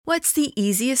What's the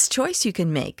easiest choice you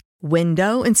can make?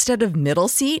 Window instead of middle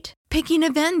seat? Picking a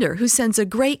vendor who sends a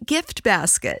great gift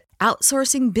basket?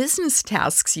 Outsourcing business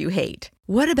tasks you hate?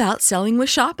 What about selling with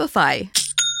Shopify?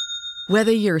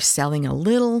 Whether you're selling a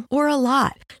little or a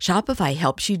lot, Shopify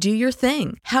helps you do your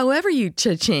thing, however you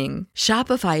cha-ching.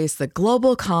 Shopify is the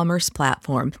global commerce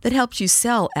platform that helps you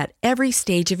sell at every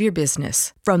stage of your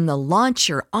business. From the launch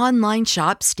your online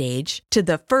shop stage to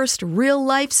the first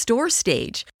real-life store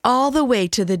stage, all the way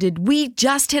to the did we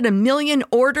just hit a million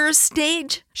orders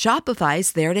stage.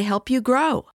 Shopify's there to help you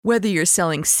grow. Whether you're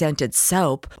selling scented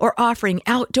soap or offering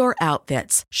outdoor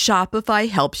outfits, Shopify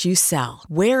helps you sell.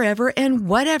 Wherever and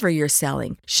whatever you're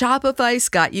selling, Shopify's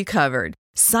got you covered.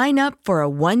 Sign up for a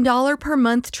 $1 per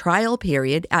month trial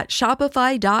period at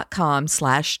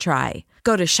shopify.com/try.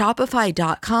 Go to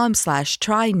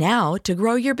shopify.com/try now to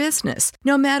grow your business,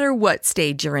 no matter what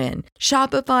stage you're in.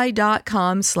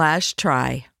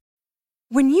 Shopify.com/try.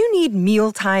 When you need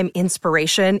mealtime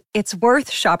inspiration, it's worth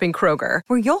shopping Kroger,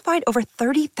 where you'll find over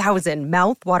 30,000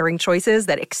 mouth-watering choices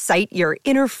that excite your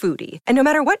inner foodie. And no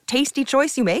matter what tasty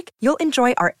choice you make, you'll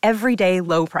enjoy our everyday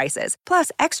low prices,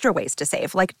 plus extra ways to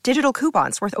save, like digital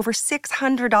coupons worth over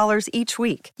 $600 each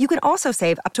week. You can also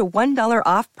save up to $1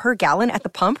 off per gallon at the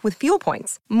pump with fuel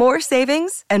points. More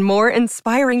savings and more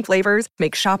inspiring flavors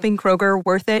make shopping Kroger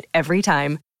worth it every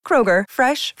time. Kroger,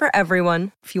 fresh for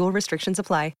everyone. Fuel restrictions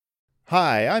apply.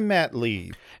 Hi, I'm Matt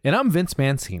Lee. And I'm Vince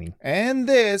Mancini. And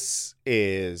this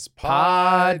is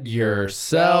Pod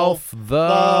Yourself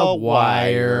The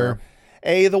Wire.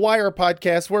 A The Wire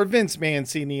podcast where Vince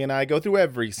Mancini and I go through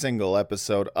every single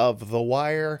episode of The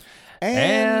Wire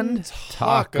and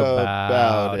talk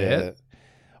about it.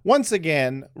 Once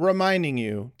again, reminding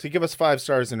you to give us 5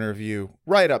 stars in a review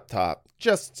right up top.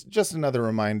 Just another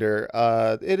reminder.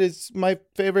 It is my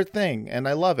favorite thing, and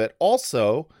I love it.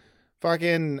 Also,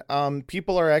 fucking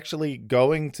people are actually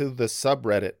going to the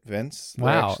subreddit, Vince. They're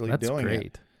wow, actually that's doing great.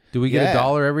 It. Do we get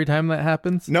 $1 every time that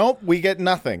happens? Nope, we get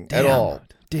nothing at all.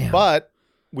 Damn. But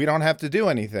we don't have to do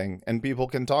anything, and people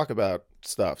can talk about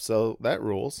stuff, so that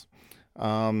rules.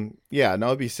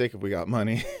 It'd be sick if we got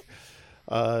money.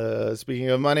 Speaking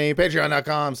of money,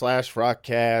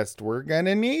 patreon.com/Frotcast. We're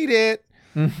gonna need it.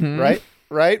 Mm-hmm.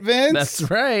 Right, Vince? That's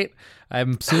right.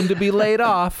 I'm soon to be laid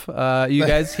off. You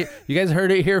guys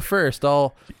heard it here first.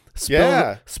 I'll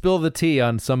spill the tea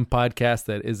on some podcast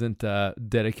that isn't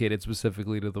dedicated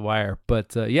specifically to The Wire.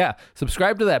 But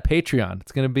subscribe to that Patreon.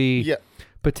 It's going to be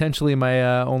potentially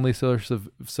my only source of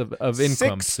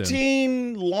income 16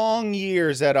 soon. long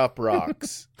years at Up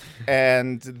Rocks.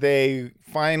 And they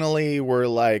finally were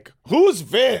like, who's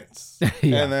Vince?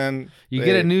 Yeah. And then you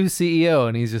get a new CEO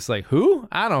and he's just like, who?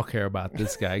 I don't care about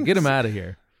this guy. Get him out of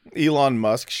here. Elon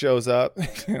Musk shows up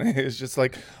and is just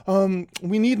like,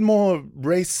 we need more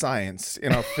race science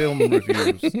in our film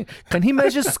reviews. Can he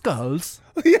measure skulls?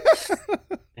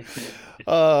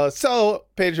 So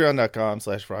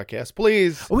patreon.com/Frotcast,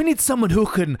 please. We need someone who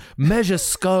can measure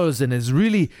skulls and is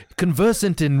really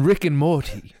conversant in Rick and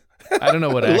Morty. I don't know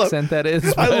what accent that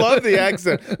is. I love the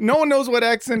accent. No one knows what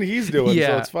accent he's doing,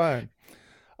 so it's fine.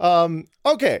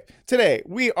 Okay, today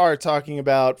we are talking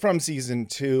about from season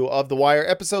 2 of The Wire,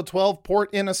 episode 12,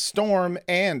 Port in a Storm,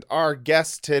 and our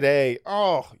guest today.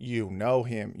 Oh, you know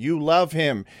him. You love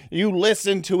him. You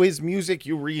listen to his music.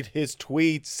 You read his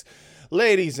tweets.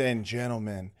 Ladies and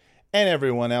gentlemen, and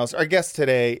everyone else, our guest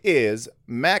today is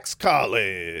Max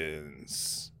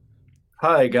Collins.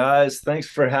 Hi, guys. Thanks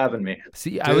for having me.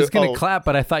 See, I was going to clap,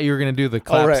 but I thought you were going to do the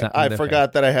clap. All right, I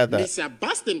forgot that I had that. Mr.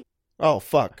 Boston. Oh,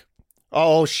 fuck.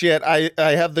 Oh, shit. I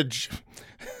have the...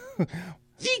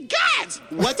 Ye gods!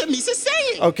 What the Misa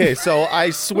saying? Okay, so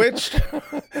I switched...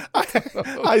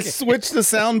 I switched the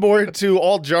soundboard to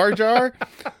all Jar Jar.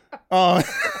 Oh,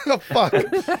 fuck.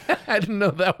 I didn't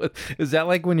know that was... Is that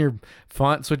like when your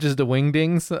font switches to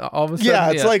wingdings all of a sudden?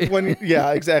 Yeah, it's like when...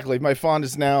 Yeah, exactly. My font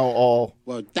is now all...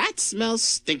 Well, that smells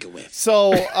stinkerwith.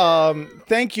 So,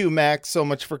 thank you, Max, so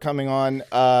much for coming on.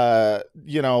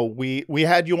 We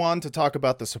had you on to talk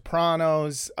about The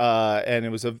Sopranos, and it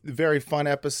was a very fun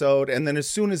episode. And then as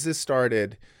soon as this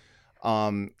started,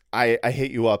 I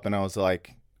hit you up and I was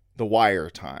like, The Wire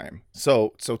time.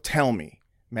 So tell me,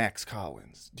 Max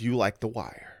Collins, do you like The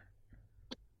Wire?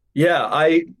 Yeah,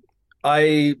 I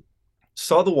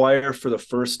saw The Wire for the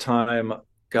first time.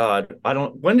 God,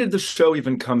 when did the show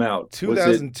even come out?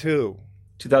 2002.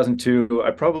 2002.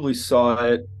 I probably saw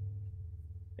it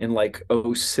in like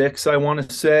 2006, I want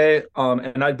to say.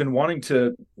 And I've been wanting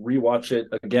to rewatch it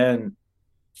again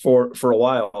for a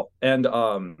while. And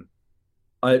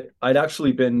I'd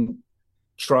actually been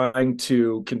trying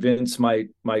to convince my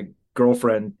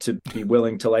girlfriend to be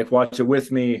willing to like watch it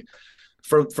with me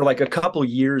for like a couple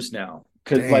years now.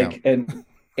 Cause like,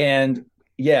 and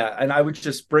yeah. And I would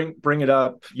just bring it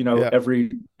up, you know,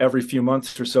 every few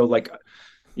months or so. Like,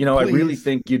 you know, please. I really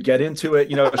think you'd get into it.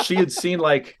 You know, she had seen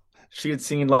like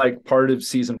part of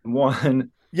season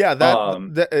 1. Yeah.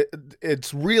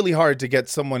 It's really hard to get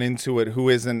someone into it who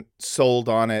isn't sold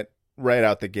on it right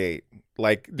out the gate.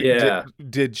 Like,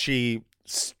 did she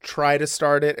try to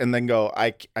start it and then go,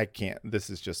 I can't, this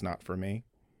is just not for me?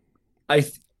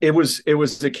 It was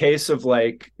a case of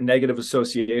like negative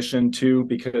association too,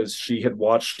 because she had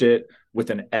watched it with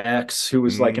an ex who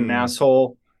was like an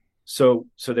asshole. So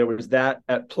there was that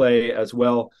at play as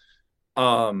well.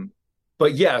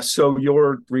 But yeah, so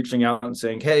you're reaching out and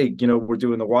saying, hey, you know, we're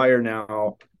doing The Wire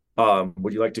now.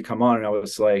 Would you like to come on? And I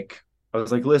was like,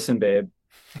 listen, babe,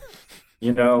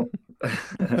 you know,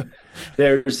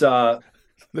 there's this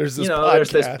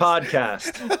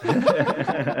podcast.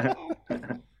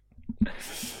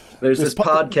 There's this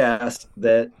podcast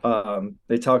that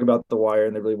they talk about The Wire,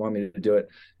 and they really want me to do it.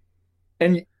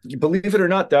 And believe it or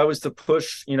not, that was the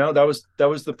push. You know, that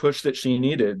was the push that she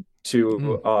needed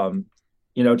to,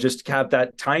 you know, just have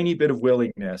that tiny bit of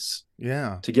willingness.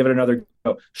 Yeah. To give it another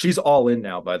go. She's all in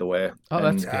now, by the way. Oh,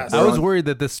 that's good. I was worried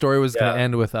that this story was going to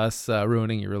end with us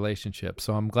ruining your relationship.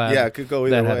 So I'm glad. Yeah, it could go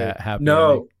either way. That happened.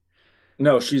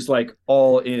 No, she's like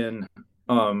all in.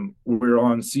 We're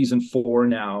on season 4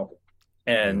 now,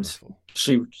 and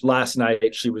last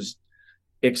night she was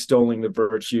extolling the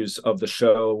virtues of the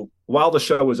show while the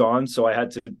show was on. So I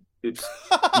had to, you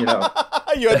know,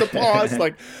 you had to pause.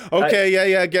 Like, okay,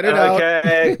 get it out.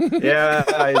 Okay, yeah,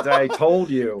 I told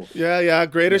you. Yeah,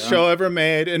 greatest show ever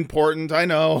made. Important, I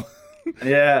know.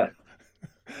 Yeah.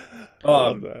 I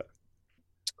love that.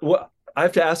 Well, I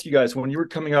have to ask you guys, when you were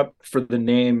coming up for the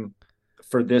name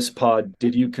for this pod,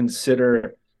 did you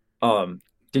consider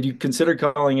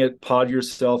calling it Pod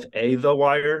Yourself The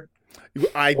Wire?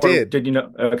 I did. Did you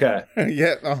know? Okay.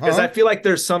 Yeah. Because I feel like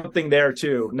there's something there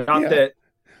too. Not that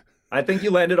I think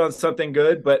you landed on something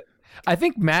good, but I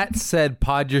think Matt said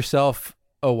Pod Yourself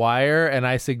a Wire, and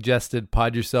I suggested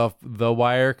Pod Yourself The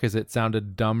Wire because it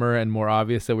sounded dumber and more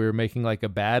obvious that we were making like a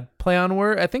bad play on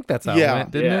word. I think that's how it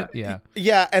went, didn't it? Yeah.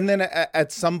 Yeah, and then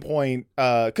at some point,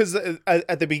 because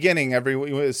at the beginning,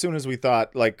 as soon as we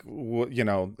thought like, you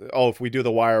know, if we do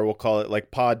The Wire, we'll call it like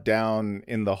Pod Down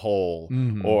in the Hole,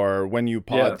 or When You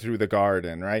Pod Through the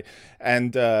Garden, right?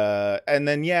 And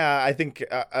then I think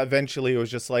eventually it was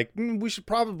just like we should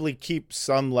probably keep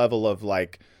some level of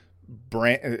like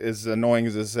brand, as annoying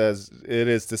as it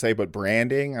is to say, but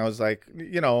branding. I was like,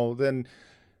 you know, then,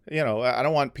 you know, I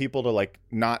don't want people to like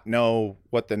not know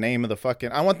what the name of the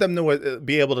fucking, I want them to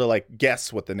be able to like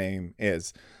guess what the name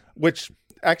is, which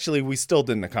actually we still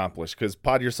didn't accomplish because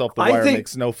Pod Yourself The Wire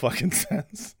makes no fucking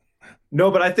sense. No,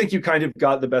 but I think you kind of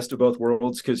got the best of both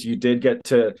worlds because you did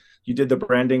the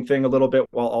branding thing a little bit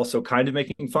while also kind of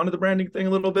making fun of the branding thing a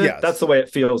little bit. Yes. That's the way it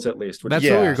feels, at least. That's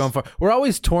what we were going for. We're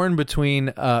always torn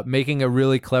between making a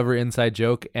really clever inside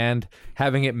joke and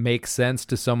having it make sense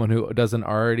to someone who doesn't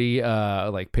already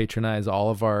like patronize all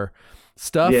of our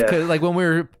stuff. Yeah. 'Cause, like when we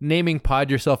were naming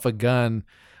Pod Yourself a Gun,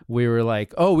 we were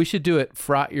like, oh, we should do it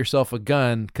Fraught Yourself a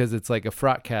Gun because it's like a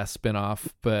Fraughtcast spinoff.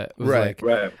 But it was right.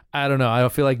 I don't know. I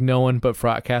don't feel like no one but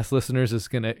Fraughtcast listeners is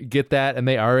going to get that. And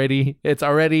it's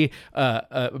already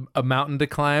a mountain to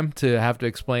climb to have to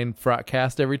explain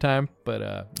Fraughtcast every time.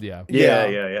 But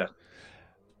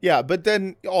Yeah, but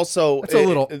then also it's a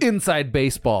little inside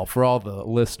baseball for all the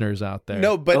listeners out there.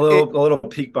 No, but a little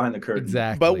peek behind the curtain.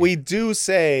 Exactly. But we do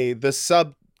say the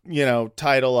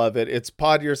title of it. It's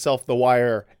Pod Yourself The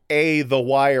Wire, The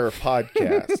Wire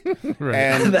podcast. Right.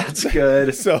 And that's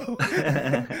good. So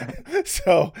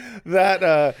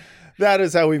that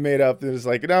is how we made up. It was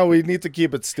like, no, we need to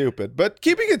keep it stupid. But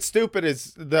keeping it stupid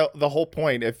is the whole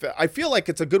point. If I feel like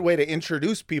it's a good way to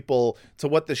introduce people to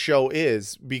what the show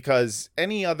is, because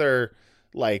any other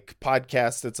like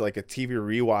podcast that's like a TV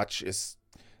rewatch is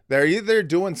they're either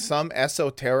doing some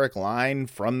esoteric line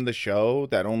from the show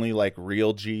that only like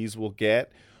real G's will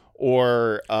get,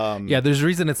 or there's a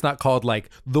reason it's not called like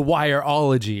The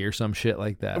Wireology or some shit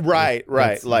like that. Right.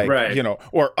 You know,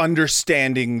 or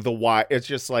understanding the why. It's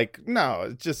just like,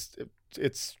 no,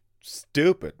 it's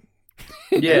stupid.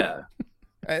 Yeah.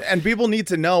 And people need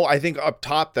to know, I think, up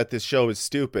top that this show is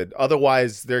stupid.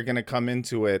 Otherwise, they're going to come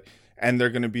into it and they're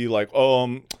going to be like,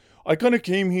 I kind of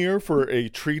came here for a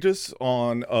treatise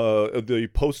on the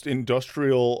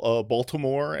post-industrial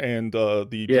Baltimore and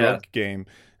the drug game.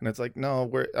 And it's like, no,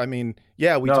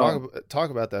 talk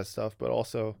about that stuff, but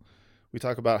also we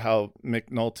talk about how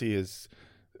McNulty is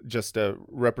just a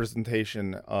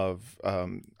representation of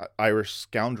Irish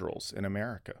scoundrels in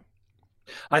America.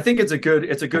 I think it's a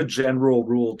good general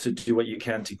rule to do what you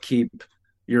can to keep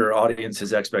your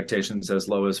audience's expectations as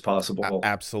low as possible.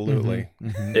 Absolutely.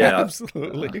 Yeah.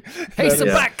 Absolutely. Hey,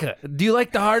 Sabaka, do you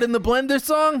like the Heart in the Blender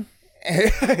song?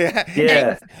 Yeah.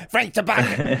 Hey, Frank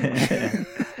Sabaka.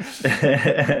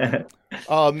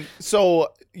 So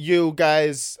you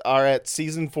guys are at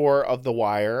season 4 of The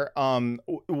Wire.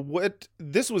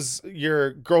 This was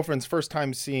your girlfriend's first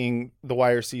time seeing The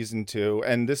Wire season 2,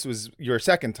 and this was your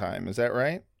second time. Is that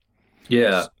right?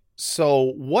 Yeah.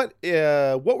 So what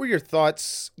were your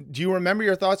thoughts? Do you remember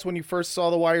your thoughts when you first saw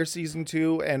The Wire season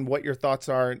 2, and what your thoughts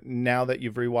are now that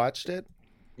you've rewatched it?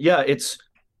 Yeah, it's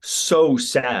so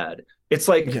sad. It's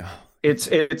like, it's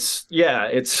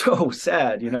so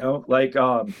sad, like,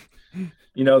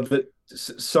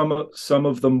 some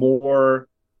of the more,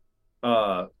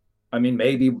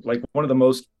 maybe like one of the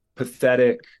most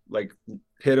pathetic, like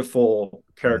pitiful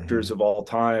characters of all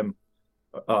time,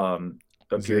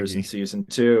 appears in season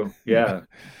 2. Yeah.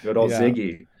 Good old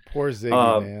Ziggy. Poor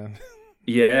Ziggy, man.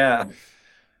 Yeah.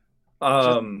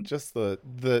 Just the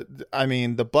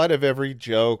butt of every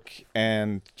joke,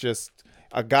 and just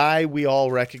a guy we all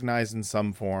recognize in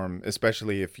some form,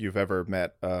 especially if you've ever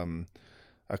met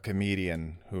a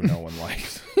comedian who no one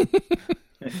likes.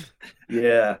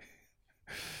 Yeah.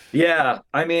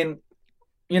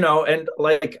 And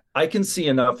like I can see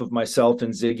enough of myself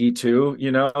in Ziggy too,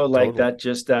 like totally.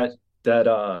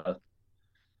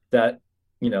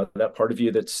 that part of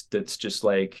you that's just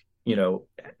like,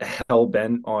 hell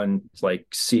bent on like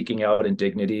seeking out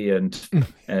indignity and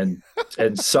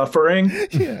suffering.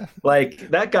 Yeah. Like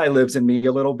that guy lives in me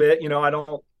a little bit.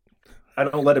 I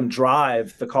don't let him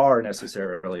drive the car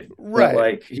necessarily. Right. But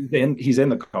like he's in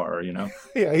the car,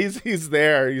 Yeah, he's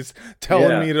there. He's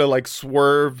telling me to like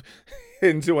swerve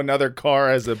into another car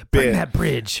as a bit. Bring that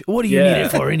bridge. What do you need it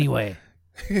for anyway?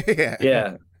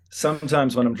 Yeah.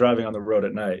 Sometimes when I'm driving on the road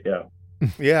at night, Yeah.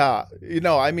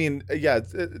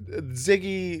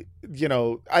 Ziggy,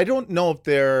 I don't know if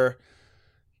there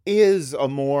is a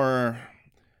more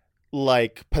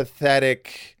like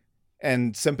pathetic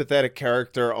and sympathetic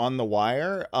character on The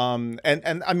Wire. And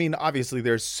I mean, obviously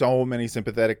there's so many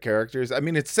sympathetic characters. I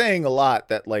mean, it's saying a lot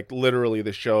that like literally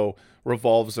the show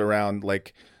revolves around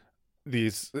like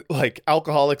these like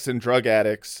alcoholics and drug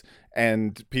addicts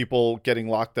and people getting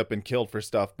locked up and killed for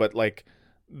stuff. But like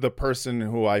the person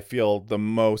who I feel the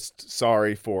most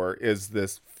sorry for is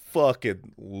this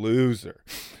fucking loser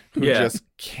who just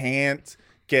can't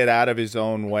get out of his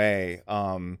own way.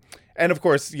 And of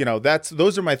course,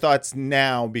 those are my thoughts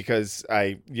now because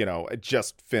I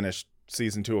just finished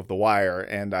season 2 of The Wire,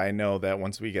 and I know that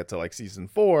once we get to like season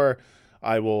 4,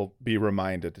 I will be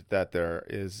reminded that there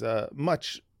is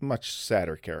much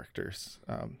sadder characters.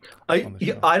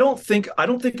 I don't think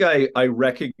I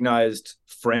recognized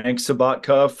Frank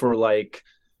Sabatka for like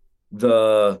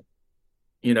the,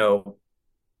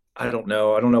 I don't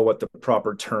know what the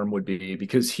proper term would be,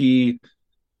 because he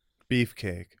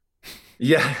beefcake.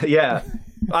 Yeah.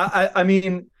 I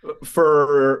mean,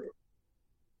 for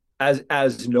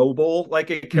as noble like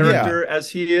a character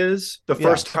as he is, the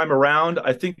first time around,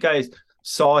 I think I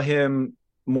saw him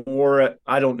more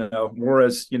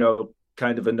as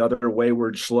kind of another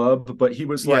wayward schlub, but he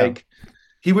was like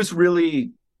he was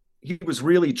really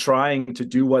trying to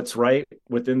do what's right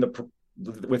within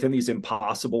these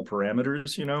impossible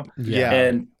parameters,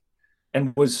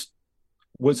 and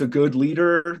was a good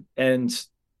leader, and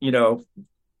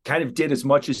kind of did as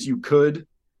much as you could,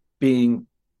 being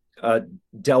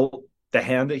dealt the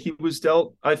hand that he was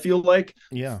dealt. I feel like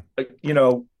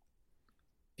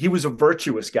he was a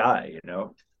virtuous guy,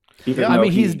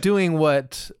 he's doing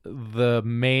what the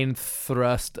main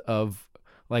thrust of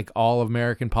like all of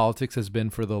American politics has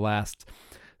been for the last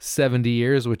 70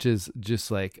 years, which is just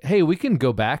like, hey, we can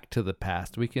go back to the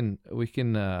past. We can we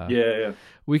can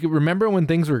remember when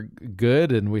things were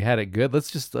good and we had it good.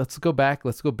 Let's go back.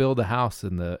 Let's go build a house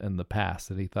in the past.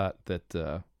 And he thought that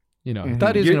he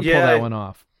thought he was going to pull that one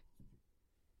off.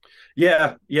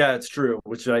 Yeah, it's true.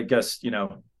 Which I guess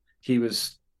he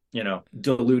was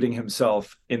deluding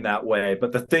himself in that way.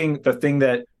 But the thing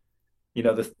that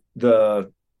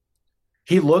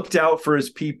he looked out for his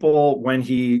people when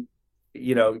he,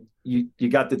 you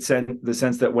got the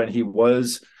sense that when he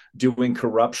was doing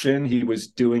corruption, he was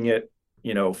doing it,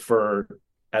 for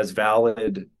as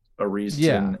valid a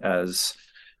reason as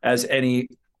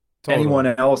anyone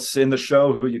else in the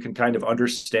show, who you can kind of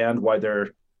understand why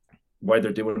they're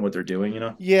doing what they're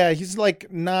doing, Yeah, he's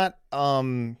like not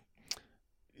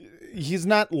he's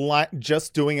not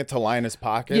just doing it to line his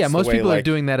pockets. Yeah, most people are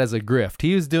doing that as a grift.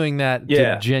 He was doing that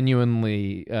Yeah. to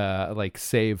genuinely like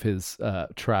save his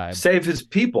tribe. Save his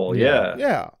people.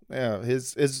 Yeah. Yeah.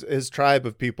 His tribe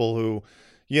of people who,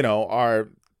 are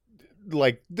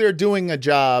like they're doing a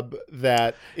job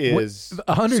that is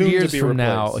 100 years from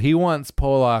now. He wants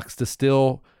Polacks to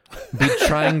still be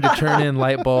trying to turn in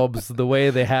light bulbs the way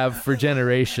they have for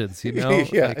generations, He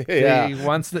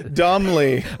wants to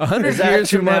dumbly 100 years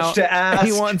from now. To ask?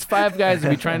 He wants 5 guys to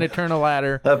be trying to turn a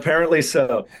ladder. Apparently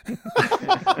so.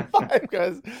 5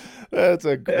 guys. That's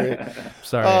a great.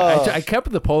 Sorry, I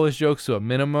kept the Polish jokes to a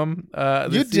minimum.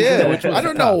 You did, which was I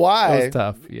don't know why. It was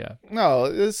tough. Yeah. No,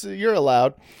 you're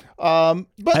allowed.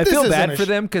 But I feel bad for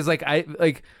them because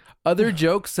other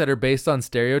jokes that are based on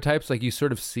stereotypes, like you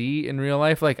sort of see in real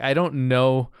life. Like I don't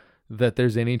know that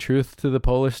there's any truth to the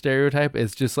Polish stereotype.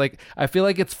 It's just like I feel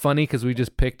like it's funny because we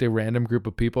just picked a random group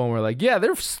of people and we're like, yeah,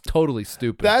 they're totally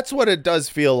stupid. That's what it does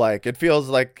feel like. It feels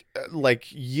like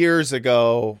years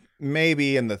ago,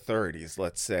 maybe in the 30s,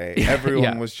 let's say,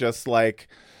 everyone was just like,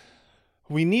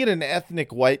 we need an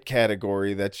ethnic white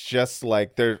category that's just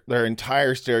like their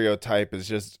entire stereotype is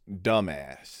just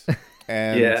dumbass.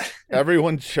 And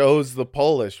everyone chose the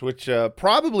Polish, which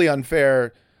probably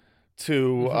unfair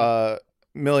to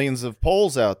millions of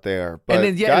Poles out there. But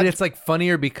and it's like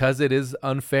funnier because it is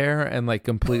unfair and like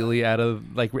completely out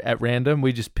of like at random.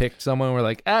 We just picked someone. We're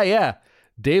like,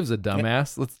 Dave's a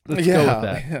dumbass. Let's go with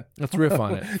that. Yeah. Let's riff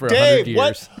on it for 100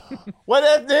 years. What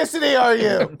ethnicity are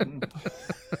you?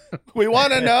 We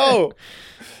want to know.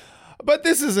 But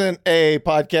this isn't a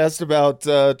podcast about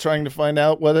trying to find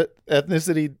out what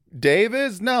ethnicity Dave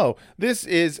is. No, this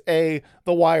is The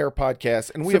Wire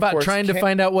podcast, and it's about trying to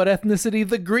find out what ethnicity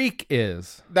the Greek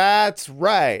is. That's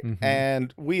right,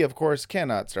 and we of course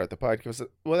cannot start the podcast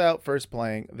without first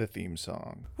playing the theme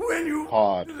song. When you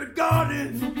pod to the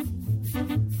garden,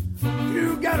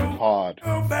 you gotta pod.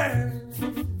 Go back.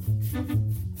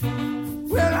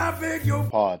 Well, I beg your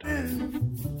pod.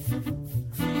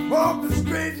 Walk the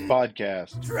straight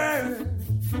podcast. Track.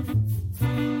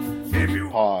 If you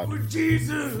pod with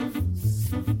Jesus,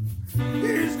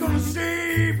 He's gonna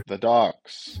save the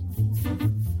docs.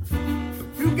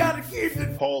 You gotta keep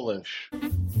the Polish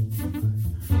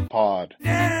pod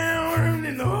down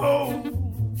in the hole.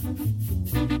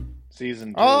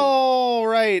 Season 2. All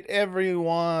right,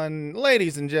 everyone,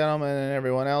 ladies and gentlemen, and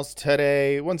everyone else.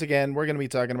 Today, once again, we're going to be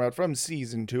talking about from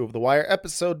Season 2 of The Wire,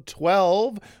 Episode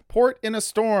 12, Port in a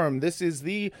Storm. This is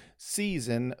the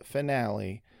season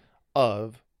finale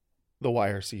of The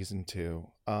Wire Season 2.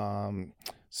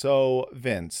 So,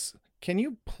 Vince, can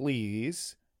you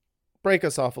please break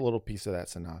us off a little piece of that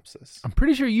synopsis? I'm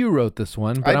pretty sure you wrote this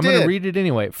one, but I'm going to read it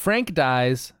anyway. Frank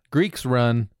dies, Greeks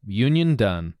run, Union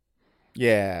done.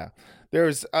 Yeah.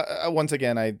 There's once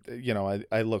again, I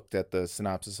looked at the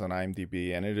synopsis on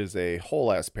IMDb, and it is a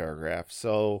whole ass paragraph.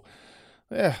 So,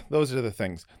 yeah, those are the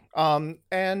things.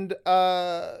 And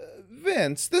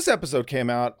Vince, this episode came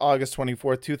out August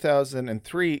 24th,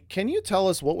 2003. Can you tell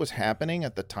us what was happening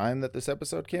at the time that this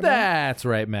episode came out? That's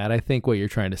right, Matt. I think what you're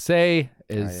trying to say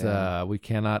is we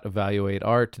cannot evaluate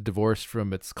art divorced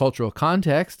from its cultural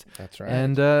context. That's right.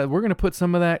 And we're going to put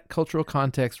some of that cultural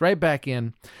context right back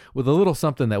in with a little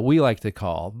something that we like to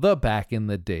call the back in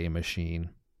the day machine.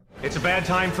 It's a bad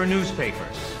time for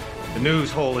newspapers. The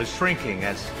news hole is shrinking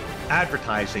as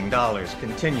advertising dollars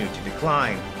continue to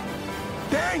decline.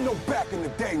 There ain't no back in the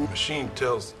day. Machine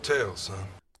tells the tale, son.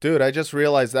 Dude, I just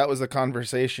realized that was the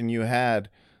conversation you had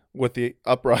with the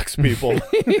Uproxx people.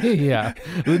 Yeah.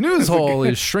 The news hole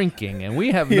is shrinking, and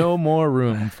we have no more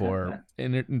room for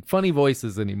funny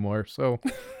voices anymore. So,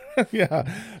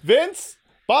 yeah. Vince,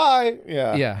 bye.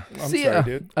 Yeah. Yeah. I'm sorry,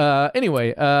 dude.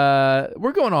 Anyway,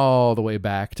 we're going all the way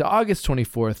back to August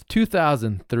 24th,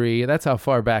 2003. That's how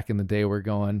far back in the day we're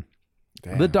going.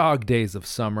 Damn. The dog days of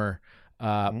summer.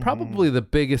 Probably the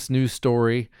biggest news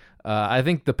story. I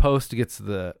think the Post gets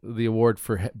the award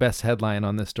for best headline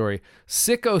on this story.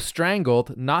 Sicko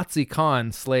strangled, Nazi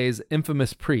Khan slays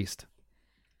infamous priest.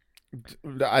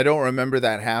 I don't remember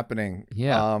that happening.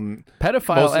 Yeah.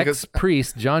 Pedophile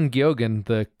ex-priest John Giogan,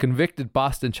 the convicted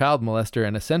Boston child molester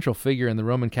and a central figure in the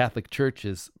Roman Catholic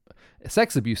Church's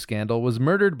sex abuse scandal, was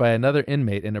murdered by another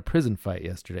inmate in a prison fight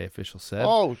yesterday, officials said.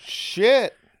 Oh,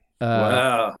 shit.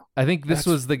 Wow. I think this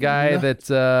was the guy that,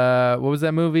 what was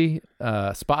that movie?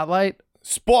 Spotlight?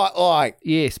 Spotlight.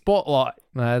 Yeah, Spotlight.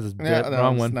 No, that's the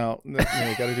wrong one. No, you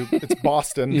gotta do, it's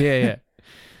Boston. Yeah.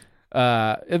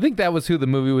 I think that was who the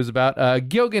movie was about.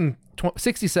 Gilgan,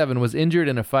 67, was injured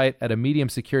in a fight at a medium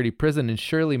security prison in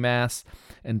Shirley, Mass.,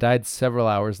 and died several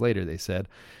hours later, they said.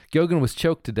 Gilgan was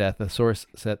choked to death, a source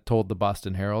told the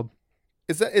Boston Herald.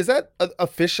 Is that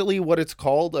officially what it's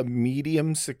called? A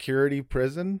medium security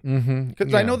prison? Mm-hmm.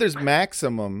 Because I know there's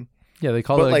maximum. Yeah, they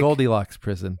call it a Goldilocks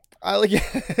prison.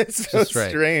 It's so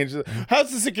strange.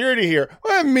 How's the security here?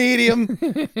 Well, medium.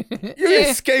 You're gonna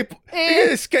escape. You're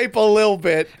gonna escape a little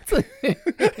bit.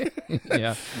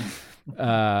 Yeah.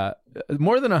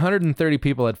 More than 130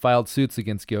 people had filed suits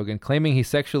against Gilgan, claiming he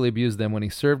sexually abused them when he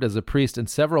served as a priest in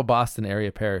several Boston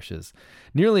area parishes.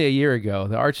 Nearly a year ago,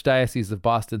 the Archdiocese of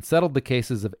Boston settled the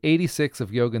cases of 86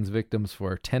 of Gilgan's victims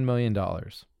for $10 million.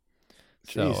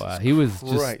 So he was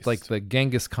just like the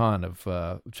Genghis Khan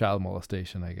of child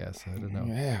molestation, I guess. I don't know.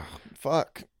 Yeah,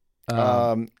 fuck.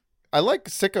 I like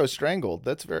Sicko Strangled.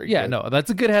 That's very good. Yeah, no, that's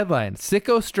a good headline.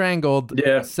 Sicko Strangled,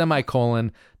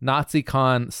 semicolon, Nazi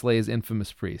Khan slays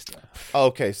infamous priest.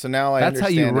 Okay, so now I understand. That's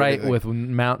how you write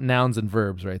everything. with nouns and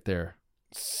verbs right there.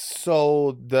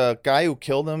 So the guy who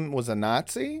killed him was a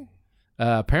Nazi?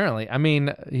 Apparently. I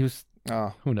mean, he was,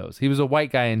 who knows? He was a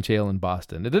white guy in jail in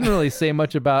Boston. It didn't really say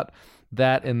much about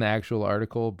that in the actual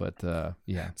article, but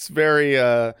yeah. It's very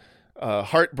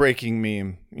heartbreaking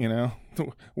meme, you know?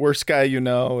 Worst guy you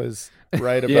know is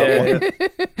right about what.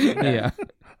 Yeah.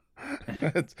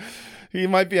 He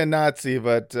might be a Nazi,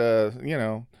 but, you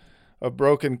know, a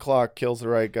broken clock kills the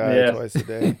right guy twice a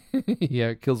day. Yeah,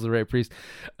 it kills the right priest.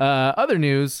 Other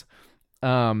news.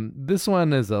 This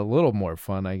one is a little more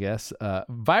fun, I guess.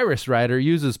 Virus writer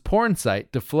uses porn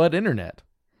site to flood internet.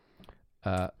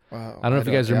 I don't know if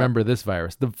you guys remember this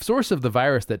virus. The source of the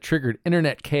virus that triggered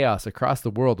internet chaos across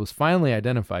the world was finally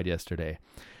identified yesterday.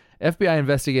 FBI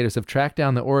investigators have tracked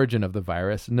down the origin of the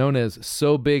virus, known as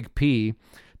So Big P,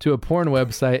 to a porn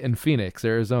website in Phoenix,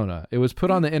 Arizona. It was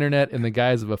put on the internet in the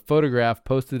guise of a photograph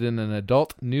posted in an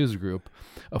adult news group,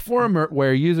 a forum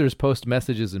where users post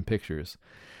messages and pictures.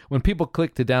 When people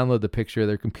clicked to download the picture,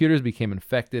 their computers became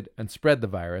infected and spread the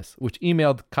virus, which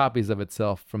emailed copies of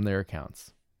itself from their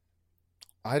accounts.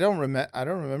 I don't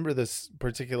remember this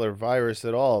particular virus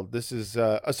at all. This is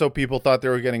so people thought they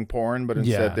were getting porn, but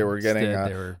instead they were getting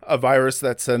a virus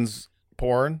that sends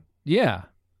porn. Yeah,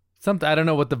 I don't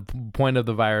know what the point of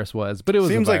the virus was, but it was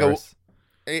a virus.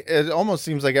 It almost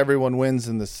seems like everyone wins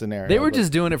in this scenario. They were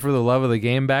just doing it for the love of the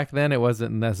game back then. It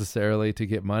wasn't necessarily to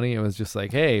get money. It was just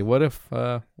like, hey, what if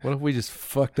we just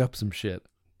fucked up some shit?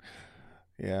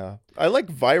 Yeah, I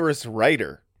like Virus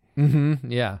Writer. Mm-hmm.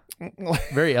 Yeah,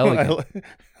 very elegant.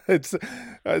 It's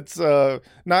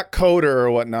not coder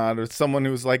or whatnot. It's someone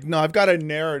who's like, no, I've got a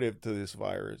narrative to this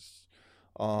virus.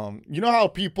 You know how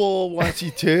people want to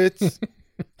see tits?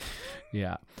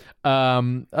 Yeah.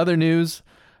 Other news: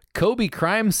 Kobe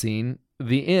crime scene,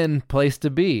 the inn place to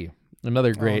be.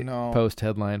 Another great post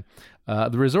headline.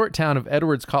 The resort town of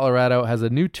Edwards, Colorado has a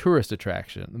new tourist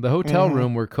attraction. The hotel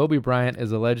room where Kobe Bryant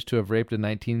is alleged to have raped a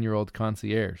 19-year-old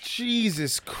concierge.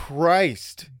 Jesus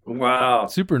Christ. Wow.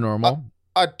 Super normal.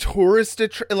 A tourist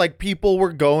like people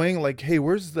were going like, hey,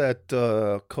 where's that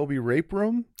Kobe rape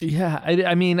room? Yeah,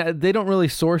 I mean, they don't really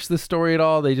source the story at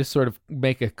all. They just sort of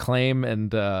make a claim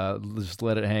and just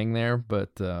let it hang there. But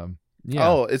yeah.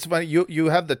 Oh, it's funny. You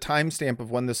have the timestamp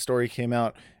of when this story came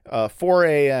out. 4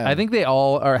 a.m. I think they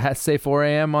all say 4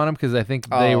 a.m. on them because I think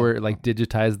they were like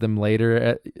digitized them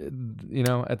later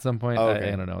at some point.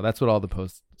 Okay. I don't know. That's what all the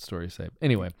post stories say.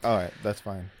 Anyway. All right. That's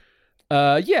fine.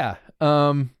 Yeah.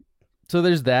 So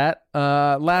there's that.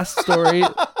 Last story.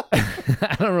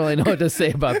 I don't really know what to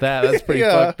say about that. That's pretty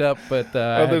fucked up. But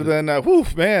other than,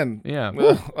 woof, man. Yeah.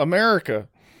 America.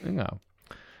 You know.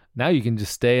 Now you can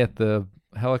just stay at the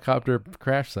helicopter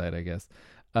crash site, I guess.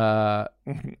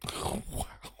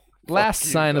 Last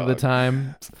sign of the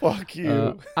time. Fuck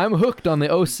you. I'm hooked on the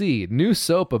OC. New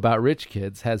soap about rich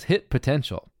kids has hit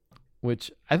potential, which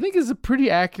I think is a pretty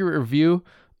accurate review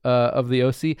of the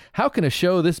OC. How can a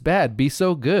show this bad be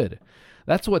so good?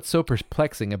 That's what's so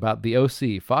perplexing about the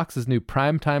OC, Fox's new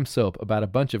primetime soap about a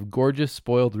bunch of gorgeous,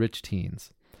 spoiled rich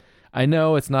teens. I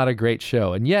know it's not a great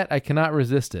show, and yet I cannot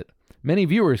resist it. Many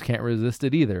viewers can't resist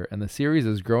it either, and the series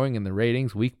is growing in the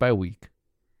ratings week by week.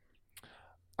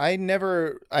 I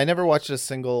never watched a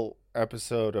single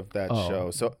episode of that show.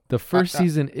 So the first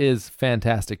season is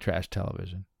fantastic trash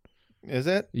television. Is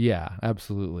it? Yeah,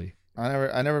 absolutely.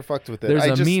 I never fucked with it.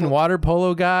 There's a mean water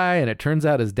polo guy, and it turns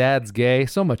out his dad's gay.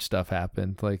 So much stuff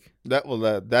happened. Like that.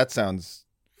 Well, that sounds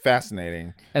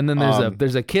fascinating. And then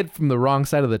there's a kid from the wrong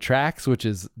side of the tracks, which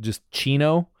is just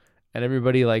Chino, and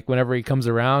everybody like whenever he comes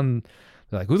around,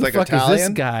 they're like, "Who the fuck is this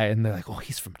guy?" And they're like, "Oh,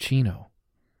 he's from Chino."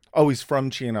 Oh, he's from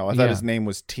Chino. I thought his name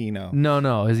was Tino.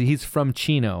 No, he's from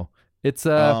Chino. It's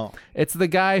it's the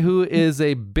guy who is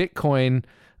a Bitcoin,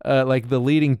 like the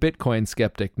leading Bitcoin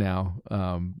skeptic now.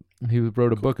 He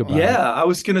wrote a book about it. Yeah, I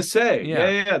was gonna say.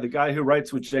 Yeah. The guy who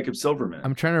writes with Jacob Silverman.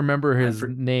 I'm trying to remember his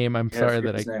name. I'm sorry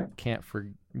that I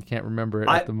can't remember it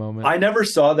at the moment. I never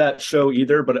saw that show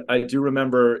either, but I do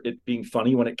remember it being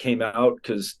funny when it came out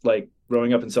because, like,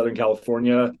 growing up in Southern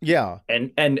California,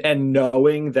 and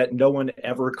knowing that no one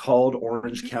ever called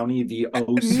Orange County the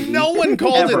OC. No one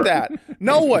called it that.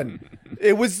 No one.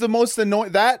 It was the most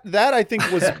annoying. That I think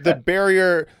was the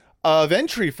barrier of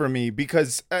entry for me,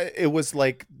 because it was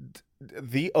like,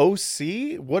 the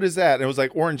OC. What is that? And it was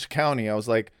like Orange County. I was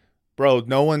like, bro,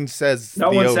 no one says no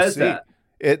the one OC. says that.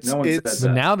 It's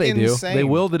but now they insane. do. They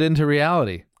willed it into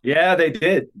reality. Yeah, they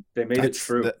did. They made it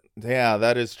true.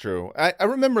 That is true. I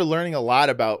remember learning a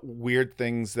lot about weird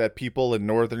things that people in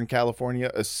Northern California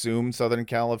assume Southern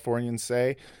Californians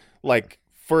say. Like,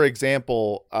 for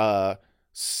example,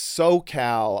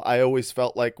 SoCal, I always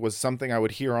felt like was something I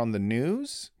would hear on the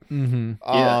news.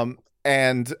 Mm-hmm.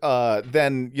 And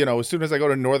then, you know, as soon as I go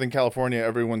to Northern California,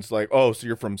 everyone's like, oh, so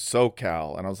you're from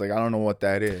SoCal. And I was like, I don't know what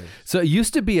that is. So it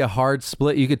used to be a hard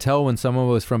split. You could tell when someone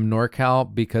was from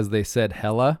NorCal because they said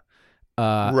hella.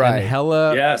 Right. And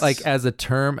hella, yes. like, as a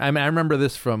term. I mean, I remember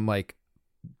this from, like,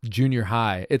 junior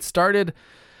high. It started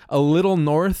a little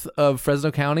north of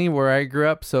Fresno County where I grew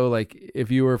up. So, like,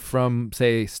 if you were from,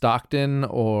 say, Stockton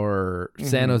or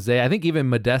San Jose, I think even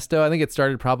Modesto, I think it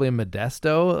started probably in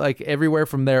Modesto. Like, everywhere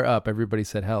from there up, everybody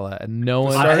said hella. And no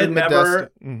one... I had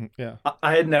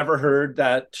never heard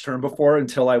that term before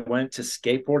until I went to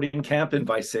skateboarding camp in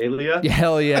Visalia.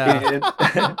 Hell yeah.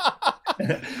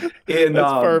 That's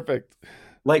perfect.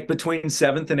 Like, between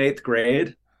 7th and 8th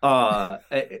grade.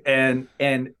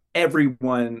 And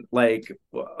everyone, like,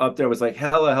 up there was like,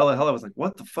 hella. I was like,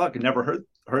 what the fuck? I never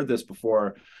heard this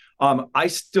before. I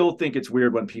still think it's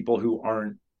weird when people who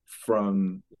aren't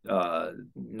from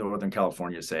Northern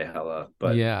California say hella,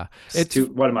 but yeah,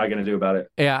 what am I going to do about it?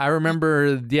 Yeah, I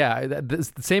remember.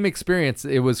 The same experience.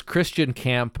 It was Christian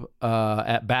camp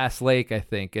at Bass Lake, I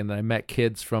think, and I met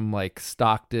kids from, like,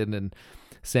 Stockton and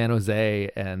San Jose,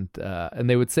 and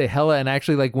they would say hella, and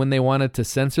actually, like, when they wanted to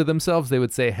censor themselves, they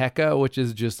would say hecka, which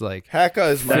is just like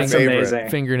hecka is my favorite. Amazing.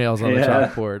 Fingernails on the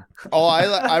chalkboard. Oh,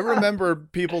 I remember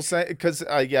people saying, because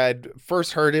I'd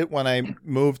first heard it when I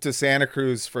moved to Santa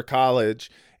Cruz for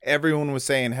college. Everyone was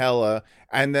saying hella,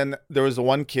 and then there was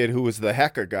one kid who was the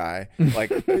hecka guy. Like,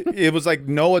 it was like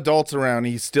no adults around,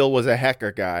 he still was a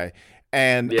hecka guy.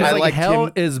 And I like hell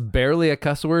him. is barely a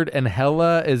cuss word, and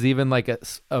hella is even like a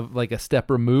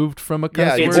step removed from a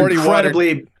cuss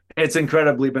word. It's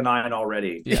incredibly benign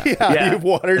already. Yeah, you've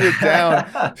watered it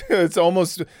down. It's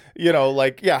almost,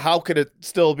 like, how could it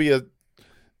still be a,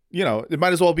 it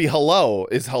might as well be hello.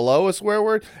 Is hello a swear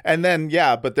word? And then,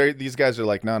 but these guys are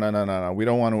like, no. We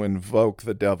don't want to invoke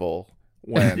the devil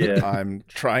when I'm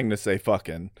trying to say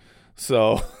fucking.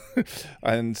 So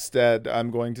instead,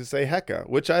 I'm going to say hecka,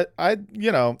 which I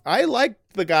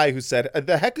liked the guy who said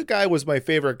the hecka guy was my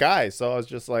favorite guy. So I was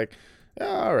just like,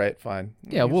 all right, fine.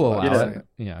 Yeah, we'll allow it.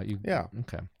 Yeah.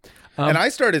 Okay. And I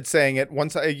started saying it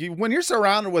once. When you're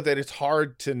surrounded with it, it's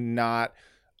hard to not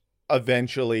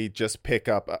eventually just pick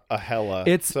up a hella.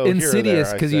 It's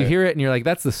insidious because you hear it and you're like,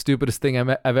 that's the stupidest thing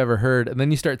I've ever heard. And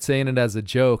then you start saying it as a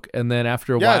joke. And then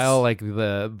after a while, like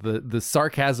the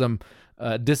sarcasm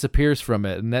disappears from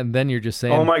it, and then you're just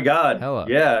saying, oh my god, hella.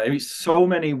 Yeah, I mean, so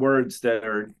many words that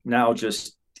are now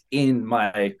just in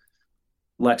my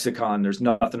lexicon. There's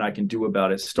nothing I can do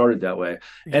about it. Started that way.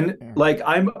 And like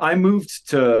I moved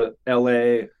to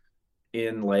LA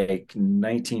in like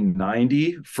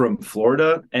 1990 from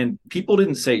Florida, and people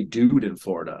didn't say dude in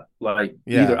Florida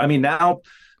either. I mean, now,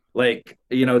 like,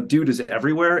 dude is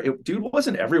everywhere. Dude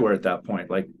wasn't everywhere at that point.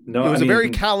 Like, no, it was a very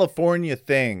California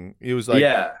thing. It was like,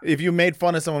 if you made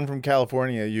fun of someone from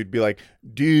California, you'd be like,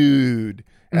 dude.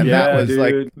 And that was dude.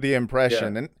 Like the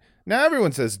impression. And now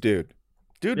everyone says dude.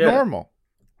 Normal.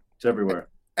 It's everywhere.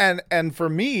 And for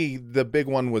me, the big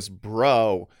one was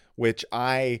bro, which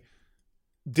I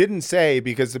didn't say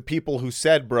because the people who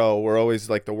said bro were always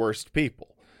like the worst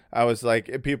people. I was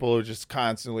like, people who just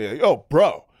constantly like, oh,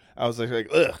 bro. I was like,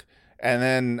 ugh. And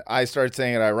then I started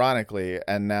saying it ironically,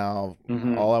 and now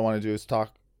all I want to do is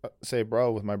say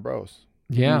bro with my bros.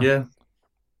 Yeah. Yeah.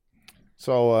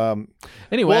 So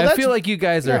anyway, I feel like you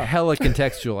guys are hella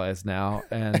contextualized now,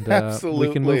 and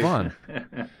we can move on.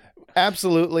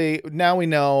 Absolutely. Now we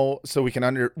know, so we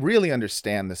can really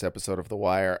understand this episode of The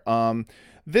Wire.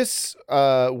 This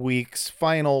week's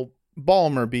final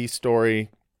Ballmer B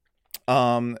story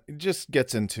Just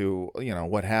gets into,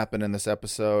 what happened in this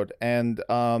episode. And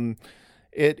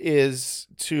it is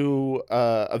to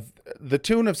the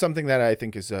tune of something that I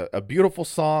think is a beautiful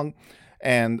song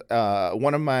and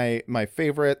one of my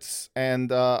favorites.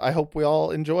 And I hope we all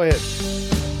enjoy it.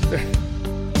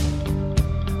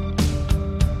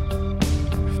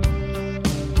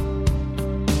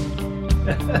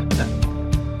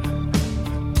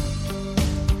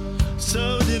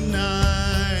 So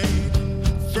denied,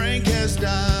 Frank has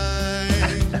died.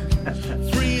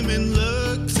 Freeman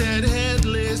looks at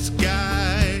headless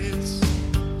guys.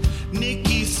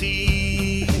 Nikki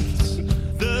sees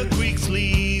the Greeks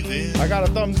leaving. I got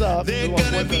a thumbs up. They're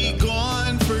gonna be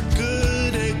gone for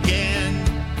good again.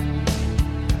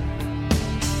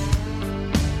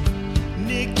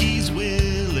 Nikki's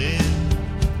willing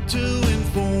to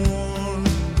inform,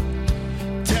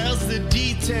 tells the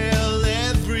detail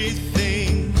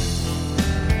everything.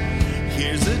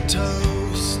 Here's a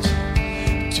toast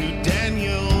to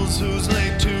Daniels, who's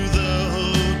late to the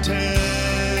hotel.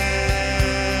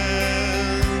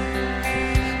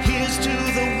 Here's to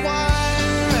the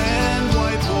Wire and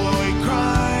white boy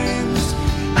crimes.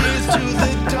 Here's to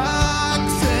the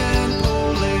docs and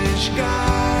Polish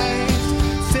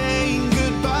guys saying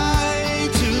goodbye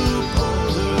to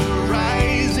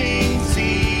polarizing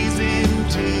season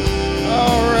 2.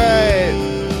 All right.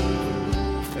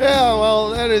 Yeah, well,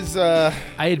 that is.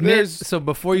 I admit. So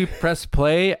before you press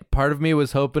play, part of me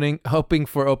was hoping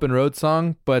for Open Road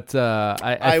Song, but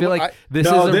I feel like this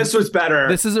was better.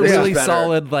 This is a really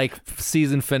solid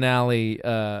season finale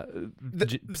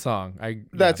song.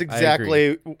 That's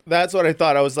exactly. That's what I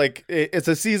thought. I was like, it's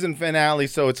a season finale,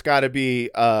 so it's got to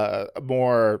be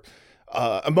more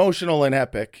emotional and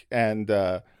epic. And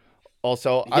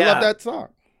also, I love that song.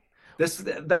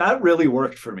 That really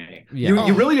worked for me. Yeah.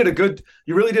 You really did a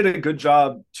good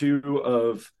job too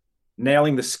of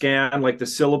nailing the scan, like the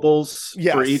syllables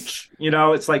for each.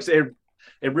 It's like it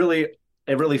really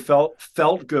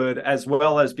felt good, as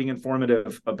well as being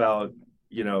informative about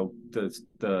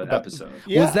the episode.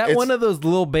 Yeah, was that one of those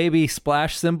little baby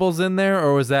splash cymbals in there,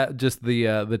 or was that just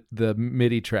the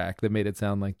MIDI track that made it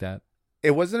sound like that?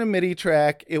 It wasn't a MIDI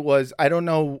track. It was, I don't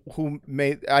know who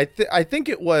made. I think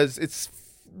it was.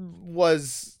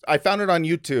 I found it on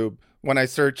YouTube when I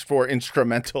searched for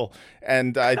instrumental,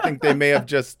 and I think they may have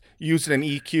just used an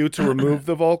EQ to remove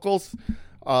the vocals.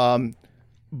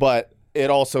 But it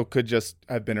also could just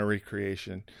have been a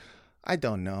recreation. I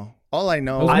don't know. All I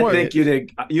know, I think you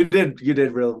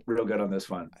did real good on this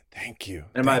one. Thank you.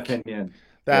 In my opinion.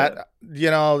 That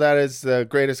is the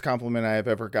greatest compliment I have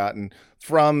ever gotten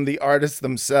from the artists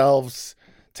themselves,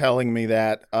 telling me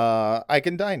that I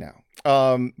can die now.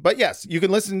 But yes, you can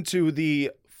listen to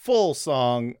the full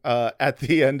song at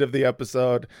the end of the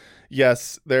episode.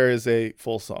 Yes, there is a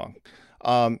full song.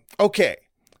 Okay,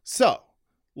 so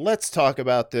let's talk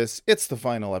about this. It's the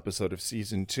final episode of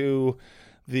season 2,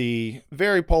 the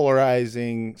very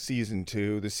polarizing season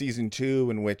 2, the season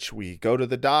 2 in which we go to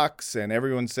the docks and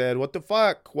everyone said, "What the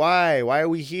fuck? Why are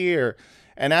we here?"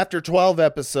 And after 12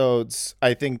 episodes,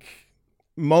 I think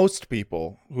most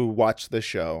people who watch the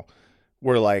show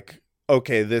were like,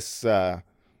 okay, this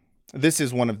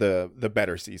is one of the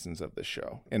better seasons of the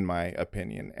show, in my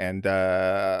opinion. And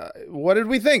what did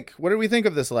we think? What did we think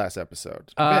of this last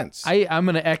episode, Vince? I'm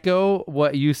going to echo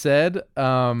what you said.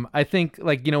 I think,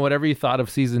 whatever you thought of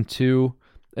season 2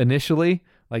 initially,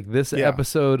 this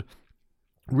episode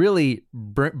really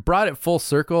brought it full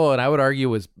circle, and I would argue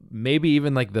was maybe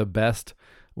even the best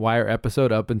Wire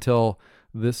episode up until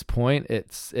this point.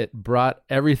 It brought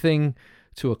everything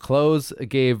to a close. It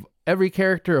gave every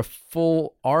character a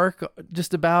full arc,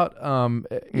 just about.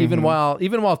 Even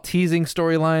while teasing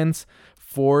storylines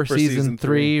for season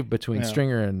 3 between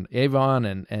Stringer and Avon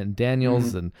and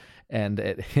Daniels, and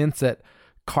it hints at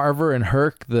Carver and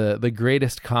Herc, the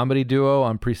greatest comedy duo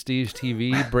on Prestige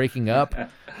TV, breaking up.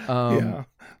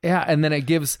 And then it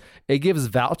gives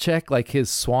Valchek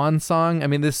his swan song. I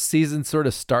mean, this season sort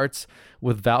of starts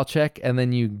with Valchek, and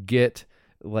then you get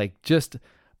just an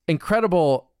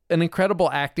incredible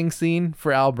acting scene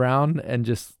for Al Brown, and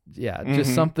just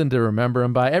something to remember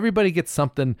him by. Everybody gets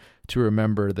something to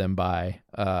remember them by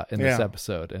in this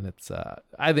episode, and it's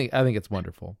I think it's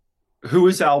wonderful. Who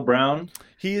is Al Brown?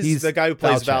 He's the guy who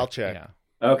plays Valchek. Yeah.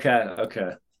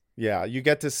 Okay. Yeah, you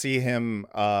get to see him.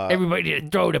 Everybody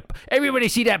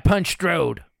see that punch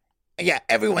Strode. Yeah,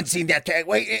 everyone's seen that.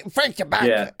 Wait, Frank's back.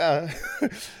 Yeah.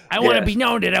 I want to be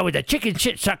known that I was a chicken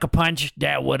shit sucker punch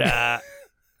that would.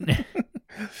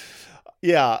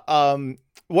 Yeah.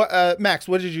 What, Max?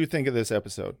 What did you think of this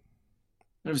episode?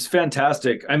 It was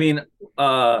fantastic. I mean,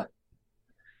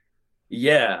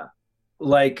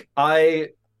 like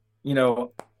I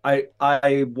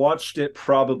watched it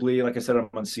probably, like I said, I'm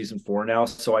on season 4 now,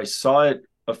 so I saw it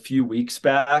a few weeks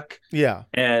back. Yeah.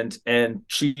 And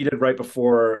cheated right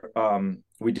before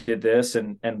we did this,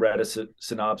 and read a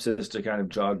synopsis to kind of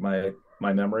jog my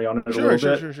memory on it a little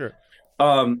bit. Sure.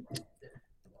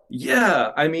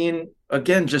 Yeah, I mean,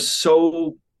 again, just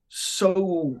so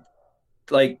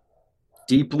like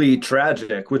deeply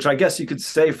tragic, which I guess you could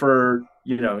say for,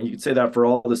 you could say that for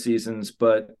all the seasons,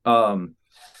 but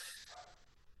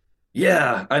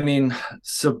yeah, I mean,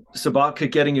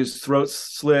 Sobotka getting his throat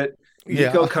slit,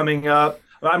 Nico coming up.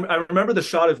 I remember the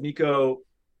shot of Nico,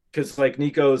 because like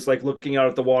Nico's like looking out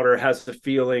at the water, has the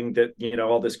feeling that,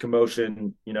 all this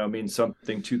commotion, means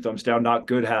something 2 thumbs down, not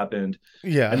good happened.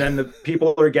 Yeah. And then the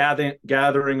people are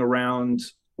gathering around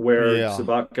where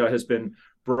Sobotka has been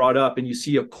brought up, and you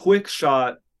see a quick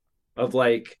shot of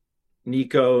like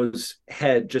Nico's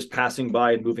head just passing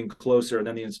by and moving closer, and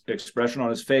then the expression on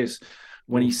his face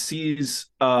when he sees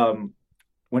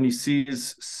Sobotka,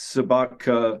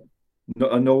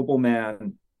 a noble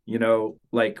man,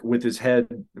 like with his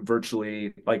head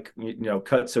virtually like,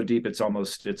 cut so deep it's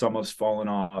almost fallen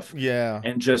off. Yeah.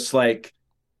 And just like,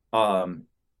 knowing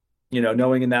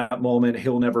in that moment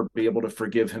he'll never be able to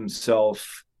forgive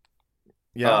himself.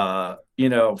 Yeah.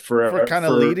 For kind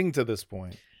of leading to this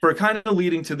point.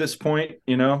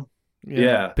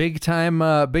 Yeah. Big time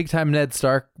Ned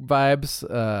Stark vibes.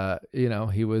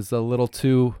 He was a little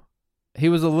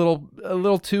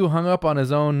too hung up on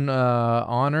his own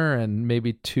honor, and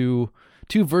maybe too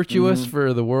virtuous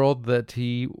for the world that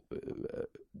he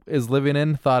is living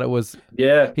in. He thought it was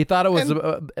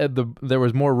there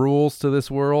was more rules to this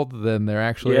world than there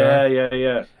actually are.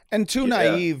 Yeah. And too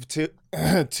naive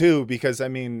too, because I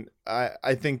mean,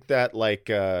 I think that like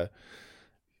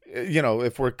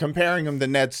if we're comparing him to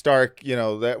Ned Stark,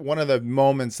 that one of the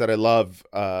moments that I love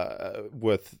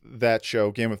with that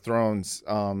show, Game of Thrones,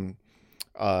 was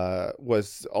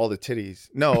all the titties.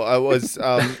 No, was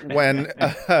when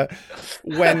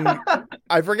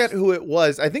I forget who it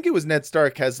was. I think it was Ned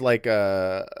Stark has like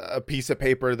a piece of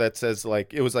paper that says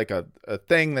like, it was like a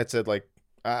thing that said like,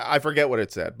 I forget what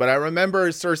it said, but I remember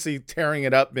Cersei tearing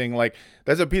it up, being like,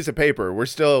 "That's a piece of paper.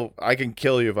 I can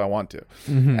kill you if I want to."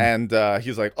 Mm-hmm. And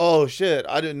he's like, "Oh shit,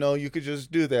 I didn't know you could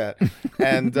just do that."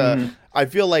 And I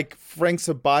feel like Frank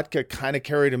Sobotka kind of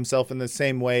carried himself in the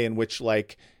same way, in which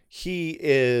like he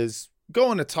is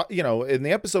going to talk. In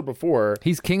the episode before,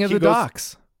 he's king of the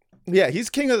docks. Yeah,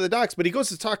 he's king of the docks, but he goes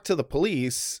to talk to the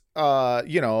police,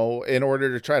 in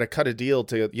order to try to cut a deal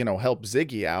to, help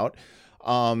Ziggy out.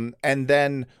 And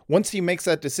then once he makes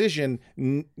that decision,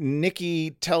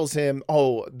 Nikki tells him,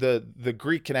 "Oh, the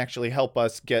Greek can actually help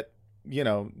us get,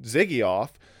 Ziggy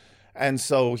off." And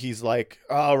so he's like,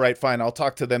 "All right, fine, I'll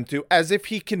talk to them too," as if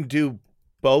he can do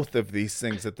both of these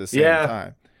things at the same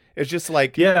time. It's just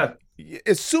like,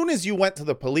 as soon as you went to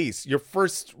the police, your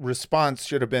first response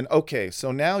should have been, "Okay,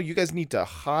 so now you guys need to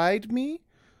hide me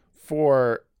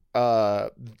for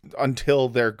until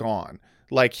they're gone."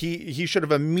 Like he should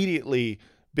have immediately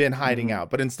been hiding out,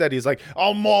 but instead he's like,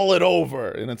 "I'll maul it over,"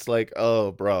 and it's like,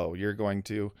 "Oh, bro, you're going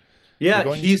to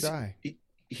die."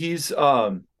 He's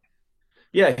kind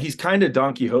of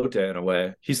Don Quixote in a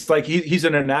way. He's like he's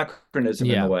an anachronism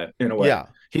in a way. Yeah,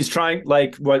 he's trying,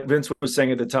 like what Vince was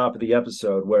saying at the top of the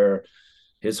episode, where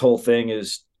his whole thing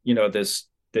is this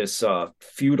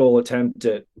futile attempt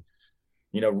at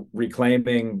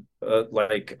reclaiming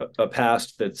like a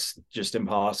past that's just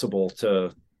impossible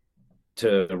to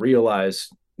realize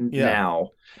now.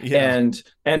 And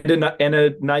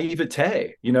a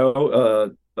naivete,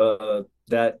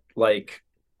 that like,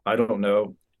 I don't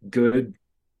know, good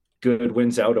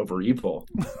wins out over evil.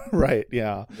 Right.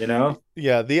 Yeah.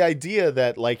 Yeah. The idea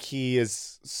that like he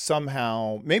is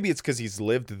somehow, maybe it's because he's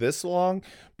lived this long,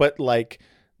 but like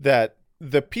that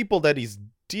the people that he's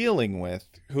dealing with,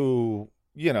 who,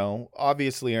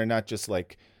 obviously are not just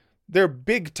like, they're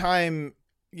big time,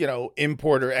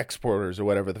 importer exporters or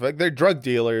whatever the fuck. They're drug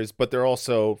dealers, but they're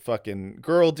also fucking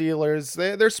girl dealers.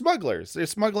 They're smugglers. They're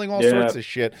smuggling all sorts of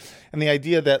shit. And the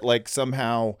idea that like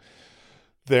somehow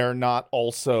they're not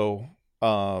also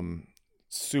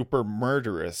super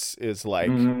murderous is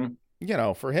like,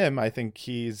 for him, I think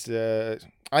he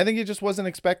just wasn't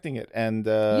expecting it. And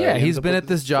he's been at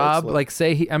this job,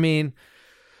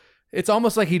 it's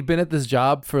almost like he'd been at this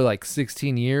job for like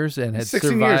 16 years and had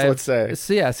 16 survived. Years, let's say.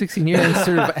 So, yeah, 16 years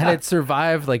and had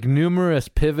survived like numerous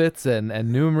pivots and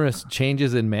numerous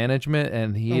changes in management,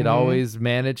 and he had always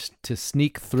managed to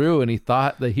sneak through, and he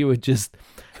thought that he would just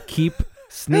keep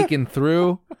sneaking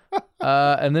through.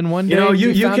 And then one day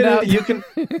you found out can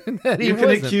that he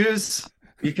wasn't.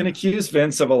 You can accuse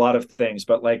Vince of a lot of things,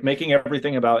 but like making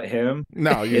everything about him,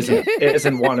 no,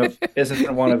 isn't one of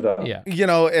them. Yeah,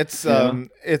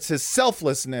 it's his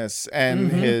selflessness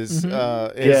and his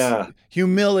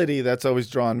humility that's always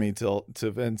drawn me to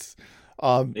Vince.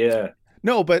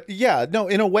 No, but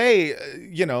in a way,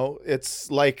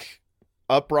 it's like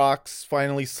Uproxx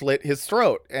finally slit his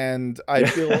throat, and I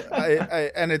feel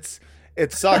and it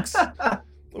sucks.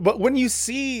 But when you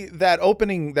see that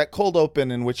cold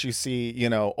open in which you see,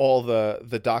 all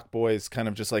the dock boys kind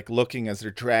of just like looking as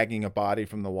they're dragging a body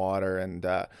from the water, and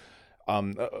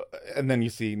then you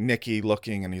see Nicky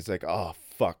looking, and he's like, oh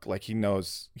fuck, like he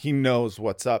knows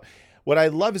what's up. What I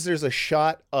love is there's a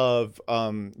shot of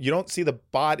you don't see the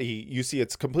body, you see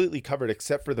it's completely covered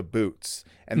except for the boots,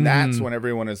 and that's when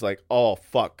everyone is like, oh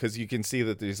fuck, because you can see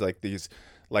that there's like these,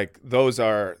 like those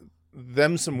are.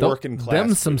 Them some working class.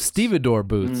 Them some stevedore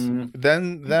boots.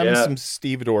 Some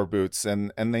stevedore boots,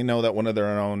 and they know that one of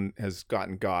their own has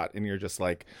gotten got, and you're just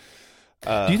like.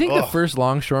 Do you think the first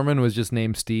longshoreman was just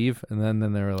named Steve, and then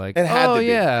they were like,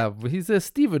 he's a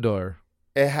stevedore?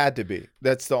 It had to be.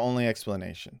 That's the only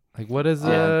explanation. Like, what is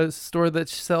a store that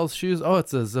sells shoes? Oh,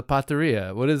 it's a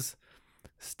zapateria. What does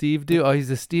Steve do? Oh, he's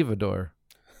a stevedore.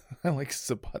 I like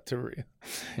Zapateria.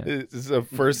 Yeah. The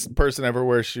first person ever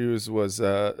wear shoes was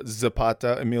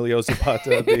Zapata, Emilio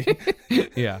Zapata,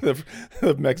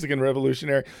 the Mexican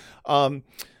revolutionary. I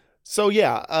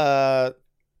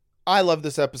love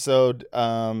this episode.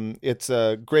 It's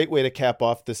a great way to cap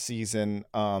off the season.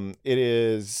 It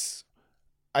is,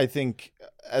 I think,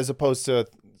 as opposed to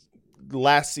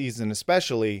last season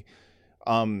especially,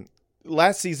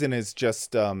 last season is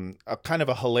just a kind of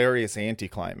a hilarious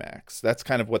anticlimax. That's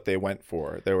kind of what they went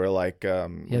for. They were like,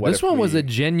 this one was a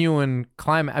genuine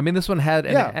climax. I mean, this one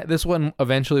this one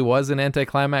eventually was an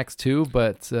anticlimax too,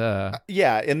 but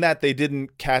in that they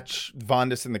didn't catch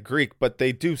Vondas and the Greek, but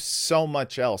they do so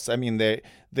much else. I mean, they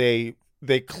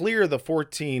clear the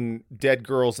 14 dead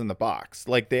girls in the box.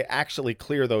 Like, they actually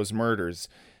clear those murders.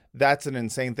 That's an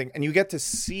insane thing, and you get to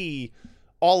see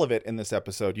all of it in this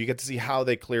episode. You get to see how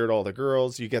they cleared all the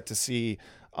girls. You get to see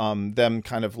them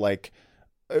kind of like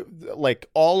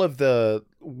all of the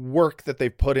work that they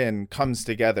put in comes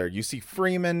together. You see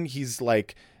Freeman, he's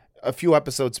like a few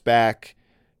episodes back,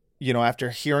 after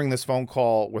hearing this phone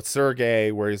call with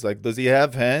Sergei where he's like, does he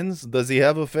have hands? Does he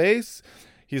have a face?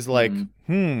 He's like,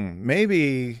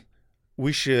 maybe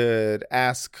we should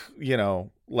ask,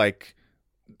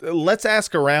 let's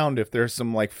ask around if there's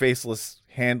some like faceless,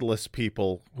 handless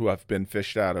people who have been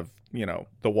fished out of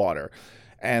the water,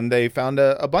 and they found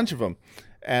a bunch of them,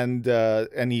 and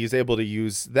he's able to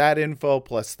use that info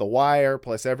plus the wire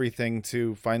plus everything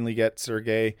to finally get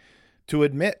Sergei to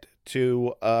admit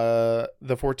to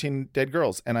the 14 dead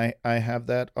girls. And I have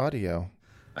that audio.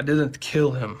 I didn't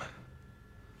kill him.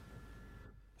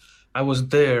 I was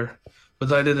there,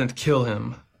 but I didn't kill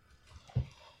him.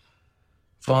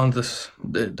 Vondas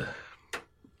did.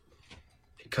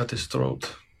 Cut his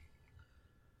throat.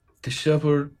 The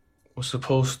shepherd was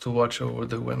supposed to watch over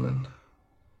the women.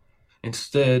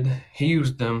 Instead, he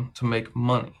used them to make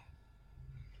money.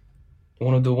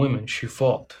 One of the women she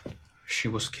fought, she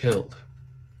was killed.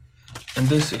 And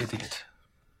this idiot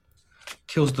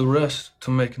kills the rest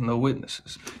to make no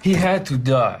witnesses. He had to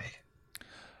die.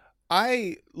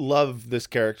 I love this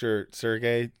character,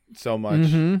 Sergei, so much.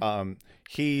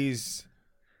 He's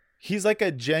like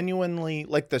a genuinely,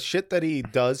 like, the shit that he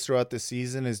does throughout the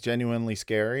season is genuinely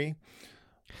scary.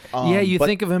 You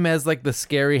think of him as like the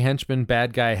scary henchman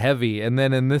bad guy heavy, and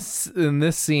then in this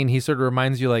scene he sort of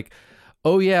reminds you like,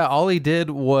 oh yeah, all he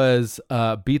did was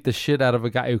beat the shit out of a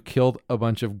guy who killed a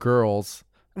bunch of girls,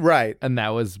 right? And that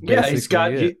was basically he's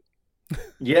got it.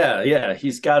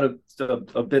 He's got a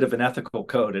bit of an ethical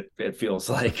code, it feels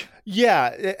like.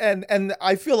 And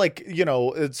I feel like,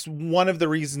 it's one of the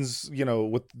reasons,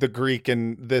 with the Greek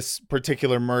and this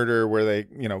particular murder where they,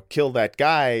 kill that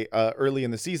guy early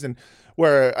in the season,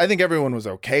 where I think everyone was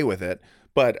okay with it,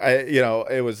 but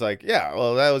it was like, that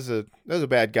was a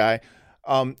bad guy.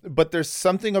 But there's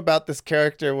something about this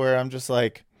character where I'm just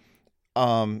like,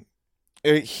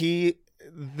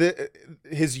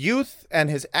 his youth and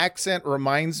his accent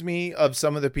reminds me of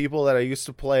some of the people that I used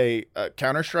to play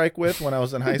Counter-Strike with when I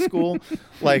was in high school.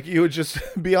 Like, you would just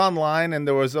be online and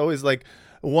there was always like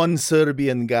one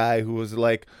Serbian guy who was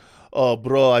like, oh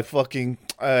bro, I fucking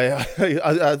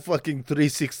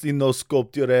 360 no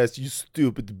scoped your ass, you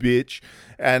stupid bitch.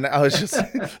 And I was just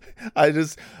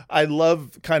I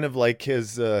love kind of like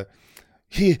his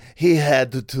he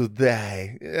had to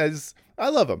die. I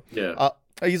love him.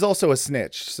 He's also a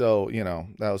snitch, so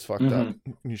that was fucked up.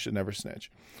 You should never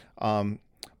snitch.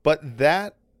 But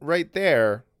that right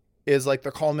there is like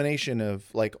the culmination of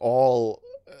like all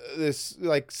this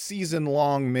like season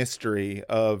long mystery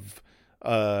of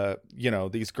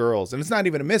these girls. And it's not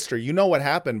even a mystery. You know what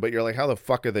happened, but you're like, how the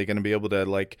fuck are they going to be able to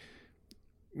like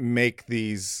make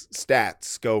these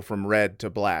stats go from red to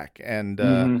black? And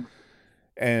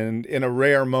and in a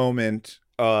rare moment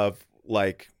of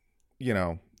like,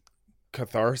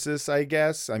 catharsis, I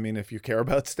guess. I mean, if you care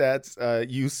about stats,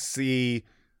 you see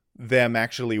them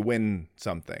actually win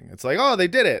something. It's like, oh, they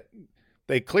did it.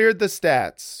 They cleared the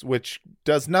stats, which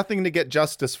does nothing to get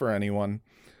justice for anyone.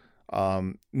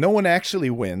 No one actually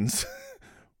wins,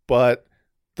 but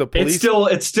the police.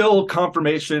 It's still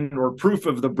confirmation or proof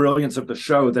of the brilliance of the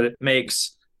show that it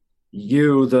makes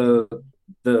you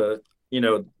the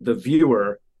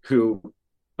viewer who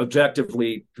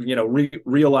objectively,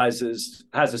 realizes,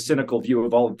 has a cynical view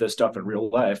of all of this stuff in real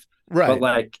life, right? But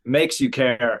like makes you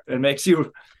care and makes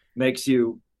you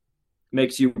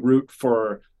root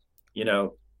for, them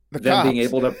cops. being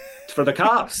able to, for the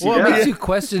cops. Well, it makes you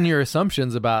question your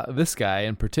assumptions about this guy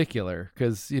in particular,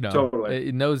 because, totally.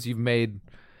 It knows you've made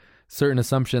certain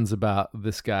assumptions about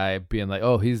this guy being like,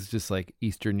 oh, he's just like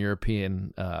Eastern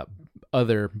European,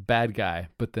 other bad guy.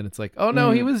 But then it's like, oh no,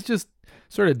 he was just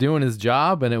sort of doing his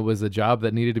job, and it was a job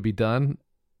that needed to be done.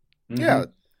 Yeah.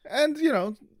 And,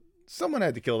 someone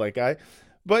had to kill that guy.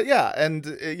 But yeah. And,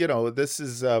 this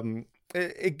is,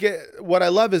 what I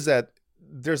love is that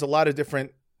there's a lot of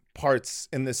different parts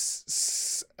in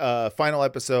this final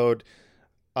episode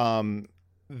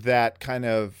that kind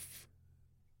of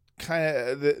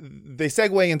they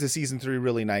segue into season 3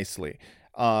 really nicely.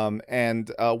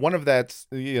 And one of that's,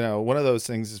 one of those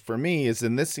things is for me is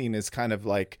in this scene is kind of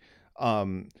like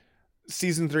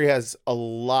season 3 has a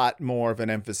lot more of an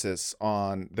emphasis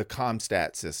on the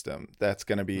CompStat system that's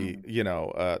going to be,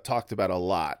 talked about a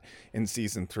lot in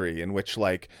season 3, in which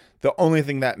like the only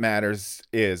thing that matters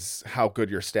is how good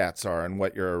your stats are and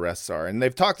what your arrests are. And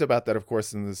they've talked about that, of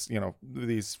course, in this,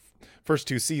 these first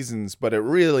 2 seasons, but it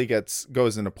really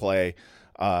goes into play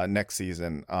next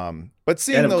season. But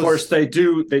seeing and of course they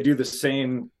do the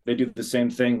same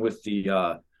thing with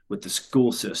the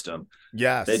school system.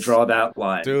 Yes, they draw that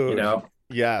line. Dude.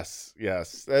 Yes.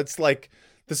 That's like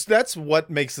this. That's what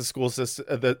makes the school system,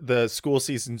 the school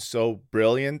season so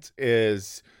brilliant.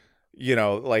 Is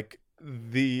like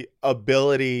the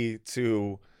ability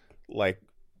to like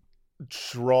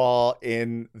draw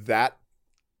in that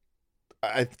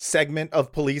a segment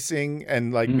of policing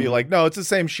and like be like, no, it's the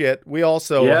same shit. We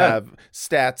also have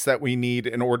stats that we need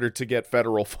in order to get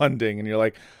federal funding. And you're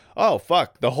like, oh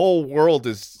fuck, the whole world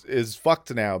is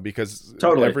fucked now because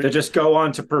they just go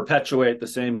on to perpetuate the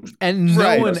same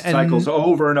cycles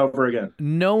over and over again.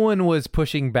 No one was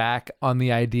pushing back on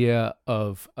the idea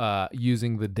of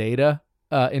using the data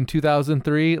in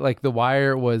 2003. Like The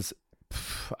Wire was,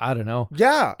 I don't know.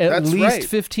 Yeah, at least right.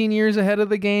 15 years ahead of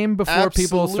the game before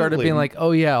people started being like,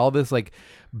 oh yeah, all this like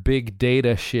big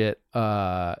data shit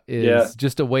is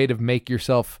just a way to make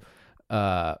yourself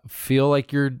feel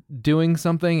like you're doing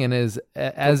something, and is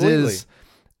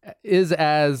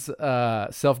as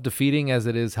self-defeating as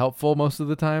it is helpful most of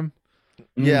the time.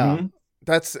 Yeah.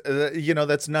 That's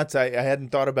that's nuts. I hadn't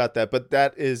thought about that, but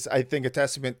that is, I think, a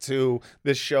testament to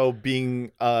this show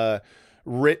being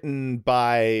written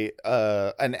by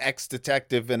an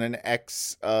ex-detective and an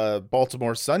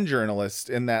ex-Baltimore Sun journalist,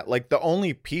 in that like the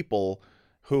only people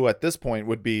who at this point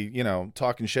would be,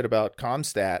 talking shit about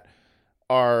CompStat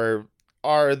are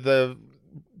the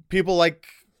people like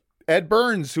Ed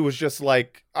Burns, who was just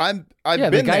like, I've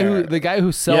been there. The guy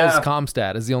who sells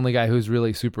CompStat is the only guy who's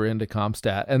really super into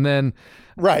CompStat. And then,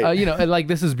 right. And like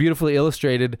this is beautifully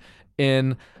illustrated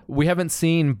in, we haven't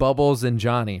seen Bubbles and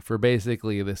Johnny for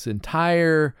basically this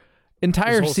entire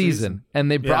season.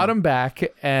 And they brought him back,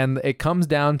 and it comes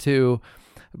down to,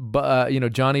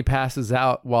 Johnny passes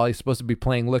out while he's supposed to be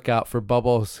playing lookout for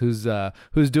Bubbles, who's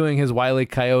doing his Wile E.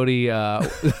 Coyote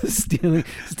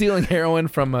stealing heroin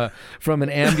from an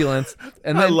ambulance.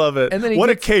 And then, I love it. And then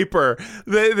a caper!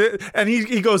 And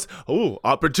he goes, "Oh,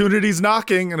 opportunity's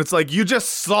knocking," and it's like, you just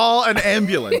saw an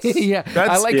ambulance. Yeah,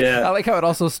 I like how it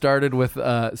also started with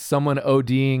someone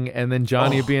ODing, and then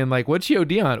Johnny being like, "What'd she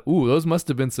OD on? Ooh, those must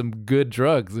have been some good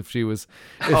drugs if she was."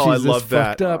 I love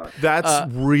that.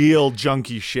 That's real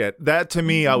junkie shit. That to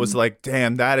me, I was like,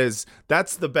 damn, that's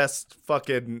the best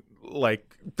fucking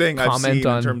like thing I've seen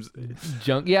in terms of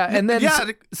junk. Yeah, and then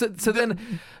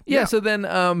so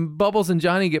then Bubbles and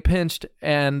Johnny get pinched,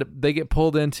 and they get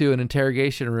pulled into an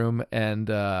interrogation room, and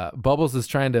Bubbles is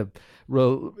trying to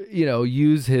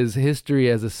use his history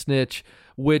as a snitch,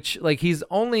 which like he's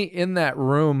only in that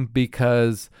room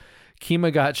because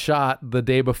Kima got shot the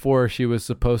day before she was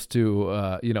supposed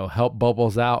to, help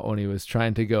Bubbles out when he was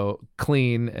trying to go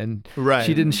clean, and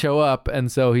she didn't show up,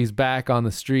 and so he's back on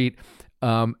the street.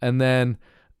 And then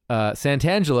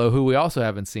Santangelo, who we also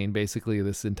haven't seen basically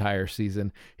this entire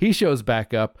season, he shows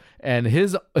back up, and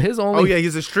his only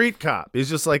he's a street cop. He's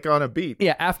just like on a beat.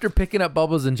 Yeah, after picking up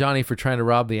Bubbles and Johnny for trying to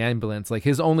rob the ambulance, like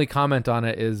his only comment on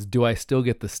it is, "Do I still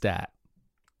get the stat?"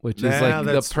 Which is like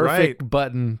the perfect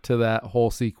button to that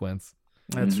whole sequence.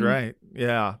 That's right.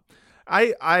 Yeah.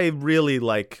 I really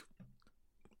like,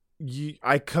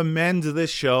 I commend this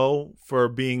show for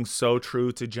being so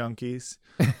true to junkies.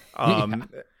 And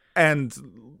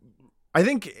I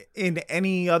think in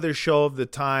any other show of the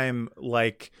time,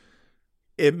 like,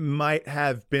 it might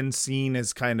have been seen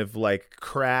as kind of like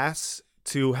crass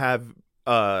to have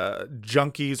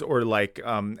junkies or like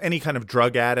any kind of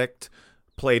drug addict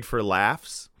played for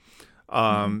laughs.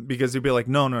 Because they'd be like,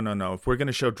 no. If we're going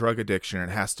to show drug addiction, it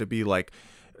has to be like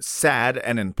sad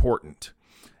and important.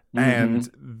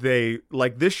 And they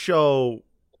like, this show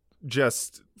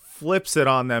just flips it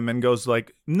on them and goes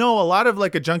like, no, a lot of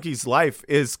like a junkie's life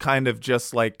is kind of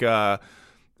just like, they're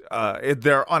on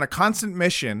a constant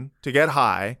mission to get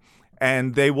high,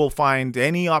 and they will find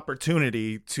any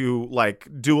opportunity to like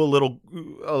do a little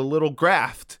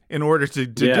graft in order to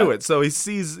do it. So he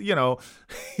sees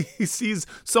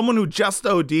someone who just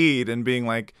OD'd and being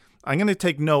like, I'm going to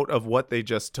take note of what they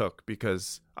just took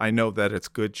because I know that it's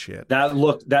good shit.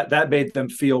 That made them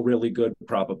feel really good,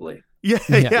 probably.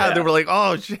 Yeah. They were like,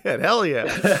 oh shit, hell yeah.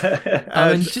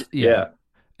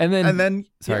 And then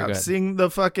seeing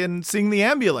the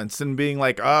ambulance and being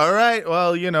like, all right,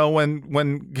 well,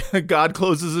 when God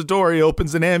closes a door, he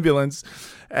opens an ambulance,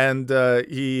 and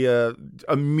he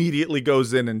immediately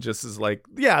goes in and just is like,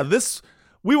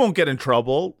 we won't get in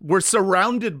trouble. We're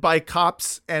surrounded by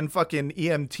cops and fucking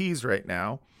EMTs right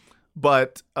now.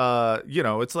 But,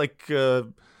 it's like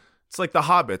the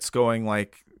Hobbits going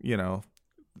like,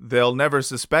 they'll never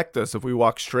suspect us if we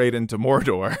walk straight into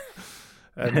Mordor.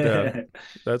 And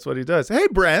that's what he does. Hey,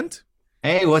 Brent.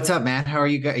 Hey, what's up, man? How are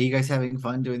you guys? Are you guys having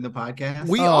fun doing the podcast?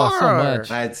 We are. So much.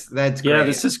 That's great. Yeah,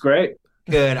 this is great.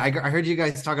 Good. I heard you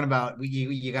guys talking about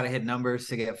you got to hit numbers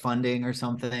to get funding or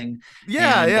something.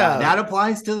 Yeah, and, that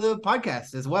applies to the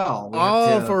podcast as well.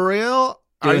 For real?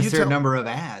 Are you a certain number of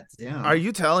ads? Yeah. Are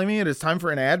you telling me it is time for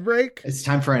an ad break? It's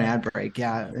time for an ad break.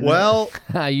 Yeah. Well,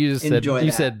 you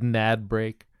said nad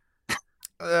break.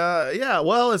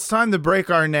 Well, it's time to break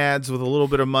our nads with a little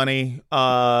bit of money.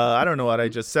 I don't know what I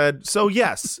just said. So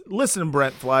yes, listen,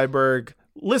 Brent Flyberg,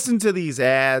 listen to these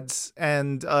ads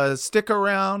and stick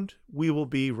around. We will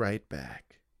be right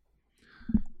back.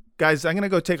 Guys, I'm going to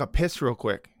go take a piss real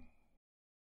quick.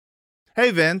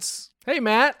 Hey, Vince. Hey,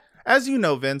 Matt. As you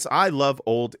know, Vince, I love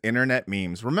old internet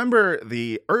memes. Remember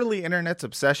the early internet's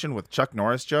obsession with Chuck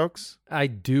Norris jokes? I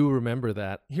do remember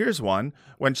that. Here's one.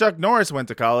 When Chuck Norris went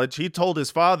to college, he told his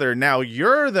father, now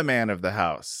you're the man of the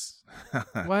house.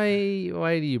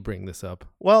 Why do you bring this up?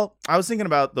 Well, I was thinking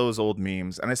about those old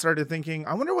memes, and I started thinking,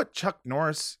 I wonder what Chuck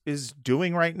Norris is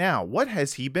doing right now. What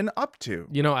has he been up to?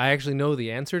 I actually know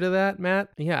the answer to that, Matt.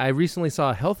 Yeah, I recently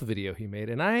saw a health video he made,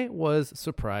 and I was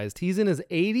surprised. He's in his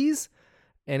 80s.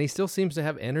 And he still seems to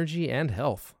have energy and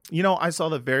health. I saw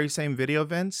the very same video,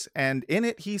 Vince, and in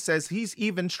it, he says he's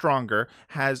even stronger,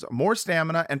 has more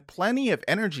stamina, and plenty of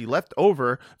energy left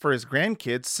over for his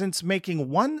grandkids since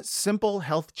making one simple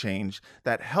health change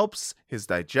that helps his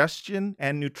digestion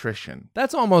and nutrition.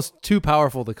 That's almost too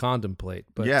powerful to contemplate,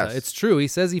 but yes. It's true. He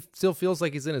says he still feels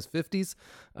like he's in his 50s.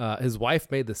 His wife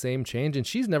made the same change, and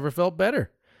she's never felt better.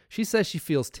 She says she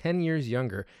feels 10 years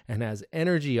younger and has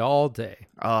energy all day.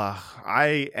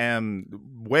 I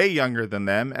am way younger than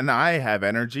them, and I have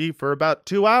energy for about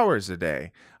 2 hours a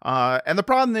day. And the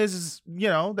problem is,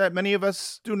 that many of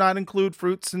us do not include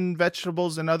fruits and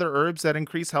vegetables and other herbs that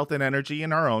increase health and energy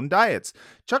in our own diets.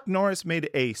 Chuck Norris made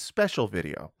a special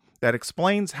video that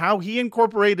explains how he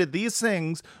incorporated these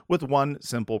things with one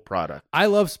simple product. I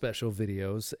love special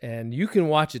videos, and you can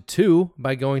watch it too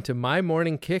by going to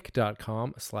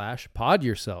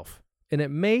mymorningkick.com/podyourself, and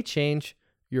it may change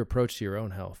your approach to your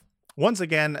own health. Once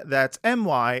again, that's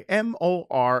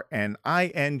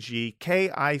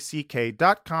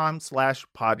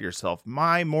mymorningkick.com/podyourself,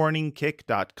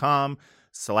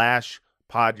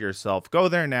 mymorningkick.com/podyourself. Go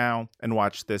there now and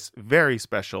watch this very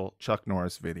special Chuck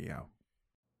Norris video.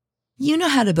 You know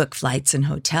how to book flights and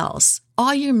hotels.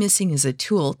 All you're missing is a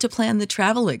tool to plan the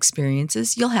travel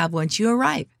experiences you'll have once you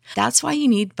arrive. That's why you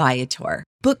need Viator.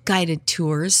 Book guided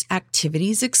tours,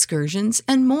 activities, excursions,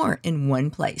 and more in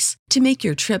one place to make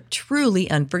your trip truly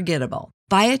unforgettable.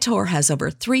 Viator has over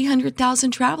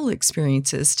 300,000 travel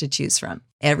experiences to choose from.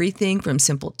 Everything from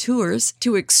simple tours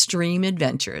to extreme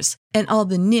adventures and all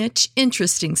the niche,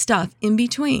 interesting stuff in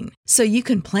between. So you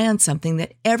can plan something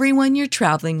that everyone you're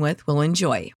traveling with will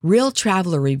enjoy. Real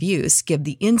traveler reviews give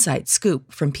the inside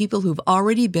scoop from people who've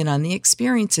already been on the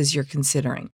experiences you're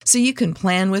considering. So you can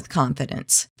plan with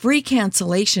confidence. Free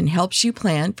cancellation helps you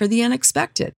plan for the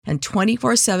unexpected. And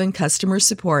 24/7 customer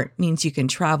support means you can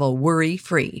travel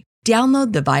worry-free.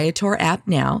 Download the Viator app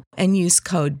now and use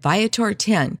code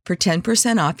Viator10 for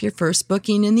 10% off your first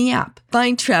booking in the app.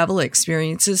 Find travel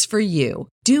experiences for you.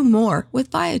 Do more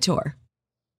with Viator.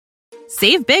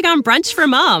 Save big on brunch for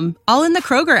mom, all in the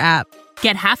Kroger app.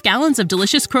 Get half gallons of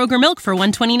delicious Kroger milk for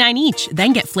 $1.29 each.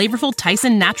 Then get flavorful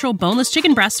Tyson natural boneless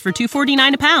chicken breasts for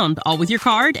 $2.49 a pound, all with your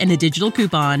card and a digital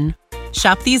coupon.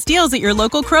 Shop these deals at your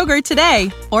local Kroger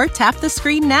today, or tap the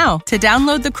screen now to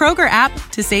download the Kroger app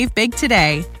to save big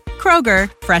today.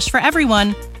 Kroger, fresh for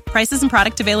everyone. Prices and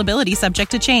product availability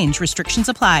subject to change. Restrictions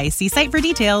apply. See site for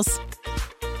details.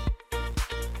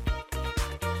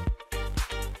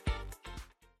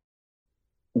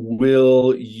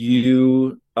 Will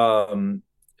you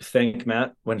thank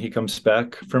Matt when he comes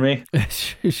back for me?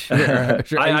 Sure.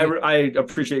 I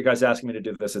appreciate you guys asking me to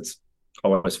do this. It's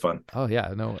always fun. Oh,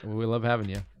 yeah. No, we love having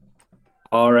you.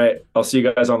 All right. I'll see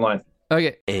you guys online.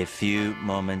 Okay. A few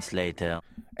moments later.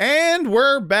 And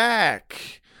we're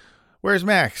back. Where's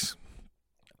Max?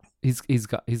 He's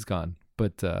gone.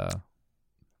 But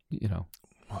you know,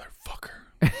 motherfucker.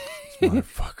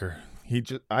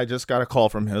 I just got a call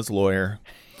from his lawyer.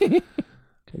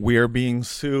 We're being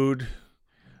sued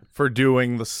for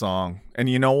doing the song. And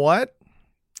you know what?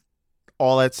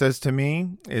 All that says to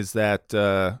me is that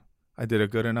I did a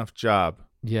good enough job.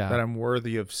 Yeah. That I'm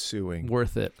worthy of suing.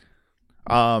 Worth it.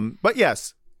 But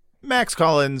yes, Max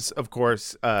Collins, of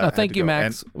course. Thank you,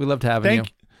 Max. We loved having you.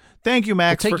 Thank you,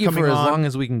 Max, we'll for coming on. Take you for as long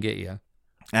as we can get you.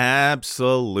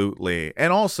 Absolutely.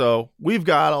 And also, we've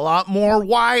got a lot more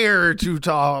Wire to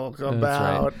talk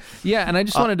about. Right. Yeah, and I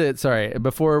just wanted to, sorry,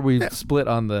 before we split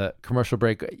on the commercial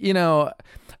break, you know,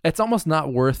 it's almost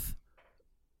not worth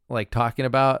like talking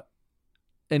about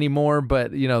anymore,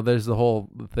 but you know, there's the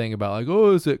whole thing about like,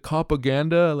 oh, is it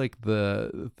propaganda? Like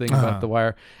the thing about the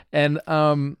Wire. And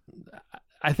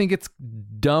I think it's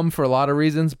dumb for a lot of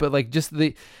reasons, but like just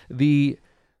the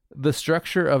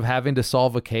structure of having to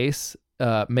solve a case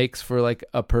makes for like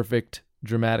a perfect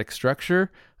dramatic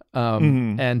structure.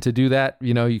 And to do that,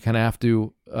 you know, you kind of have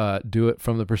to do it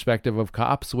from the perspective of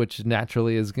cops, which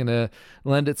naturally is going to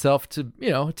lend itself to,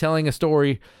 you know, telling a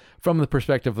story from the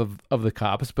perspective of the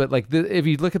cops. But like if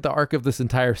you look at the arc of this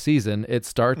entire season, it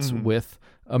starts with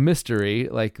a mystery,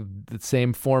 like the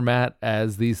same format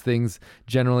as these things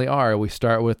generally are. We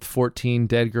start with 14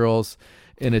 dead girls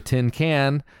in a tin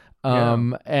can.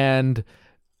 And,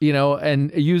 you know,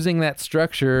 and using that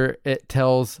structure, it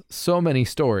tells so many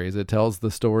stories. It tells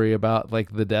the story about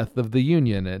like the death of the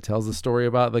Union. It tells the story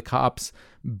about the cops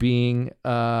being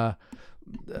under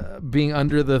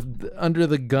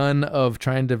the gun of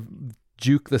trying to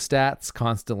juke the stats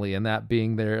constantly, and that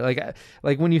being there.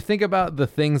 Like when you think about the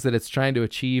things that it's trying to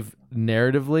achieve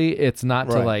narratively, it's not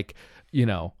to like, you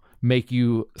know, make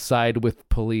you side with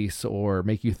police or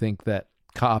make you think that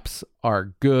cops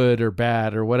are good or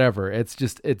bad or whatever. It's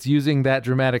just, it's using that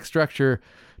dramatic structure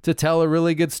to tell a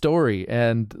really good story.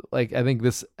 And like, I think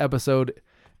this episode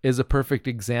is a perfect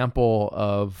example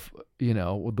of, you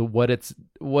know, what it's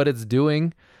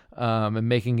doing, and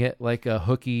making it like a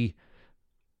hooky,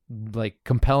 like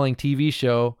compelling TV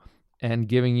show, and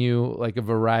giving you like a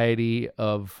variety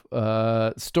of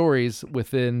stories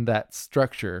within that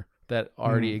structure that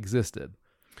already existed.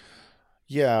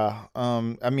 Yeah.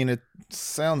 I mean, it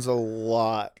sounds a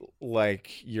lot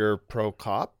like you're pro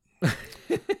cop.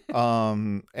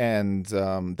 And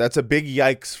that's a big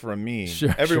yikes from me.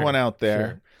 Everyone out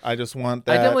there. I just want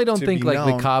that. I definitely don't think like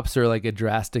known. the cops are like a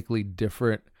drastically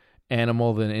different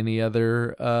animal than any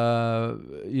other,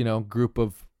 you know, group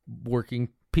of working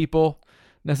people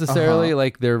necessarily.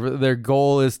 Like their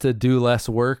goal is to do less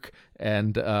work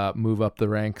and move up the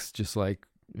ranks, just like,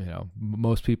 you know,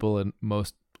 most people in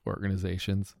most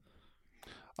organizations.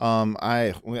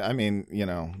 I mean, you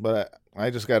know, but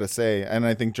I just got to say, and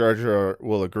I think Jar Jar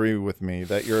will agree with me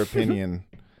that your opinion.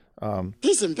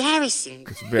 He's embarrassing.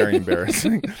 It's very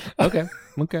embarrassing. Okay.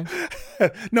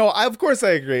 No, of course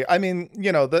I agree. I mean,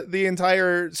 you know, the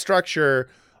entire structure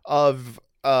of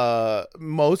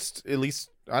most, at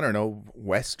least I don't know,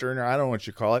 Western, or I don't know what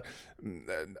you call it,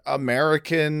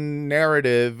 American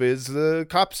narrative is the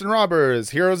cops and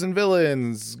robbers, heroes and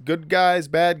villains, good guys,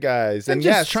 bad guys, and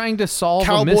just yes, trying to solve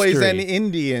cowboys a mystery. and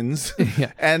Indians.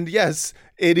 And yes,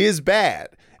 it is bad.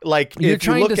 Like, you're if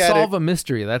trying you look to at solve it, a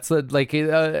mystery. That's a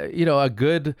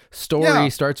good story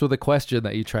starts with a question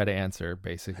that you try to answer,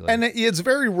 basically. And it's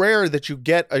very rare that you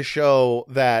get a show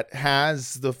that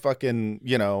has the fucking,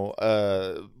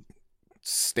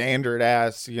 standard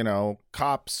ass,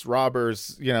 cops,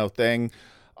 robbers, thing,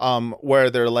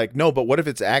 where they're like, no, but what if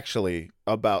it's actually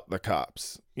about the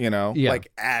cops,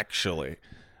 like actually.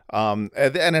 And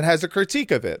it has a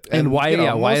critique of it. And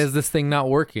why why is this thing not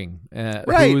working?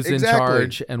 Right, who's exactly. in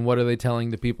charge, and what are they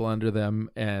telling the people under them?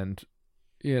 And,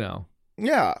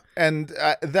 Yeah. And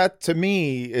that to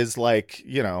me is like,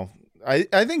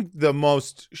 I think the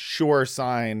most sure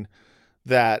sign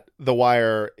that The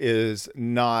Wire is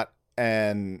not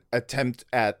an attempt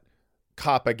at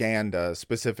propaganda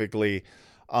specifically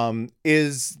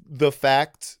is the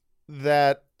fact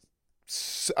that,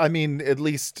 I mean, at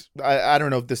least I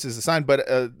don't know if this is a sign, but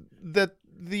that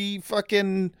the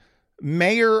fucking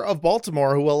mayor of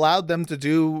Baltimore, who allowed them to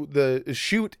do the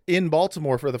shoot in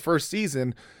Baltimore for the first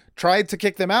season, tried to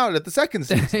kick them out at the second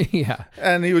season. Yeah.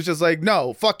 And he was just like,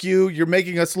 no, fuck you. You're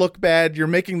making us look bad. You're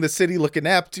making the city look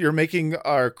inept. You're making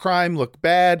our crime look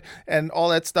bad and all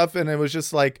that stuff. And it was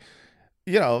just like,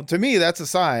 to me, that's a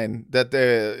sign that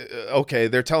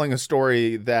they're telling a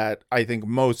story that I think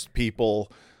most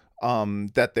people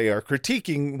that they are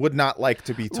critiquing would not like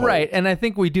to be told. Right. And I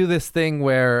think we do this thing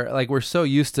where, like, we're so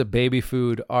used to baby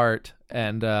food art,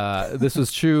 and this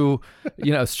was true,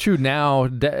 it's true now,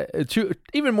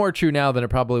 even more true now than it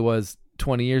probably was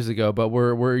 20 years ago, but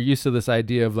we're used to this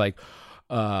idea of like,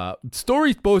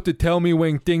 story's supposed to tell me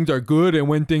when things are good and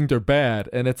when things are bad.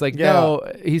 And it's like, no,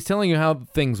 he's telling you how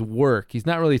things work. He's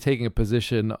not really taking a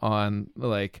position on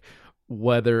like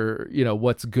whether,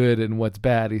 what's good and what's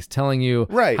bad. He's telling you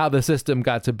how the system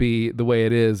got to be the way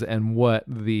it is and what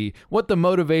the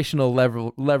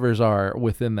motivational levers are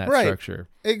within that structure.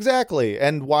 Exactly.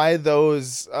 And why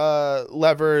those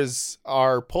levers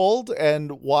are pulled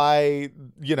and why,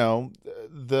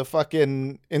 the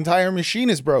fucking entire machine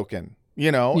is broken.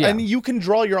 And you can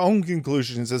draw your own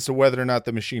conclusions as to whether or not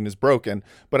the machine is broken.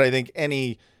 But I think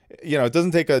it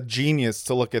doesn't take a genius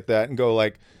to look at that and go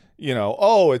like,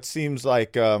 it seems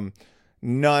like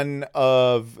none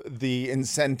of the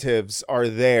incentives are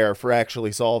there for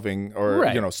actually solving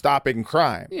or, stopping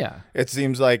crime. Yeah. It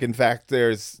seems like, in fact,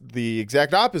 there's the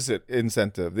exact opposite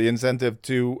incentive, the incentive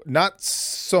to not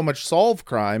so much solve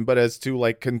crime, but as to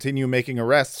like continue making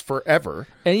arrests forever.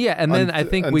 And then I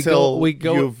think we go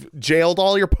you've jailed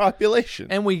all your population.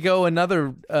 And we go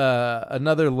another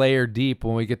layer deep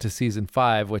when we get to season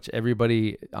 5, which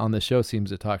everybody on the show seems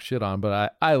to talk shit on,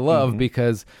 but I love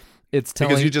because it's telling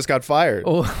because you just got fired.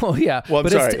 Oh yeah. Well, I'm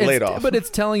sorry, laid off. But it's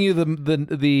telling you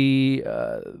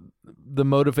the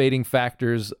motivating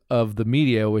factors of the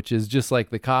media, which is just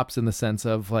like the cops in the sense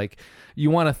of like, you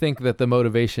want to think that the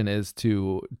motivation is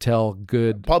to tell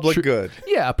public good.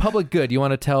 Yeah, public good. You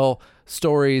want to tell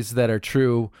stories that are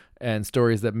true and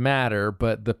stories that matter,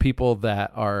 but the people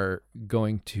that are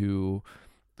going to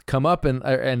come up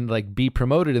and like be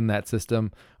promoted in that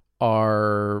system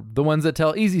are the ones that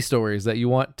tell easy stories that you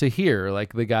want to hear,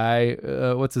 like the guy,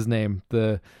 what's his name,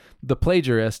 the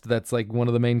plagiarist that's like one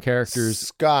of the main characters,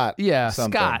 Scott. Yeah,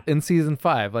 something. Scott in season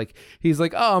 5. Like he's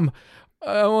like, I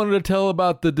wanted to tell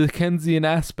about the Dickensian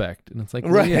aspect, and it's like,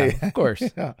 well, yeah, of course,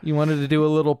 you wanted to do a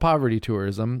little poverty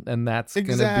tourism, and that's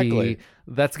gonna be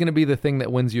the thing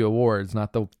that wins you awards,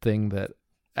 not the thing that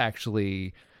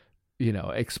actually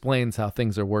explains how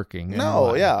things are working.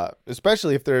 No, yeah,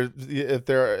 especially if they're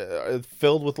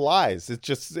filled with lies.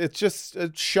 It's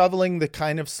just shoveling the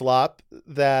kind of slop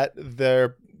that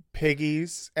their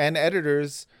piggies and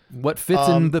editors. What fits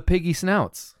in the piggy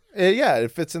snouts? Yeah, it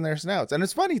fits in their snouts. And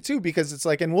it's funny too, because it's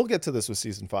like, and we'll get to this with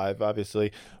season 5,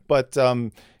 obviously, but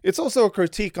it's also a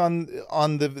critique on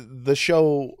the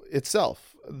show itself.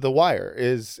 The Wire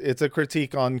it's a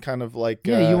critique on kind of like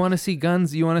you want to see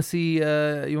guns, you want to see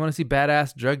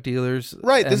badass drug dealers,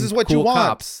 right? This is what cool you want.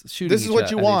 Cops this is what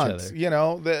you want.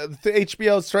 The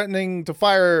HBO is threatening to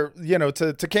fire,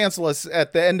 to cancel us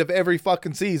at the end of every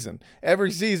fucking season,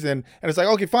 and it's like,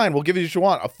 okay, fine, we'll give you what you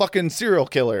want, a fucking serial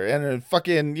killer and a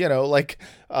fucking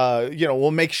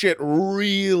we'll make shit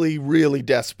really, really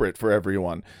desperate for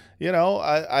everyone.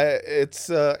 It's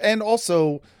and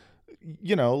also,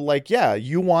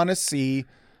 you want to see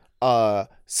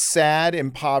sad,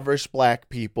 impoverished black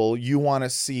people. You want to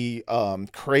see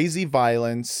crazy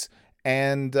violence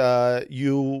and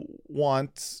you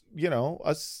want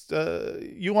us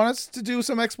to do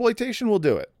some exploitation, we'll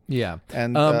do it. Yeah.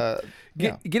 And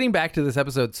getting back to this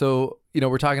episode, so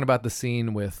we're talking about the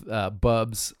scene with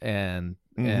Bubs and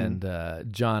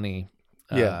Johnny,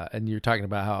 and you're talking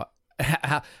about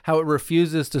how it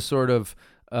refuses to sort of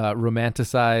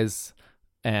romanticize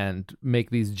and make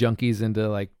these junkies into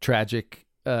like tragic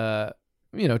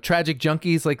tragic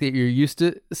junkies like that you're used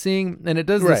to seeing, and it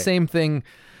does the same thing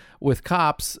with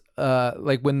cops,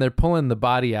 like when they're pulling the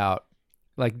body out,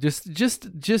 like just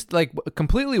like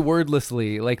completely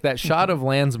wordlessly, like that shot of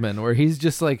Landsman where he's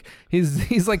just like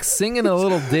he's like singing a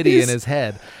little ditty in his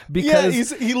head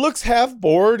because he looks half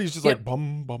bored. He's just like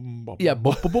bum bum bum. Yeah,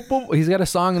 bum, bum, bum, bum. He's got a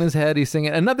song in his head. He's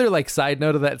singing. Another like side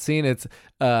note of that scene, it's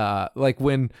like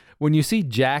when you see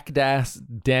Jack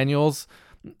Daniels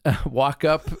walk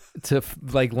up to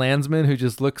like Landsman, who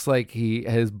just looks like he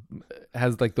has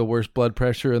like the worst blood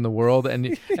pressure in the world, and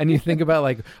you think about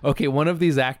like, okay, one of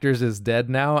these actors is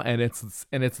dead now, and it's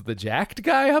the jacked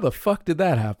guy. How the fuck did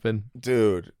that happen,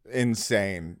 dude?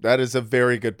 Insane. That is a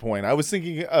very good point. I was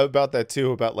thinking about that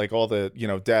too, about like all the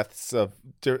deaths of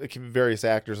various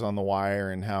actors on The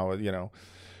Wire, and how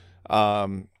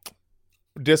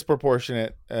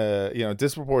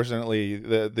disproportionately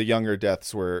the younger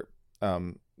deaths were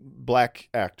black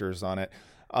actors on it,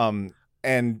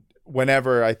 and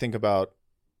whenever I think about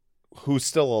who's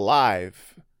still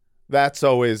alive, that's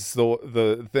always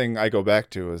the thing I go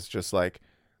back to, is just like,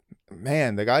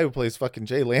 man, the guy who plays fucking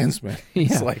Jay Landsman,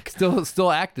 he's like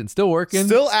still acting, still working,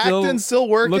 still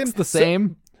working, looks the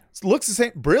same,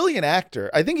 brilliant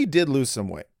actor. I think he did lose some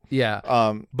weight.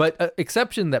 Yeah, but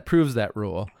exception that proves that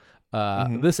rule.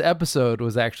 This episode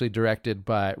was actually directed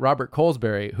by Robert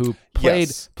Colesbury, who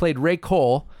played Ray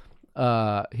Cole.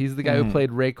 He's the guy who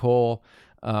played Ray Cole.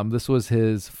 This was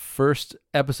his first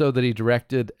episode that he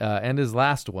directed, and his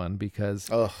last one, because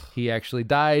he actually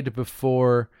died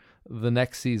before the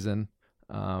next season.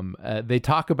 They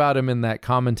talk about him in that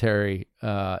commentary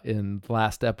in the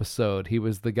last episode. He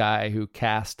was the guy who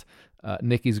cast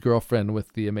Nikki's girlfriend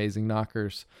with the Amazing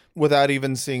Knockers without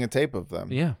even seeing a tape of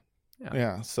them. Yeah.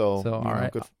 So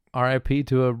R.I.P.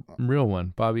 to a real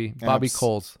one, Bobby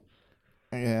Coles.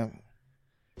 Yeah.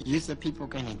 You said people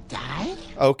gonna die?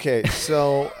 Okay,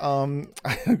 so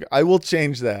I will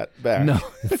change that back. No,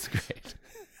 that's great.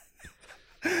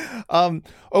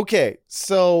 Okay,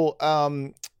 so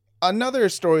another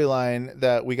storyline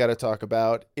that we got to talk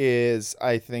about is,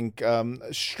 I think,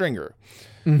 Stringer.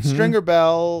 Stringer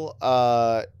Bell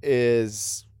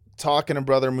is talking to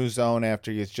Brother Mouzone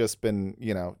after he's just been,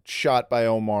 shot by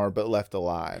Omar but left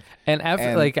alive. And I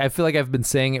feel like I've been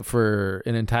saying it for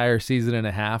an entire season and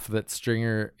a half, that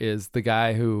Stringer is the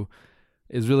guy who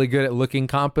is really good at looking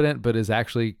competent but is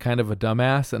actually kind of a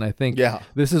dumbass. And I think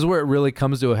this is where it really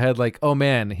comes to a head, like, oh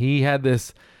man, he had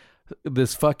this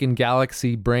fucking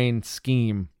galaxy brain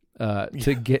scheme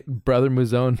to get Brother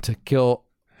Mouzone to kill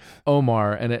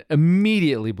Omar, and it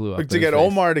immediately blew up. To get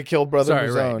Omar to kill Brother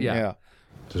Mouzone. Right, yeah.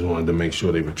 Just wanted to make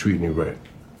sure they were treating you right.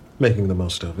 Making the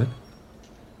most of it.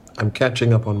 I'm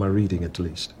catching up on my reading, at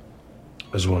least.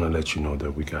 I just want to let you know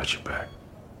that we got your back.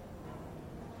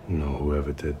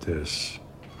 Whoever did this,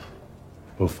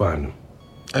 we'll find them.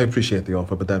 I appreciate the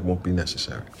offer, but that won't be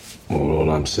necessary. Well, all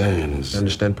I'm saying is... I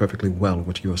understand perfectly well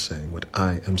what you're saying. What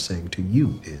I am saying to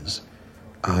you is,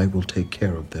 I will take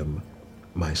care of them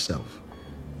myself.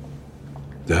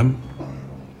 Them?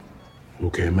 Who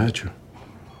came at you?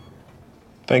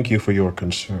 Thank you for your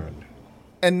concern.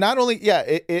 And not only,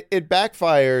 it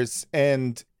backfires,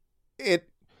 and it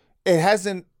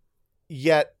hasn't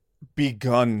yet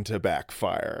begun to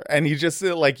backfire. And you just,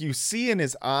 like, you see in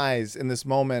his eyes in this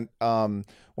moment when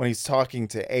he's talking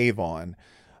to Avon,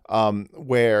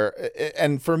 where,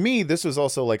 and for me, this was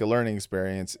also like a learning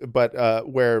experience, but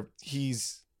where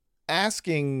he's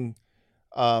asking,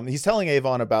 he's telling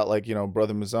Avon about, like,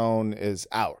 Brother Mouzone is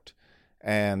out.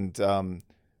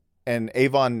 And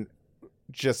Avon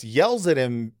just yells at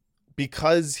him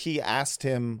because he asked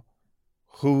him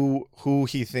who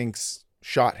he thinks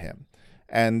shot him.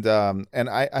 And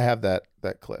I have that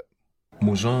clip.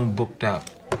 Mouzone booked out.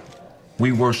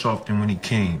 We worse off than when he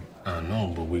came. I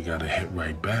know, but we gotta hit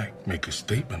right back, make a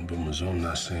statement, but Mouzone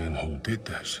not saying who did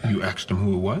that shit. You asked him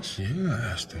who it was? Yeah,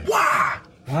 I asked him. Why?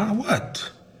 Why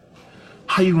what?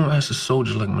 How you gonna ask a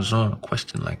soldier like Mouzone a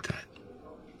question like that?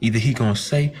 Either he gonna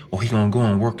say or he gonna go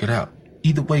and work it out.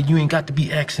 Either way, you ain't got to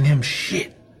be asking him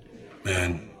shit.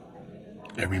 Man,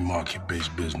 every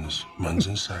market-based business runs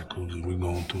in cycles, and we're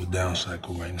going through a down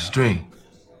cycle right now. String,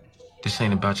 this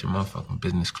ain't about your motherfucking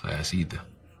business class either.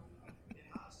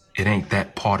 It ain't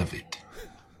that part of it.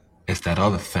 It's that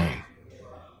other thing.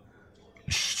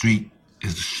 The street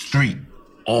is the street,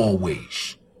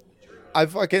 always.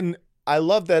 I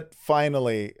love that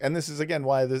finally, and this is again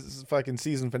why this fucking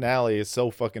season finale is so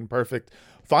fucking perfect.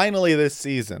 Finally this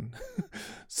season,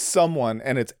 someone,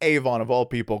 and it's Avon of all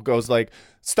people, goes like,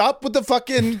 stop with the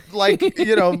fucking, like,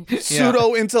 you know,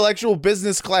 pseudo intellectual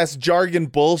business class jargon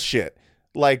bullshit.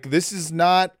 Like, this isn't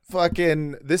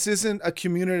a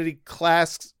community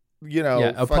class, you know.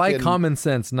 Yeah, apply common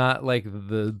sense, not like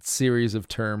the series of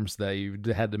terms that you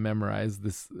had to memorize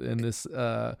in this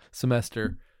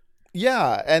semester.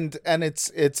 Yeah, and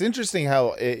it's interesting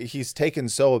how he's taken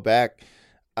so aback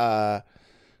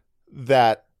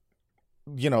that,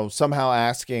 you know, somehow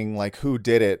asking like who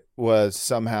did it was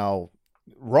somehow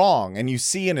wrong, and you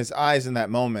see in his eyes in that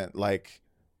moment, like,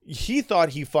 he thought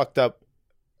he fucked up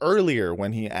earlier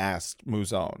when he asked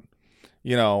Muzone,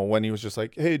 you know, when he was just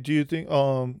like, hey, do you think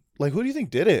like, who do you think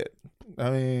did it?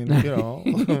 I mean, you know,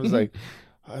 it was like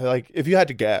if you had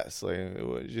to guess, like,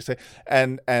 what did you say?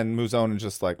 And Muzone is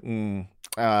just like, you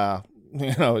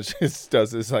know, it just does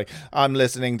this like, I'm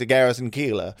listening to Garrison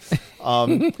Keillor.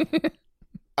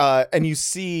 And you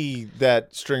see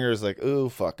that Stringer is like, oh,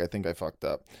 fuck, I think I fucked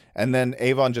up. And then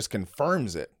Avon just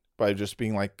confirms it by just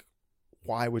being like,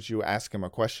 why would you ask him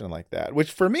a question like that?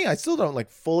 Which for me, I still don't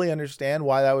like fully understand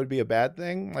why that would be a bad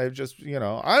thing. I just, you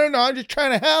know, I don't know. I'm just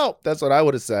trying to help. That's what I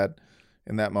would have said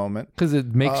in that moment. Because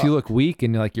it makes you look weak,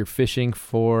 and like you're fishing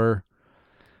for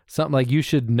something like you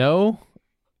should know,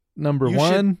 number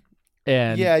one,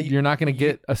 and you're not going to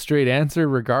get a straight answer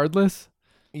regardless.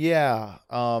 Yeah.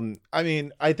 I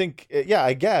mean, I think, yeah,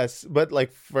 I guess, but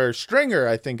like for Stringer,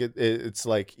 I think it's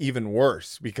like even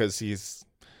worse because he's,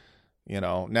 you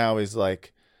know, now he's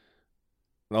like,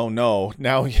 oh no,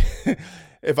 now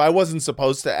if I wasn't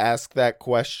supposed to ask that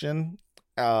question,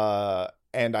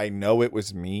 and I know it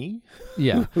was me.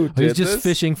 Yeah. He's just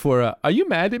fishing for are you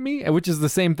mad at me? Which is the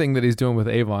same thing that he's doing with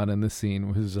Avon in this scene.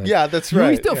 Which is like, yeah, that's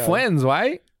right. We're still friends,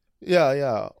 right?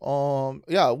 Yeah.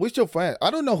 Yeah, we're still friends.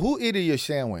 I don't know who ate your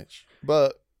sandwich,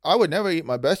 but I would never eat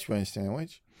my best friend's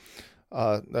sandwich.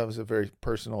 That was a very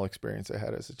personal experience I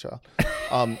had as a child.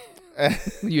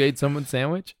 You ate someone's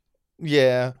sandwich?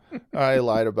 Yeah, I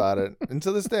lied about it. And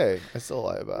to this day, I still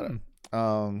lie about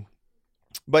it.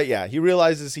 But yeah, he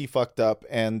realizes he fucked up,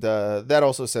 and that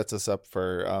also sets us up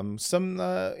for some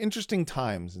interesting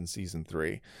times in season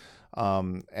 3.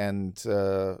 And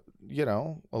you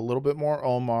know, a little bit more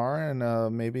Omar,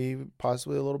 and maybe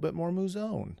possibly a little bit more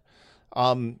Muzone.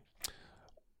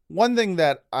 One thing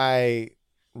that I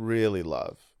really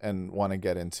love and want to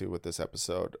get into with this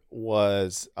episode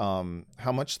was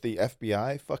how much the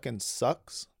FBI fucking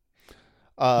sucks.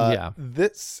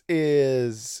 This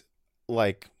is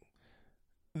like,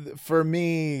 for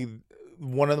me,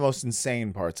 one of the most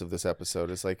insane parts of this episode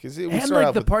is like, one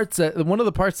of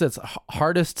the parts that's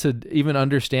hardest to even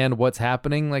understand what's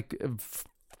happening, like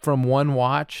from one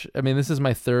watch. I mean, this is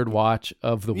my third watch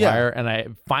of The Wire, and I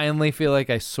finally feel like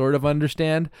I sort of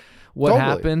understand what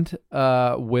happened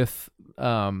with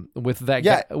that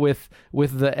guy, with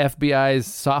the FBI's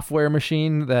software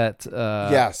machine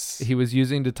that he was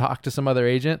using to talk to some other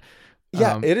agent.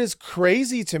 Yeah, it is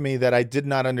crazy to me that I did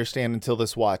not understand until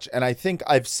this watch, and I think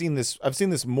I've seen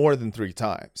this more than 3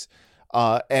 times,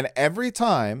 and every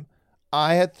time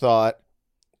I had thought,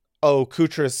 oh,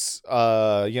 Kutris,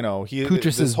 you know,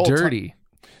 Kutris is dirty.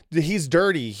 He's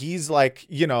dirty. He's like,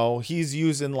 you know, he's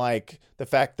using like the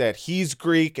fact that he's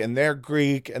Greek and they're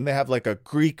Greek and they have like a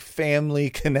Greek family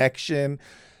connection.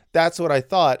 That's what I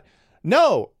thought.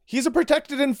 No, he's a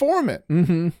protected informant.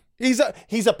 Mm-hmm. He's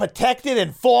a protected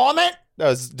informant. That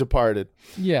was Departed.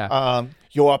 Yeah.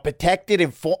 You're a protected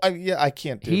informant. Yeah, I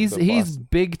can't do it. He's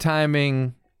big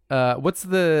timing. What's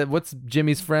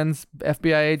Jimmy's friend's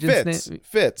FBI agent's name?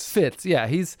 Fitz. Yeah,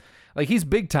 he's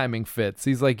big timing Fitz.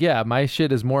 He's like, yeah, my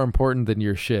shit is more important than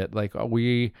your shit. Like,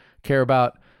 we care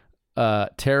about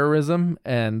terrorism,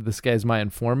 and this guy's my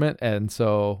informant. And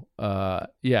so,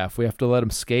 yeah, if we have to let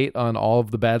him skate on all of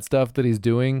the bad stuff that he's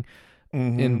doing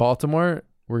in Baltimore,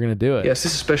 we're gonna do it. Yes,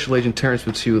 this is Special Agent Terrence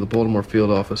Fitzhugh of the Baltimore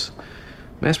Field Office.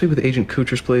 May I speak with Agent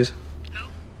Kutris, please? Who?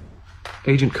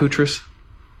 Agent Kutris.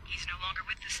 He's no longer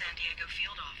with the San Diego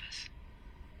Field Office.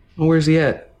 Well, where's he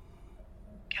at?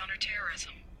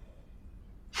 Counterterrorism.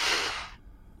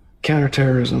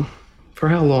 Counterterrorism. For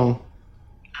how long?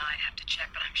 I have to check,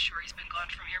 but I'm sure he's been gone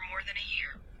from here more than a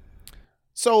year.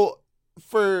 So,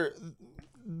 for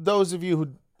those of you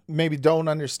who maybe don't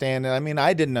understand, and I mean,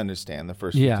 I didn't understand the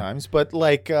first few times, but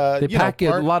like they pack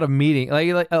a lot of meaning,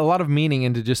 like a lot of meaning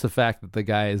into just the fact that the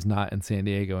guy is not in San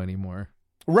Diego anymore.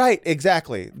 Right,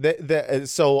 exactly.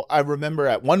 So I remember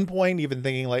at one point even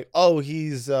thinking like, oh,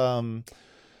 he's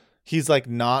he's like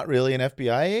not really an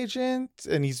FBI agent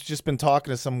and he's just been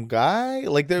talking to some guy.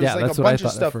 Like there's like that's a what I bunch of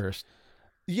thought stuff at first.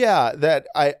 Yeah, that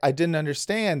I didn't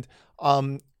understand.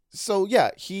 So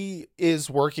yeah, he is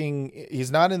working.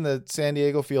 He's not in the San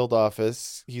Diego field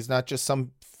office. He's not just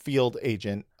some field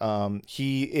agent.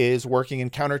 He is working in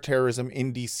counterterrorism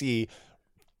in DC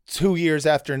 2 years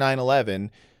after 9/11.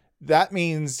 That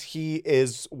means he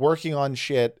is working on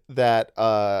shit that,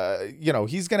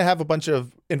 he's going to have a bunch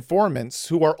of informants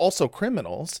who are also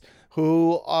criminals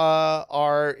who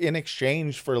are in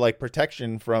exchange for like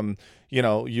protection from,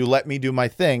 you let me do my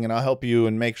thing and I'll help you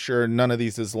and make sure none of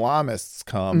these Islamists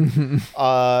come.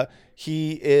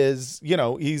 He is,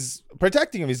 he's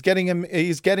protecting him. He's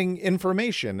getting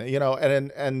information,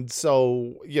 and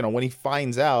so, when he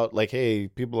finds out like, hey,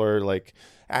 people are like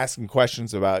asking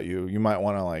questions about you, you might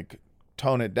want to like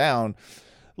tone it down.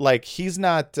 Like he's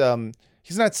not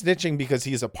snitching because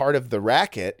he's a part of the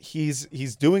racket. He's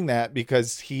doing that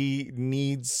because he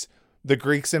needs the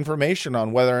Greeks' information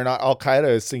on whether or not Al-Qaeda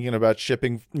is thinking about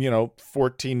shipping,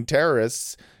 14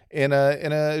 terrorists in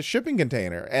a shipping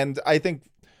container. And I think,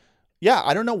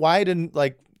 I don't know why I didn't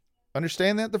like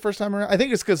understand that the first time around. I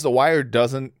think it's because The Wire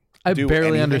doesn't. I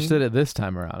barely understood it this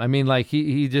time around. I mean, like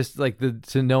he just like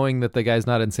to knowing that the guy's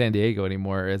not in San Diego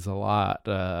anymore is a lot.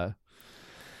 A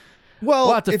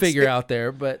lot to figure out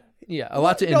there, but yeah, a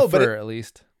lot to infer at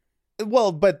least.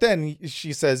 Well, but then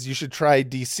she says you should try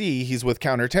DC. He's with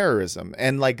counterterrorism,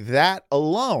 and like that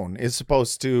alone is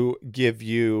supposed to give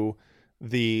you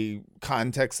the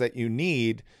context that you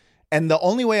need. And the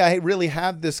only way I really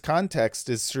have this context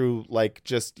is through like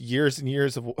just years and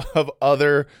years of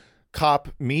other cop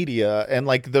media, and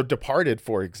like The Departed,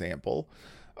 for example,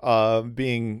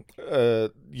 being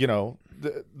the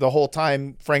whole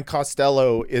time Frank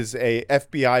Costello is a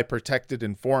FBI protected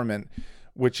informant,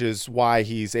 which is why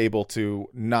he's able to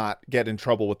not get in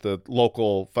trouble with the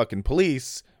local fucking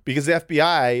police, because the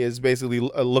FBI is basically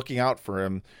looking out for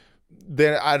him.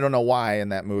 I don't know why in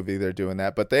that movie they're doing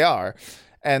that, but they are.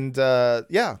 And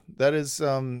that is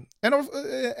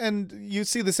and you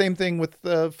see the same thing with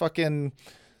the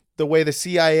way the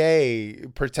CIA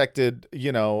protected,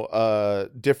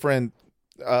 different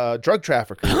drug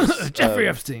traffickers. Jeffrey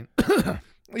Epstein.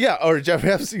 Yeah, or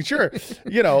Jeffrey Epstein, sure.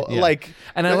 Like,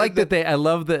 and I like that I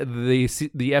love that the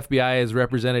FBI is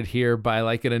represented here by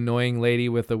like an annoying lady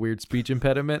with a weird speech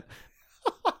impediment.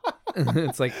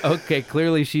 It's like, okay,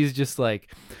 clearly she's like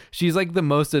the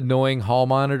most annoying hall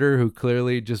monitor who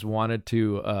clearly just wanted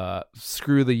to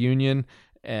screw the union.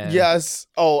 And yes.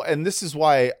 Oh, and this is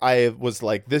why I was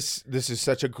like, this is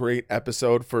such a great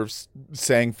episode for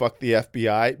saying fuck the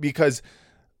FBI, because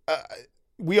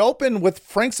we open with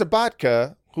Frank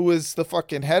Sabatka, who is the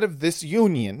fucking head of this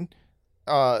union,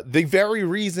 the very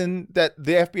reason that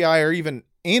the FBI are even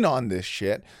in on this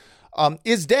shit,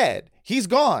 is dead. He's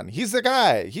gone. He's the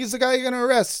guy. He's the guy you're going to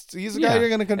arrest. He's the guy you're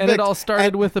going to convict. And it all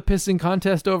started with a pissing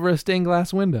contest over a stained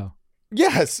glass window.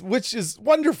 Yes, which is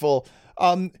wonderful.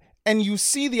 And you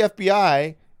see the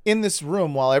FBI in this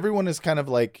room while everyone is kind of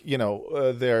like,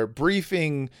 they're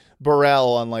briefing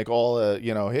Burrell on like all,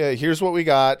 hey, here's what we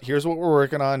got. Here's what we're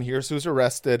working on. Here's who's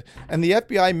arrested. And the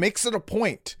FBI makes it a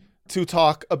point to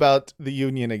talk about the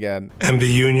union again. And the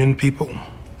union people?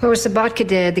 Well, with Sabatka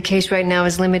dead, the case right now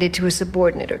is limited to a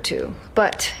subordinate or two.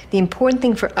 But the important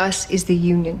thing for us is the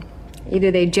union.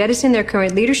 Either they jettison their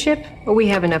current leadership, or we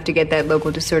have enough to get that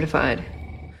local decertified.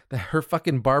 Her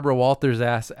fucking Barbara Walters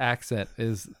ass accent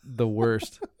is the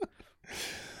worst.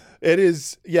 It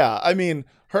is, yeah. I mean,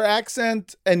 her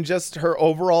accent and just her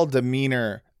overall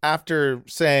demeanor after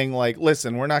saying like,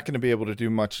 listen, we're not going to be able to do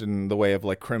much in the way of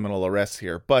like criminal arrests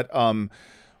here, but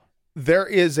there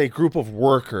is a group of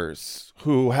workers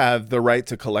who have the right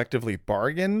to collectively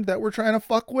bargain that we're trying to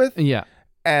fuck with. Yeah.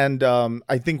 And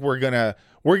I think we're gonna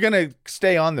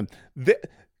stay on them.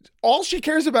 All she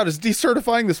cares about is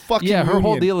decertifying this fucking her union.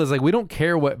 whole deal is like, we don't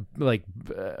care what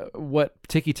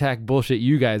ticky tack bullshit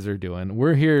you guys are doing.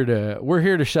 We're here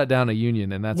to shut down a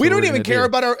union, and that's we don't even care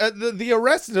about the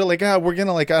arrest. They're like, we're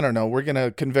gonna like, I don't know, we're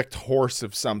gonna convict Horse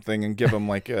of something and give him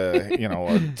like a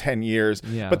 10 years.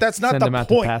 Yeah, but that's not send the him point. Out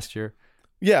to pasture.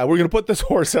 Yeah, we're gonna put this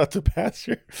horse out to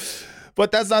pasture.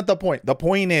 But that's not the point. The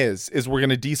point is we're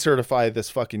going to decertify this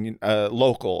fucking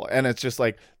local. And it's just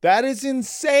like, that is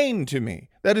insane to me.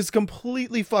 That is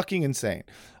completely fucking insane.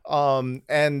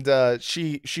 And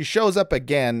she shows up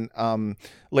again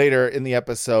later in the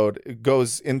episode,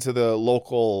 goes into the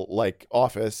local like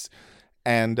office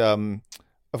and,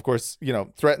 of course,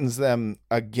 threatens them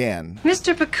again.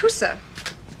 Mr. Bakusa,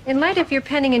 in light of your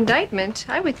pending indictment,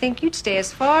 I would think you'd stay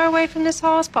as far away from this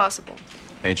hall as possible.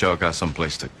 Ain't y'all got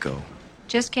someplace to go?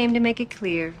 Just came to make it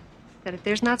clear. that if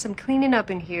there's not some cleaning up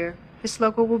in here, this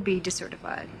local will be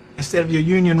decertified. Instead of your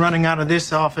union running out of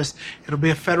this office, it'll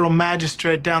be a federal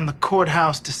magistrate down the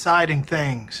courthouse deciding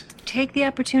things. Take the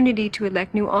opportunity to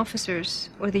elect new officers,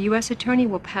 or the U.S. attorney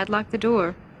will padlock the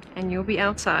door, and you'll be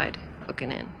outside,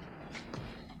 looking in.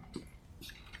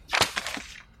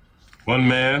 One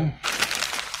man,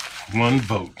 one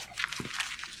vote.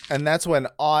 And that's when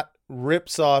Ott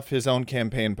rips off his own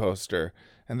campaign poster,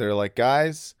 and they're like,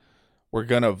 guys, we're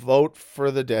going to vote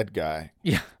for the dead guy.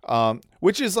 Yeah.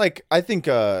 Which is like, I think,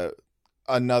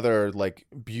 another like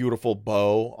beautiful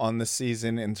bow on the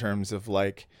season in terms of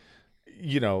like,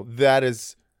 you know, that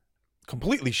is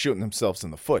completely shooting themselves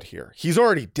in the foot here. He's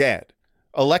already dead.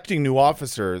 Electing new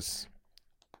officers.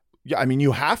 Yeah, I mean,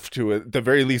 you have to at the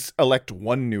very least elect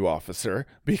one new officer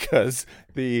because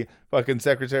the fucking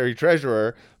secretary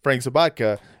treasurer, Frank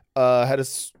Sabatka, had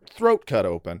his throat cut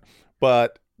open.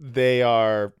 But they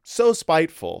are so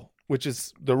spiteful, which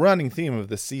is the running theme of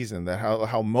this season, that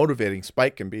how motivating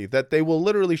Spike can be, that they will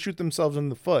literally shoot themselves in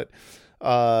the foot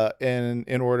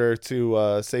in order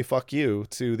to say fuck you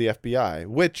to the FBI,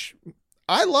 which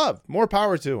I love. More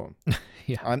power to them.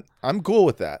 Yeah, I'm cool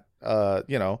with that.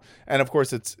 You know, and of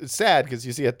course it's sad because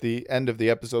you see at the end of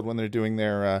the episode when they're doing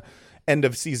their end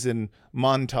of season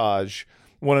montage,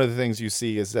 one of the things you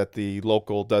see is that the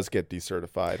local does get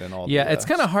decertified and all. Yeah, it's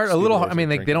kind of hard. A little hard. I mean,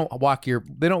 like they don't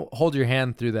hold your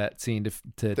hand through that scene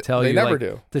to tell you. They never like,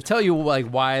 do. To tell you like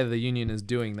why the union is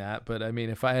doing that. But I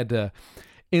mean, if I had to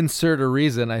insert a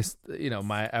reason,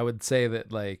 I would say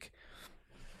that like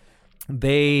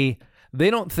they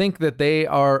don't think that they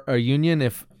are a union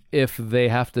if they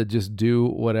have to just do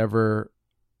whatever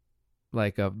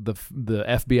like the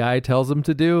FBI tells them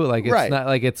to do. Like it's not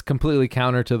like it's completely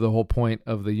counter to the whole point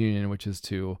of the union, which is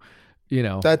to, you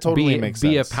know, that totally makes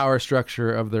sense. Be a power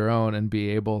structure of their own and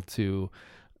be able to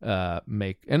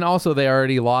make. And also they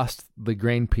already lost the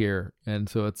grain pier, and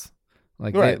so it's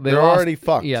like they're already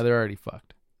fucked. Yeah, they're already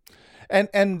fucked.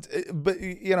 But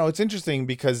you know, it's interesting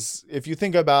because if you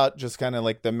think about just kind of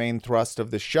like the main thrust of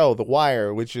the show, The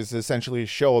Wire, which is essentially a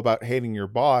show about hating your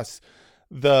boss,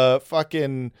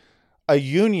 a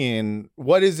union,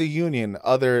 what is a union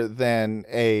other than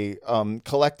a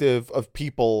collective of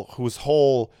people whose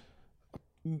whole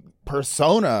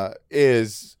persona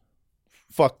is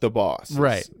fuck the boss,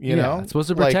 right? You know, it's supposed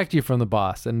to protect you from the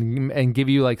boss and give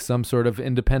you like some sort of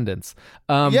independence.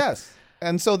 Yes.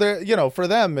 And so they're, you know, for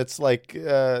them, it's like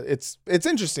it's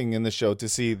interesting in the show to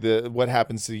see what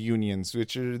happens to unions,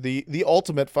 which are the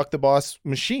ultimate fuck the boss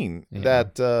machine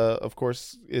that, of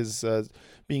course, is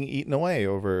being eaten away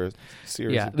over a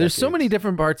series. Yeah, of there's so decades. many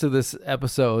different parts of this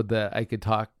episode that I could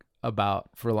talk about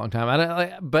for a long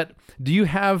time. But do you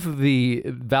have the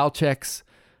Valchek's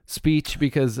speech?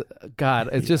 Because God,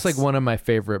 it's just like one of my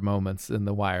favorite moments in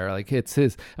The Wire. Like it's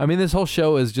his. I mean, this whole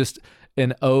show is just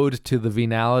an ode to the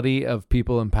venality of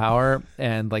people in power,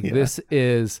 and like this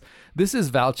is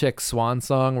Valchek's swan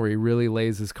song where he really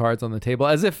lays his cards on the table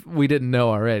as if we didn't know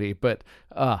already. But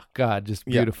God, just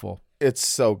beautiful. Yeah, it's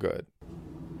so good.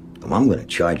 Well, I'm going to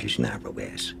charge his narrow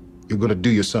ass. You're going to do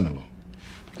your son-in-law.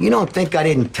 You don't think I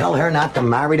didn't tell her not to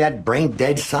marry that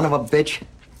brain-dead son of a bitch?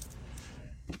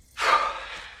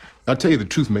 I'll tell you the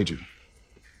truth, Major.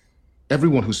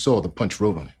 Everyone who saw the punch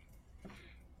wrote on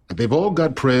it. They've all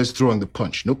got Perez throwing the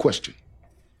punch, no question.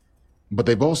 But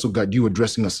they've also got you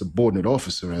addressing a subordinate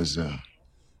officer as,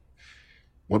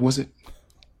 what was it?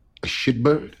 A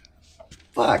shitbird?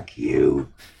 Fuck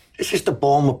you. This is the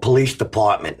Baltimore Police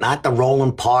Department, not the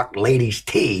Roland Park Ladies'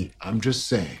 Tea. I'm just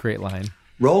saying. Great line.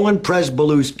 Roland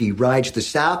Presbolewski rides the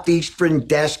Southeastern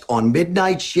desk on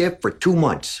midnight shift for 2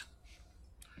 months,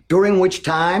 during which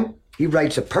time he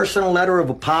writes a personal letter of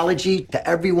apology to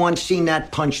everyone seen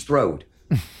that punch throwed,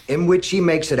 in which he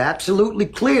makes it absolutely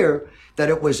clear that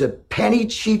it was a penny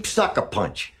cheap sucker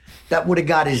punch that would have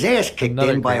got his ass kicked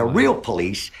in by a real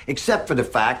police, except for the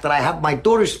fact that I have my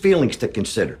daughter's feelings to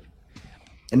consider.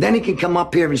 And then he can come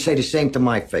up here and say the same to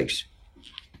my face.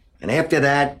 And after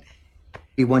that,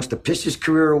 he wants to piss his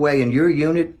career away in your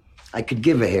unit. I could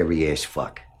give a hairy ass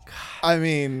fuck. I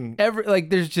mean,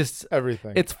 there's just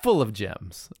everything. It's full of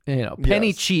gems. You know,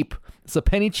 penny cheap. It's a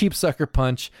penny cheap sucker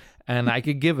punch, and I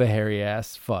could give a hairy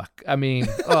ass fuck. I mean,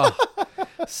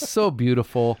 so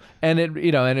beautiful, and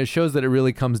it shows that it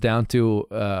really comes down to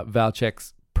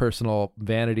Valchek's personal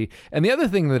vanity. And the other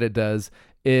thing that it does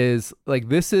is like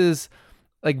this is.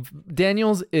 Like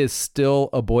Daniels is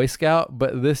still a Boy Scout,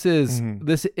 but this is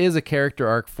a character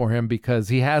arc for him because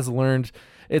he has learned.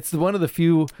 It's one of the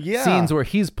few scenes where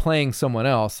he's playing someone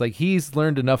else. Like he's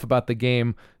learned enough about the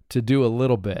game to do a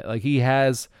little bit. Like he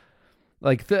has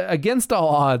like against all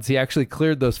odds, he actually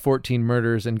cleared those 14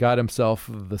 murders and got himself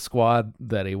the squad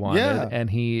that he wanted. Yeah. And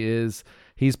he's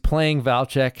playing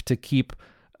Valchek to keep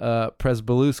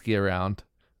Przybylewski around.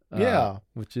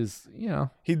 Which is,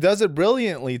 he does it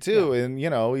brilliantly too. And,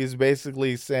 he's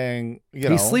basically saying,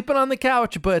 he's sleeping on the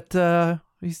couch, but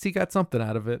he got something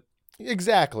out of it.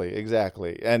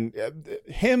 Exactly. And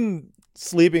him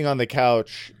sleeping on the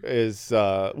couch was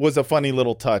a funny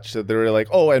little touch that they were like,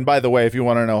 oh, and by the way, if you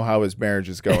want to know how his marriage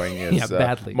is going, is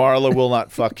badly. Marla will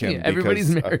not fuck him. Yeah,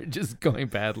 everybody's marriage is going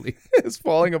badly. It's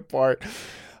falling apart.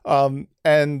 I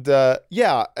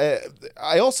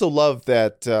also love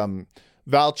that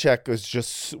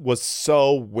Valchek was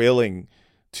so willing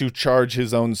to charge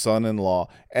his own son-in-law,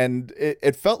 and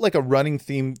it felt like a running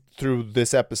theme through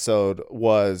this episode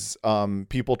was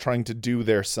people trying to do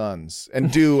their sons,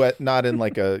 and not in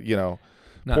like a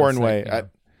porn way.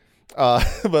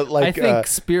 But like I think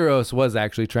Spiros was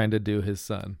actually trying to do his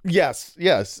son. Yes.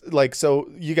 Like, so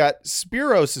you got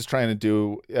Spiros is trying to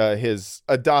do his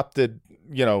adopted,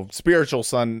 spiritual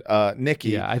son,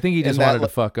 Nicky. Yeah, I think he just wanted to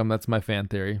fuck him. That's my fan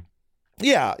theory.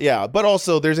 Yeah. But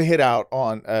also there's a hit out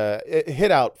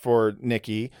for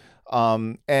Nicky.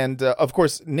 And of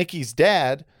course, Nicky's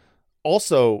dad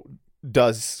also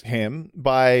does him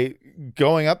by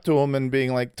going up to him and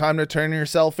being like, time to turn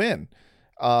yourself in.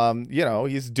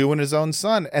 He's doing his own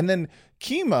son. And then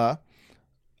Kima,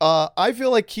 I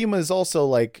feel like Kima is also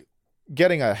like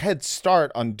getting a head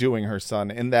start on doing her son,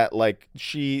 in that like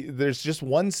there's just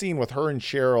one scene with her and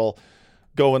Cheryl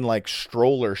going like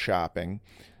stroller shopping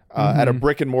at a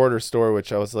brick and mortar store,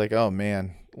 which I was like, oh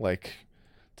man, like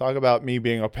talk about me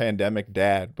being a pandemic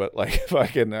dad. But like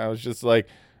fucking, I was just like,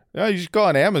 no, you just go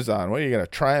on Amazon. What are you going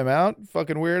to try them out?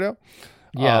 Fucking weirdo.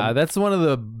 Yeah, that's one of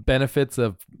the benefits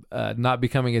of not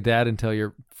becoming a dad until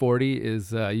you're 40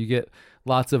 is you get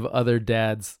lots of other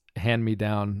dads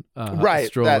hand-me-down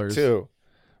strollers. That too.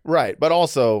 Right, but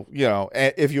also,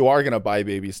 if you are going to buy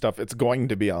baby stuff, it's going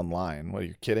to be online. What, are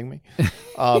you kidding me?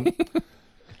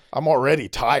 I'm already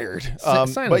tired. Sign of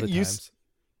the times.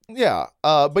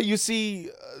 But you see,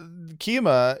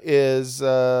 Kima is,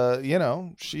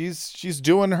 she's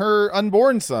doing her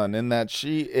unborn son, in that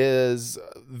she is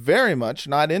very much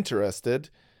not interested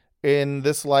in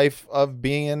this life of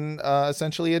being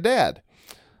essentially a dad.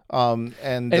 And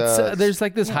it's there's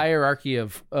like this hierarchy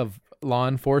of law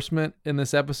enforcement in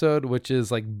this episode, which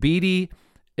is like Beatty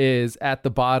is at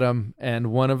the bottom, and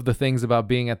one of the things about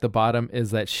being at the bottom is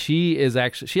that she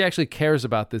actually cares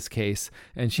about this case,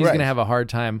 and she's going to have a hard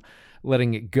time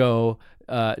letting it go.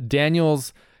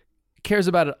 Daniels cares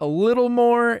about it a little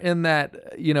more, in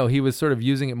that he was sort of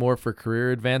using it more for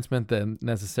career advancement than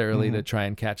necessarily to try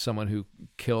and catch someone who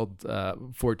killed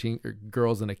 14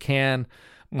 girls in a can.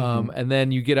 And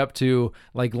then you get up to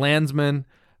like Landsman.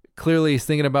 Clearly he's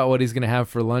thinking about what he's going to have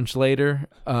for lunch later.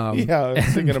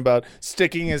 He's thinking about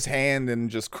sticking his hand in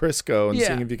just Crisco and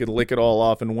seeing if he could lick it all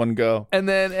off in one go.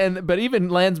 But even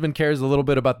Landsman cares a little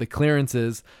bit about the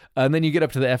clearances. And then you get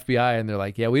up to the FBI and they're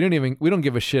like, yeah, we don't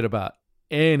give a shit about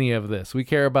any of this. We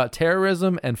care about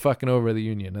terrorism and fucking over the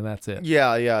union, and that's it.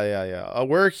 Yeah.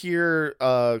 We're here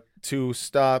to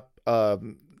stop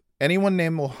anyone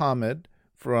named Mohammed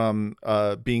from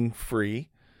being free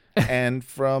and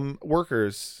from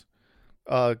workers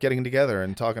getting together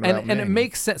and talking about and it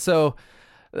makes sense. So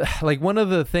like one of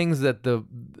the things that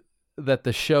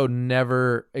the show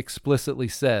never explicitly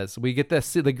says, we get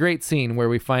the great scene where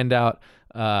we find out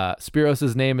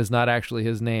Spiros's name is not actually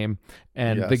his name,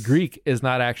 and the Greek is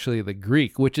not actually the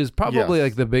Greek, which is probably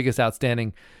like the biggest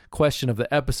outstanding question of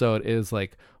the episode, is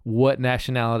like, what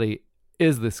nationality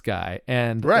is this guy?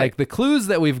 And like the clues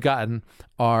that we've gotten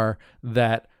are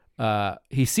that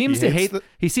he seems to hate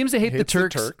the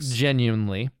Turks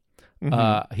genuinely.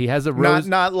 He has a rose,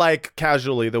 not like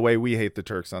casually the way we hate the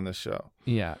Turks on this show.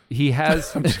 Yeah, he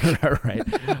has. Right.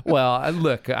 Well,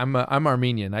 look, I'm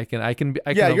Armenian. I can.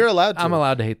 You're allowed to. I'm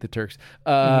allowed to hate the Turks.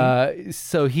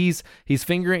 So he's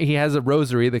fingering. He has a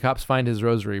rosary. The cops find his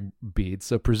rosary beads.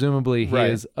 So presumably he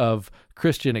is of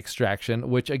Christian extraction,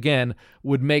 which again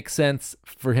would make sense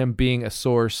for him being a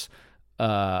source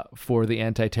for the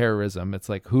anti-terrorism. It's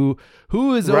like who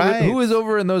is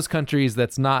over in those countries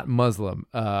that's not Muslim.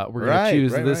 We're gonna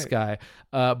choose this guy.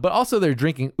 But also they're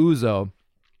drinking ouzo.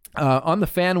 On the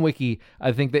fan wiki,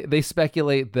 I think they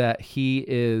speculate that he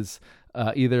is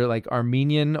either like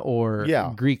Armenian or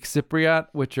Greek Cypriot,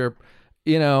 which are,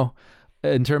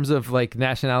 in terms of like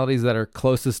nationalities that are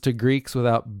closest to Greeks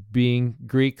without being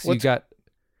Greeks.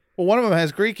 Well, one of them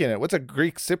has Greek in it. What's a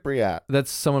Greek Cypriot? That's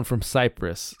someone from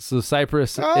Cyprus. So Cyprus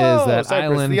is Cyprus, that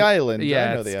island. the island. Yeah,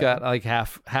 I know it's the got like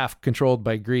half controlled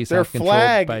by Greece. Their half controlled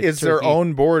flag by is Turkey. their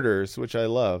own borders, which I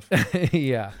love.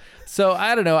 Yeah. So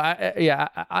I don't know.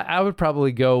 I would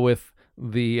probably go with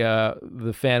the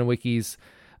fan wikis.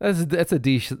 That's a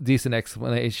decent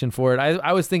explanation for it.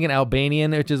 I was thinking Albanian,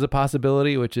 which is a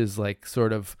possibility, which is like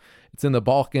sort of it's in the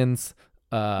Balkans.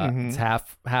 It's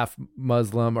half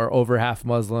Muslim or over half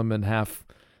Muslim and half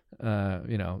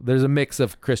there's a mix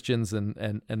of Christians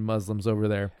and Muslims over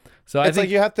there. So it's like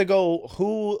you have to go,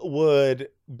 who would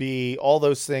be all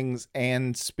those things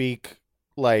and speak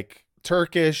like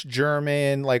Turkish,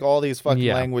 German, like all these fucking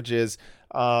languages.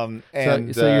 So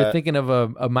you're thinking of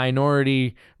a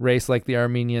minority race like the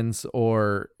Armenians,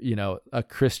 or a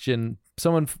Christian,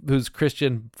 someone who's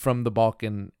Christian from the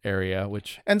Balkan area,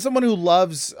 and someone who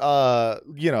loves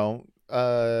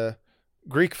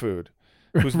Greek food,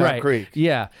 who's not right. Greek.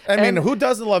 Yeah, I mean, who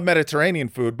doesn't love Mediterranean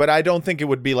food? But I don't think it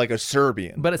would be like a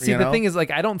Serbian. But see, the thing is,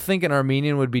 like, I don't think an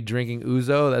Armenian would be drinking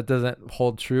ouzo. That doesn't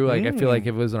hold true. Like, I feel like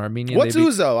if it was an Armenian, what's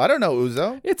ouzo? I don't know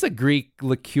ouzo. It's a Greek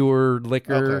liqueur.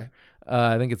 Okay.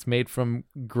 I think it's made from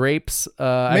grapes.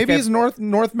 Maybe he's North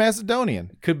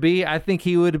Macedonian. Could be. I think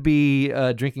he would be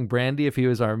drinking brandy if he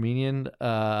was Armenian.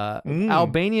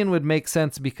 Albanian would make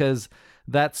sense because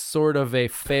that's sort of a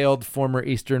failed former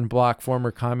Eastern Bloc,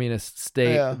 former communist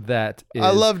state that is...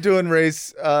 I love doing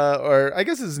race, or I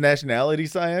guess it's nationality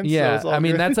science. Yeah, so I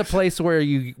mean, that's a place where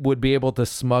you would be able to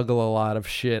smuggle a lot of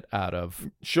shit out of.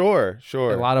 Sure.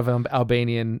 A lot of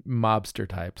Albanian mobster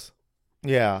types.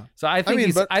 Yeah. So I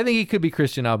think I think he could be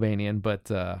Christian Albanian,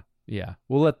 but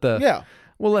we'll let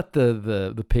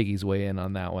the piggies weigh in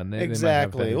on that one.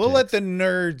 Exactly. We'll let the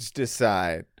nerds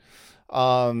decide.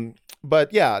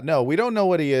 But yeah, no, we don't know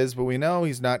what he is, but we know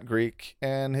he's not Greek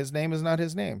and his name is not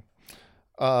his name.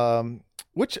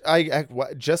 Which I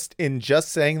just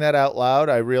saying that out loud,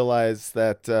 I realized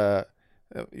that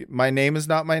my name is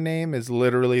not my name is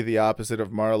literally the opposite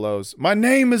of Marlowe's. My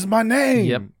name is my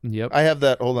name. Yep. I have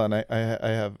that. Hold on. I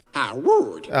have.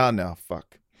 Word. Oh no,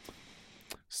 fuck.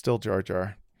 Still Jar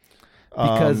Jar.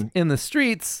 Because in the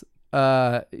streets,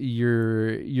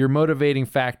 your motivating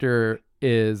factor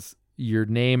is your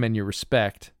name and your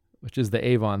respect, which is the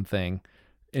Avon thing.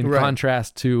 In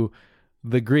contrast to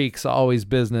the Greeks, always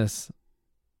business.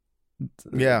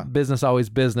 Yeah. Business always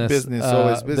business. Business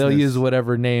always business. They'll use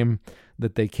whatever name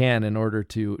that they can in order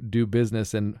to do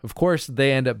business. And of course,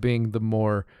 they end up being the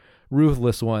more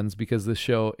ruthless ones because the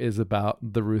show is about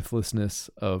the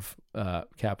ruthlessness of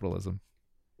capitalism.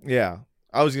 Yeah.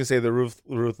 I was going to say the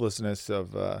ruthlessness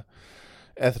of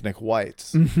ethnic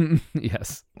whites.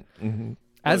 Yes. Mm-hmm.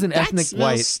 As an ethnic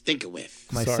white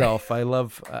myself, Sorry.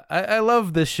 I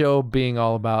love this show being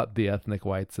all about the ethnic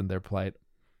whites and their plight.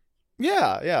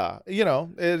 Yeah.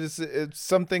 It's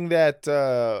something that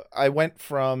I went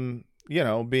from,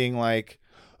 being like,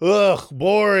 ugh,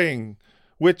 boring,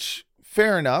 which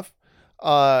fair enough,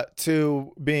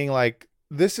 to being like,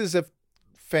 this is a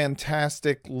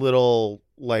fantastic little,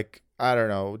 like, I don't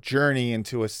know, journey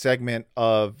into a segment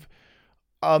of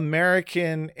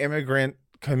American immigrant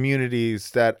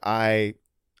communities that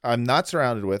I'm not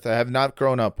surrounded with. I have not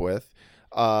grown up with.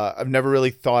 I've never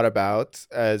really thought about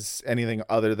as anything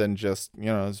other than just,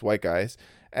 as white guys,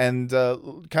 and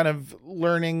kind of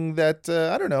learning that,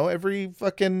 I don't know, every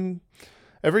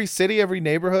city, every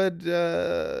neighborhood,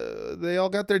 they all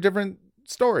got their different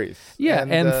stories. Yeah.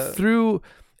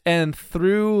 And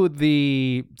through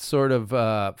the sort of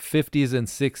 50s and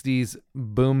 60s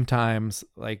boom times,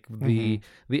 like the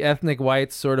ethnic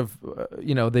whites sort of,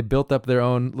 they built up their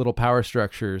own little power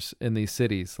structures in these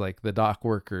cities, like the dock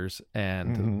workers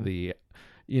and the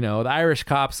Irish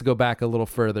cops go back a little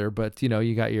further, but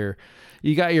you got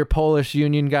your Polish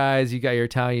union guys, you got your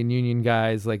Italian union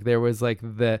guys. Like there was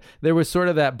sort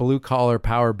of that blue collar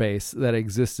power base that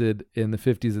existed in the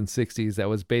 50s and 60s that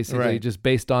was basically just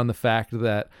based on the fact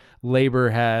that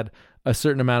labor had a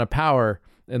certain amount of power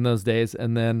in those days,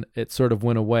 and then it sort of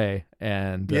went away.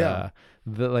 And a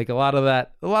lot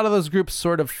of those groups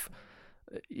sort of,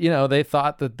 they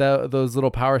thought that those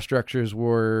little power structures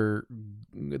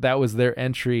that was their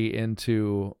entry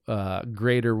into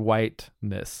greater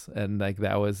whiteness, and like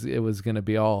it was going to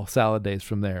be all salad days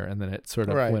from there, and then it sort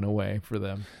of went away for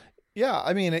them. Yeah,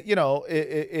 I mean, it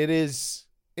is,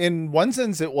 in one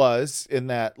sense it was, in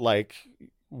that like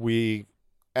we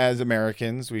as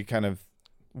Americans, we kind of,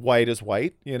 white is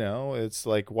white, it's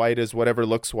like white is whatever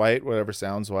looks white, whatever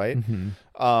sounds white.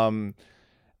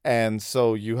 And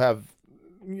so you have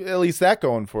at least that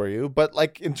going for you. But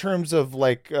like in terms of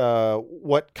like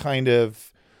what kind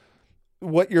of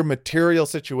what your material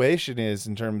situation is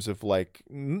in terms of like,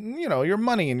 you know, your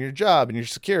money and your job and your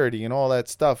security and all that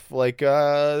stuff. Like,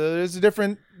 there's a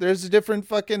different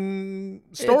fucking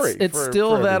story. It's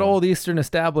still that everyone. Old Eastern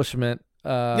establishment.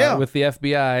 With the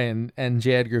FBI and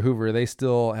J. Edgar Hoover, they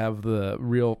still have the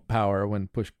real power when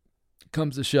push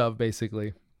comes to shove,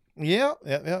 basically. Yeah.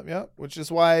 Which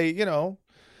is why, you know,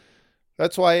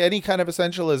 that's why any kind of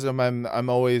essentialism I'm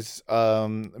always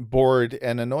bored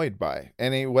and annoyed by.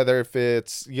 Whether if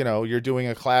it's, you know, you're doing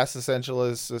a class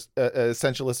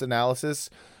essentialist analysis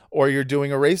or you're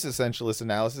doing a race essentialist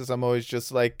analysis, I'm always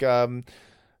just like,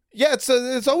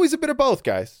 it's always a bit of both,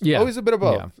 guys. Yeah. Always a bit of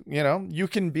both. Yeah. You know, you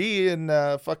can be in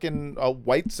fucking a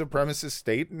white supremacist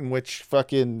state in which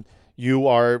fucking you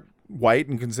are white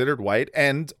and considered white,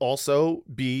 and also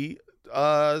be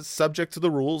subject to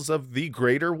the rules of the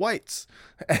greater whites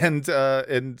and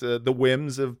the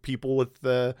whims of people with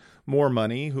more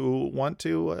money who want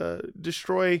to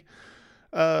destroy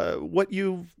what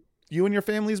you and your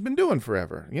family has been doing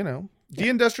forever. You know,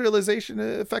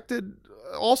 deindustrialization affected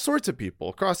all sorts of people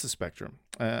across the spectrum.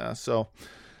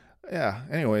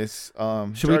 Anyways,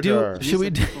 should we do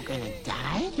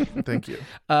thank you.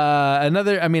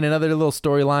 Another little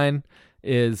storyline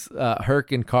is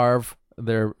Herc and Carve.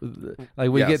 They're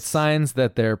like, we get signs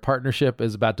that their partnership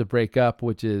is about to break up,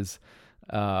 which is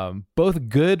both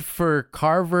good for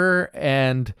Carver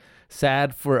and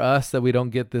sad for us that we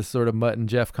don't get this sort of Mutt and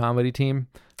Jeff comedy team.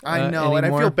 I know, and I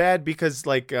feel bad because,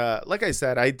 like I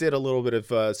said, I did a little bit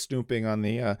of snooping on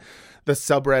the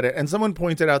subreddit, and someone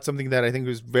pointed out something that I think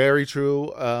was very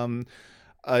true.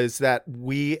 Is that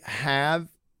we have,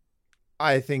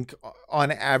 I think,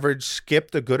 on average,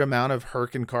 skipped a good amount of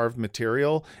Herc and Carve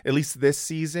material, at least this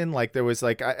season. Like there was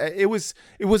like it was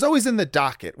always in the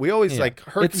docket. We always like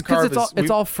Herc and Carve.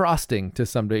 It's all frosting to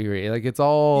some degree. Like it's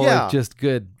all like, just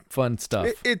good. Fun stuff.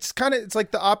 It's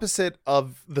like the opposite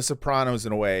of The Sopranos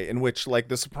in a way, in which like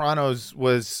The Sopranos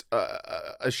was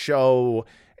a show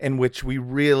in which we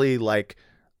really like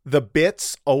the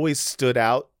bits always stood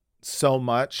out so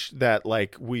much that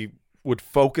like we would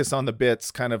focus on the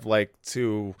bits kind of like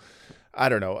to, I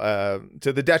don't know,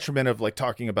 to the detriment of like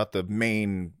talking about the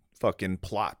main fucking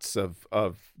plots of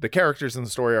the characters and the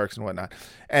story arcs and whatnot.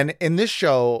 And in this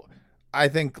show, I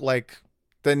think like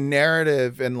the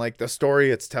narrative and like the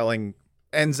story it's telling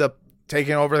ends up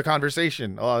taking over the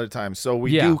conversation a lot of the time. So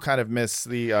we do kind of miss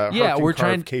the we're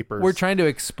trying to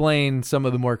explain some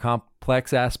of the more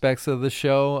complex aspects of the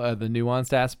show, the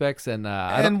nuanced aspects, and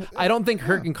I don't think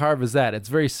Herc and Carve is that. It's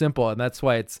very simple, and that's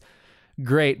why it's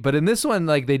great. But in this one,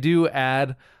 like they do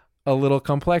add a little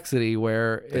complexity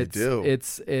where it's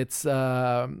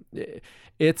a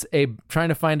trying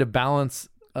to find a balance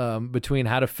between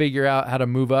how to figure out how to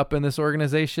move up in this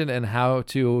organization and how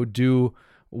to do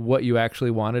what you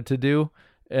actually wanted to do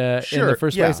in the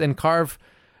first place. And Carve,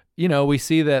 you know, we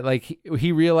see that like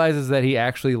he realizes that he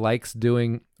actually likes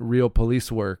doing real police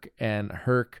work, and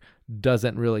Herc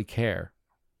doesn't really care.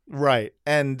 Right.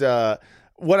 And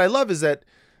what I love is that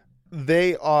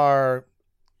they are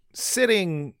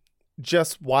sitting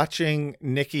just watching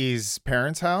Nikki's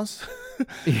parents' house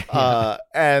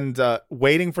and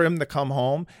waiting for him to come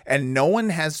home, and no one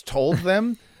has told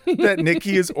them that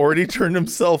Nikki has already turned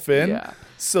himself in. Yeah.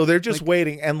 So they're just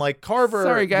waiting, and like Carver,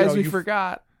 sorry guys, we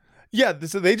forgot. Yeah,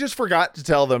 so they just forgot to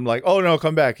tell them like, oh no,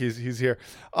 come back, he's here.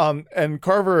 And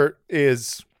Carver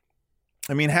is,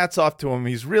 I mean, hats off to him.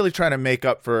 He's really trying to make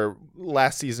up for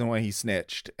last season when he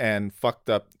snitched and fucked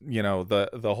up, you know,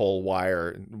 the whole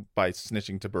Wire by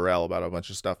snitching to Burrell about a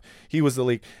bunch of stuff. He was the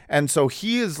leak. And so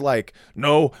he is like,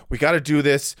 no, we got to do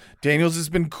this. Daniels has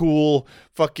been cool.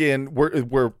 Fucking,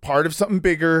 we're part of something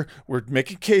bigger. We're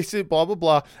making cases, blah, blah,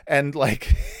 blah. And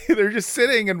like, they're just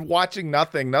sitting and watching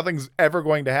nothing. Nothing's ever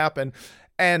going to happen.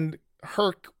 And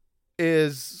Herc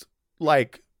is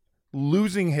like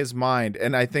losing his mind,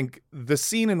 and I think the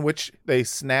scene in which they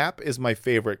snap is my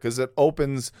favorite because it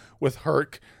opens with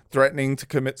Herc threatening to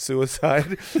commit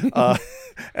suicide,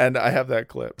 and I have that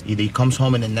clip. Either he comes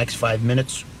home in the next 5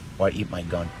 minutes or I eat my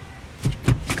gun.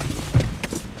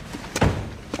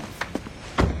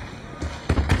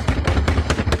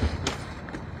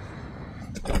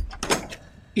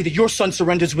 Either your son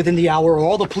surrenders within the hour, or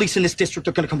all the police in this district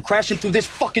are gonna come crashing through this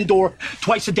fucking door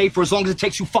twice a day for as long as it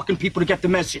takes you fucking people to get the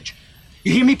message.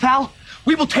 You hear me, pal?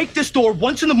 We will take this door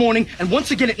once in the morning and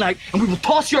once again at night, and we will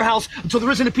toss your house until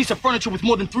there isn't a piece of furniture with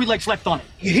more than 3 legs left on it.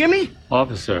 You hear me?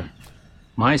 Officer,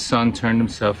 my son turned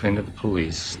himself into the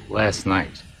police last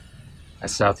night at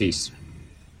Southeast.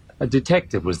 A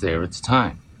detective was there at the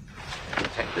time.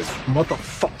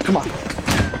 Motherfucker, come on.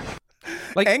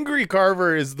 Like Angry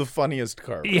Carver is the funniest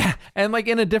Carver. Yeah, and like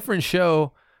in a different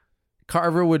show,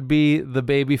 Carver would be the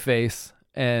baby face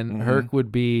and Herc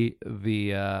would be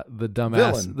the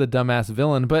dumbass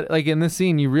villain. But like in this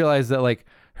scene, you realize that like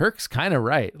Herc's kind of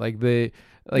right. Like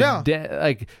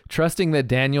like trusting that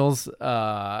Daniels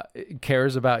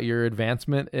cares about your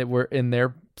advancement in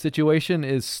their situation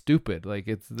is stupid. Like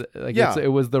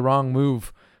it was the wrong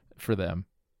move for them.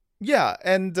 Yeah,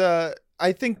 and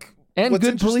I think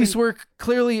good police work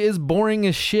clearly is boring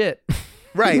as shit.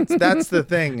 Right. That's the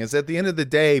thing, is at the end of the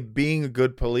day, being a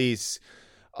good police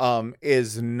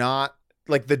is not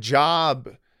like the job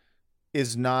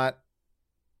is not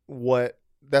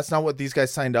that's not what these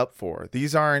guys signed up for.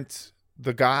 These aren't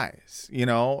the guys, you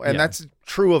know, and that's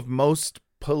true of most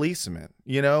policemen,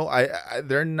 you know,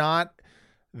 they're not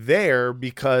there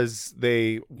because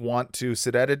they want to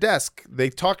sit at a desk. They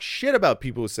talk shit about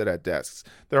people who sit at desks.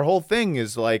 Their whole thing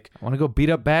is like, I want to go beat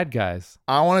up bad guys.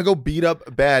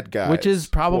 Which is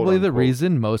probably the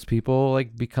reason most people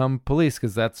like become police,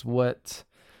 because that's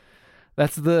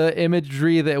the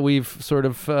imagery that we've sort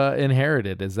of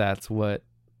inherited. Is that's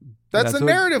the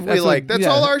narrative we like. That's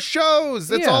all our shows.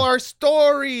 That's all our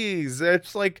stories.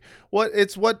 It's like what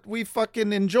we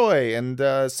fucking enjoy. And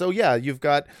so you've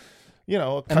got, you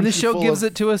know, and this show gives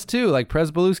it to us too. Like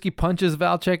Pryzbylewski punches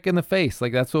Valchek in the face.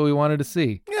 Like that's what we wanted to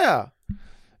see. Yeah.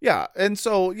 And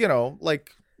so, you know,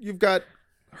 like you've got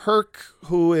Herc,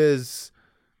 who is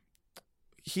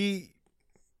he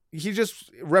just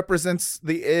represents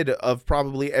the id of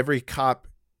probably every cop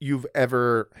you've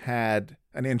ever had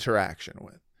an interaction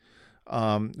with.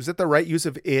 Is that the right use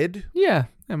of id? Yeah,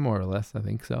 and more or less, I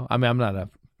think so. I mean, I'm not a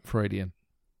Freudian.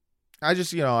 I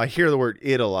just, you know, I hear the word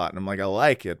id a lot and I'm like, I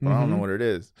like it, but I don't know what it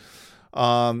is.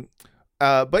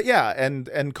 But yeah,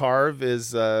 and Carv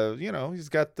is, you know, he's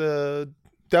got the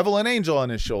devil and angel on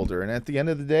his shoulder. And at the end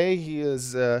of the day, he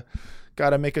is got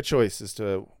to make a choice as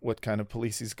to what kind of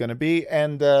police he's going to be.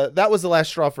 And that was the last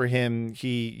straw for him.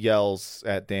 He yells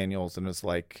at Daniels and is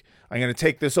like, I'm going to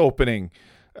take this opening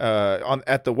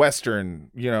at the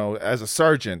Western, you know, as a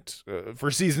sergeant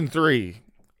for season 3.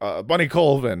 Bunny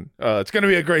Colvin. It's going to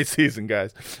be a great season,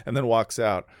 guys. And then walks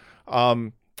out.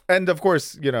 And of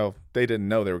course, you know, they didn't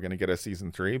know they were going to get a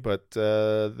season 3, but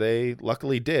they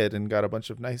luckily did and got a bunch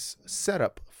of nice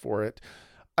setup for it.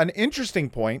 An interesting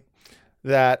point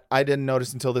that I didn't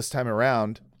notice until this time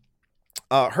around,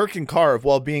 Herc and Carv,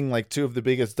 while being like two of the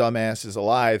biggest dumbasses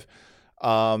alive,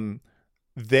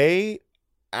 they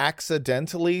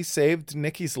accidentally saved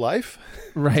Nikki's life.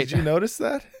 Right. Did you notice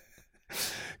that?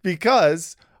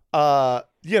 Because,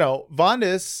 you know,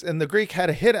 Vondas and the Greek had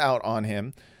a hit out on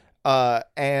him,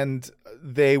 and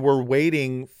they were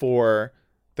waiting for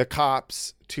the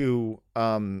cops to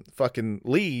fucking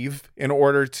leave in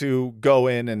order to go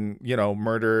in and, you know,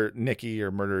 murder Nikki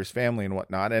or murder his family and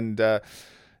whatnot. And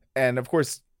of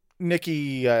course,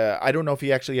 Nikki, I don't know if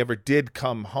he actually ever did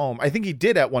come home. I think he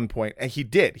did at one point, and he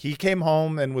did. He came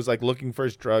home and was like looking for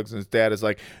his drugs, and his dad is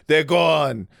like, they're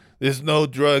gone. There's no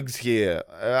drugs here.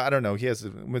 I don't know.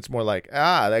 It's more like,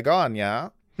 they're gone, yeah.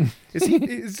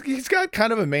 He's got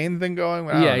kind of a Maine thing going.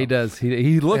 Yeah, he does.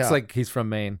 He looks like he's from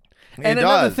Maine. And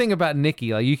another thing about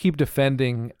Nikki, like you keep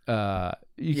defending Nikki on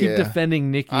the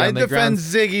ground. I defend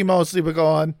Ziggy mostly, but go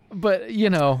on. But, you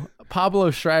know,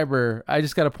 Pablo Schreiber, I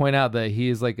just got to point out that he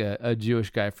is like a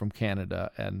Jewish guy from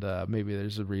Canada, and maybe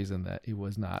there's a reason that he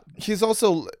was not. He's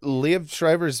also Liev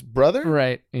Schreiber's brother?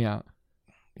 Right, yeah.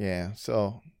 Yeah,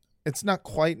 so it's not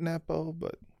quite Nepo,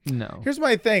 but... No. Here's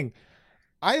my thing.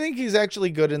 I think he's actually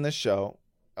good in this show,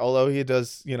 although he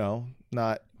does, you know,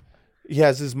 not... He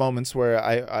has his moments where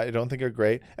I don't think are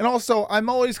great. And also, I'm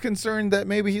always concerned that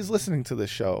maybe he's listening to this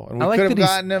show, and we could have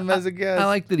gotten him as a guest. I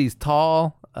like that he's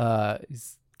tall.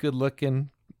 He's good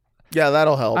looking. Yeah,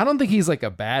 that'll help. I don't think he's like a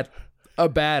bad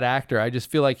actor. I just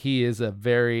feel like he is a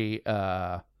very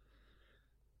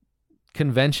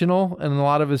conventional in a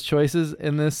lot of his choices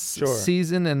in this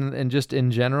season and just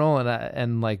in general.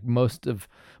 And like most of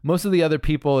the other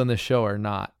people in the show are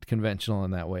not conventional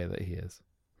in that way that he is.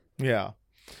 Yeah.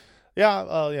 Yeah,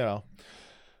 well, you know,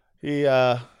 he,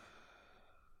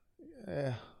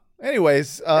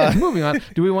 anyways. Moving on.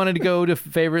 Do we want to go to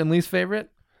favorite and least favorite?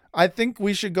 I think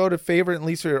we should go to favorite and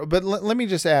least favorite. But let me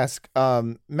just ask,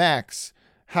 Max,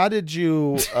 how did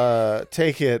you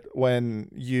take it when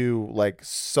you, like,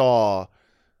 saw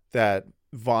that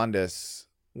Vondas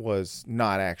was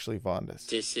not actually Vondas?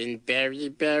 This is very,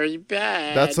 very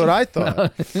bad. That's what I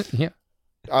thought. Yeah.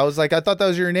 I was like, I thought that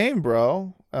was your name,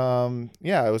 bro.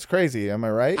 Yeah, it was crazy. Am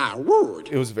I right? Rude.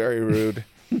 It was very rude.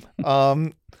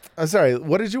 I'm sorry.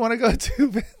 What did you want to go to,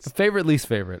 Vince? Favorite, least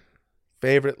favorite.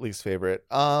 Favorite, least favorite.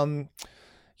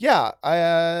 Yeah,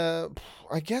 I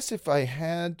guess if I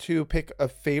had to pick a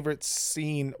favorite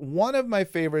scene, one of my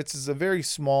favorites is a very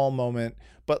small moment,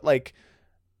 but like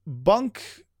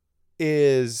Bunk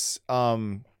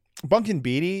and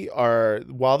Beatty are,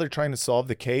 while they're trying to solve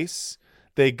the case,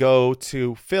 they go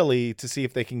to Philly to see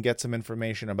if they can get some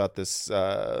information about this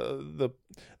the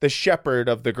shepherd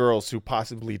of the girls who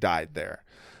possibly died there.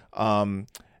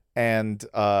 And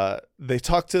they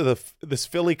talk to this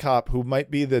Philly cop who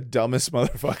might be the dumbest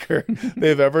motherfucker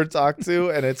they've ever talked to,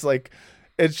 and it's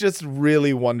just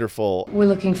really wonderful. We're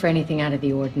looking for anything out of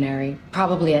the ordinary,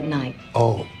 probably at night.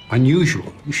 Oh,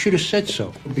 unusual. You should have said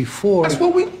so before. That's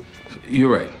what we...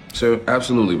 You're right, sir.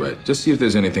 Absolutely right. Just see if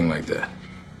there's anything like that.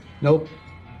 Nope.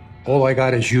 All I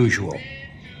got is usual.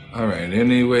 All right.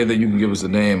 Any way that you can give us the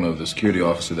name of the security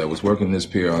officer that was working this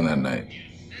pier on that night?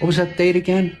 What was that date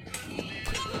again?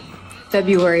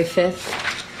 February 5th.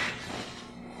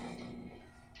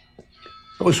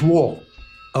 It was Walt.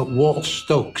 Walt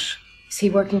Stokes. Is he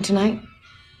working tonight?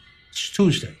 It's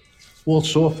Tuesday.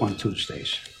 Walt's off on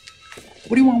Tuesdays.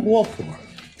 What do you want Walt for?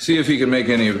 See if he can make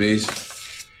any of these.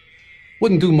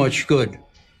 Wouldn't do much good.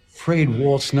 Afraid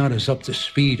Walt's not as up to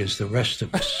speed as the rest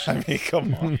of us. I mean,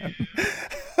 come on.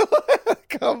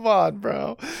 Come on,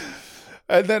 bro.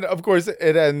 And then, of course,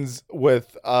 it ends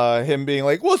with him being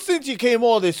like, well, since you came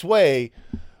all this way,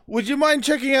 would you mind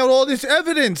checking out all this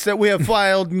evidence that we have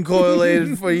filed and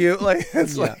collated for you? Like,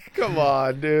 it's like, come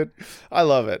on, dude. I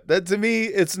love it. That, to me,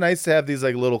 it's nice to have these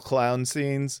like little clown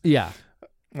scenes. Yeah.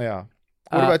 Yeah.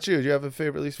 What about you? Do you have a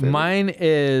favorite, least favorite? Mine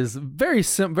is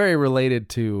very related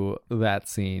to that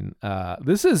scene.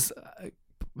 This is,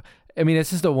 I mean, it's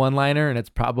just a one-liner, and it's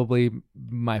probably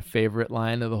my favorite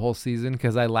line of the whole season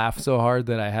because I laughed so hard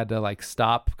that I had to like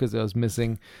stop because I was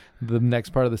missing the next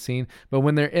part of the scene. But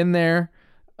when they're in there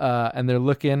and they're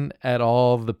looking at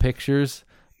all the pictures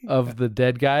of the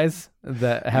dead guys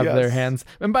that have their hands.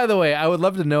 And by the way, I would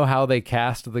love to know how they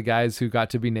cast the guys who got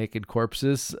to be naked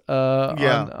corpses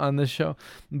on this show.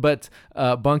 But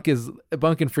Bunk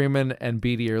and Freeman and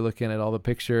Beatty are looking at all the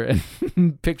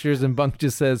pictures, and Bunk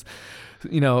just says,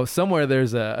 you know, somewhere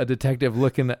there's a detective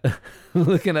looking at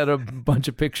a bunch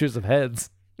of pictures of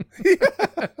heads.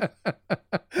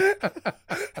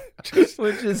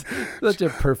 Which is such a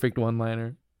perfect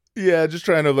one-liner. Yeah, just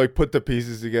trying to like put the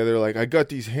pieces together. Like, I got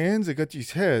these hands, I got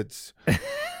these heads.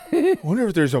 I wonder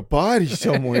if there's a body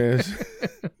somewhere.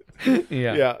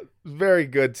 Yeah, very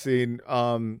good scene.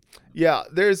 Yeah,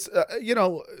 there's you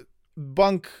know,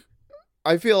 Bunk.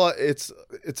 I feel it's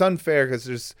unfair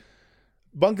because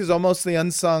Bunk is almost the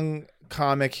unsung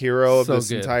comic hero of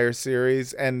this entire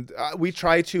series, and we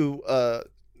try to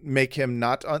make him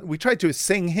we try to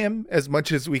sing him as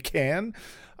much as we can.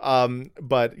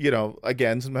 But you know,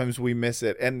 again, sometimes we miss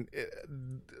it. And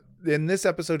in this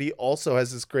episode, he also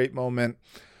has this great moment.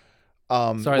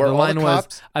 Sorry, the line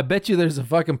was, I bet you there's a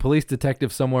fucking police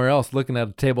detective somewhere else looking at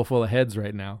a table full of heads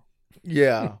right now.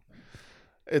 Yeah.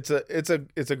 It's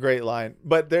a great line.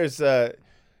 But there's a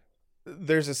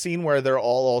scene where they're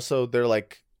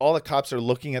like, all the cops are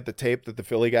looking at the tape that the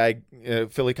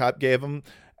Philly cop gave them.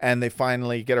 And they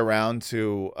finally get around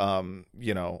to,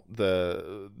 you know,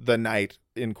 the night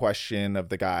in question of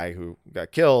the guy who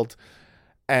got killed,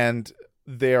 and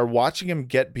they're watching him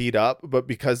get beat up. But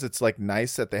because it's like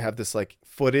nice that they have this like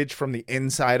footage from the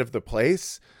inside of the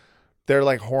place, they're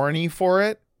like horny for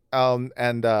it.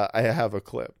 And I have a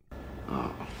clip.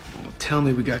 Oh, well, tell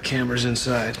me we got cameras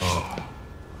inside.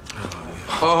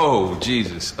 Oh,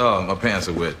 Jesus. Oh, my pants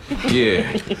are wet.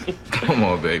 Yeah. Come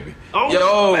on, baby. Oh,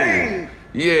 yo. bang.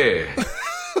 Yeah.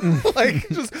 Like,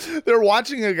 just they're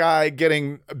watching a guy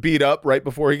getting beat up right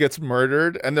before he gets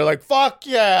murdered, and they're like, fuck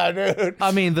yeah, dude.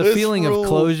 I mean, the feeling of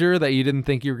closure that you didn't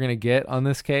think you were going to get on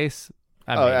this case.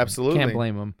 I mean, absolutely. Can't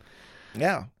blame them.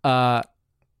 Yeah.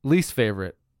 Least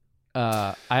favorite.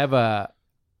 I have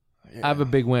a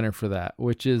big winner for that,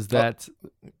 which is that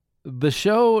the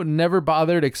show never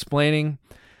bothered explaining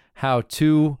how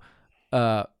two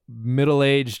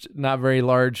middle-aged, not very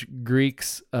large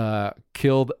Greeks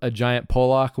killed a giant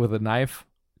Polak with a knife.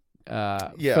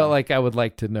 Felt like I would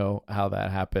like to know how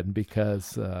that happened,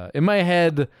 because in my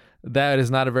head that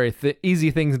is not a very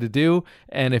easy thing to do,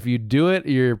 and if you do it,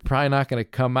 you're probably not going to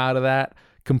come out of that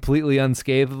completely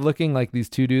unscathed looking like these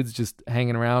two dudes just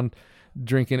hanging around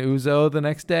drinking ouzo the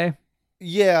next day.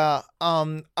 Yeah,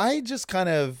 I just kind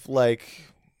of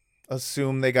like,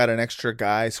 assume they got an extra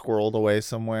guy squirreled away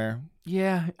somewhere.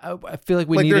 Yeah, I feel like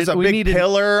there's a big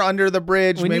pillar under the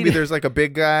bridge. Maybe there's like a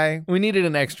big guy. We needed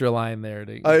an extra line there.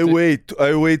 I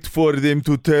wait for them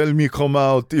to tell me come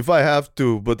out if I have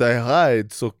to, but I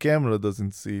hide so camera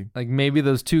doesn't see. Like maybe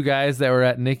those 2 guys that were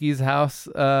at Nikki's house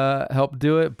helped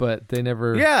do it, but they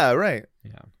never. Yeah, right.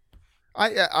 Yeah.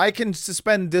 I can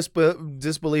suspend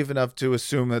disbelief enough to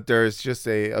assume that there's just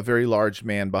a very large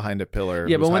man behind a pillar.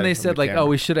 Yeah, but when they said like, oh,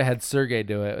 we should have had Sergey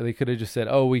do it, they could have just said,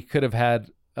 oh, we could have had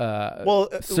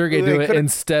Sergey do it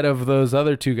instead of those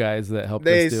other 2 guys that helped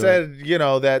us do it. They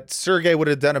said, that Sergey would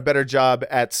have done a better job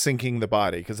at sinking the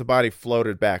body because the body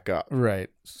floated back up. Right.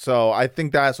 So I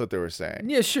think that's what they were saying.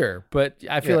 Yeah, sure. But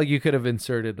I feel like you could have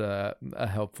inserted a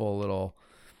helpful little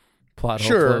plot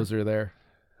hole closer there.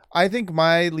 I think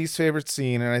my least favorite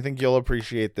scene, and I think you'll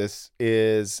appreciate this,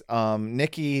 is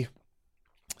Nikki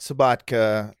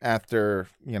Sabatka after,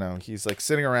 he's like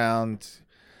sitting around,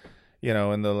 in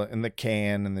the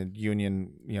can in the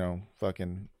union,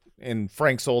 fucking in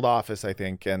Frank's old office, I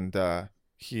think, and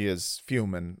he is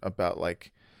fuming about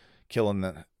like I'm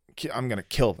gonna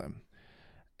kill them,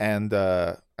 and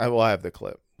I will have the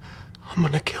clip. I'm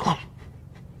gonna kill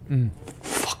him.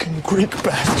 Fucking Greek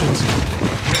bastards.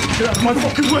 Get out of my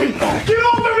fucking way! Get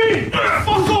over me!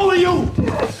 Fuck all of you!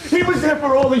 He was there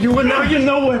for all of you, and now you're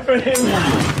nowhere for him.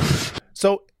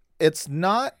 So it's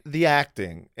not the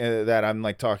acting that I'm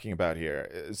like talking about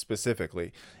here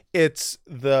specifically. It's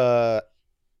the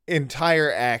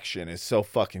entire action is so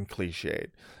fucking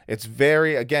cliched. It's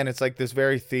it's like this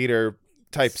very theater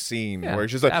type scene where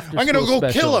it's just like, I'm gonna go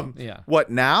kill him. Yeah.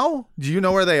 What now? Do you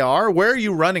know where they are? Where are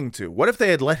you running to? What if they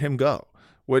had let him go?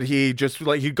 Would he just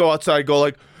he'd go outside, go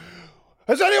like,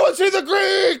 has anyone seen the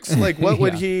Greeks? Like, what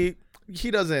would he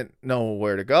doesn't know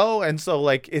where to go. And so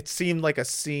like, it seemed like a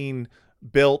scene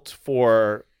built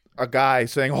for a guy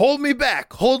saying, hold me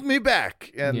back.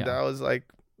 And I was like,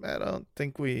 I don't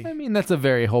think I mean, that's a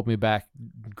very hold me back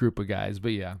group of guys,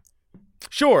 but yeah.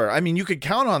 Sure. I mean, you could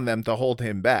count on them to hold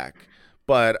him back,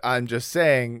 but I'm just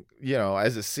saying,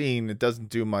 as a scene, it doesn't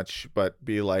do much but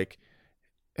be like,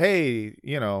 hey,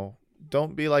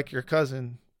 don't be like your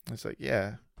cousin. It's like,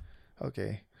 yeah,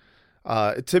 okay.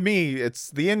 To me, it's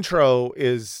the intro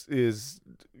is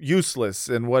useless,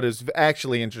 and what is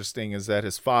actually interesting is that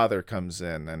his father comes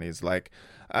in and he's like,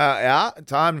 yeah,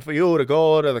 time for you to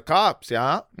go to the cops,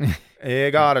 yeah?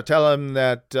 You gotta tell him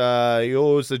that you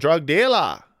was the drug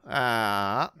dealer.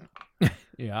 Yeah.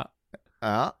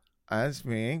 That's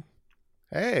me.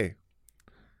 Hey,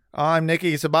 I'm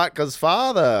Nikki Sabatka's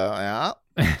father, yeah?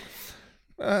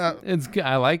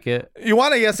 I like it. You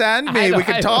want to yes and me? We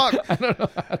can talk. I don't know.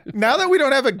 Now that we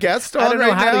don't have a guest on right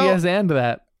now, how to yes and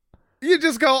that. You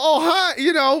just go, oh hi,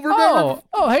 remember?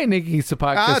 Oh, hey, Nikki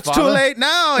Sapaka's it's too late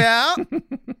now, yeah.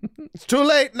 It's too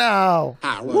late now.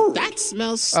 Well, that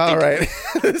smells sticky. All right,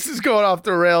 this is going off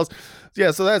the rails. Yeah,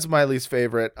 so that's my least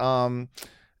favorite.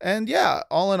 And yeah,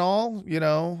 all in all,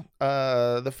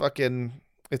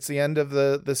 it's the end of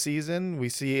the season. We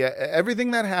see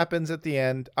everything that happens at the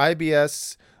end.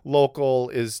 IBS local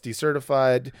is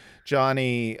decertified.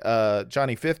 Johnny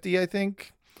 50, I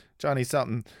think. Johnny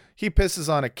something. He pisses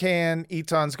on a can.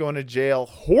 Eton's going to jail.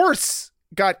 Horse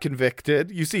got convicted.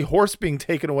 You see Horse being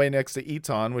taken away next to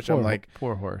Eton, which I'm like,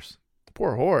 poor Horse.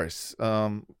 War Horse.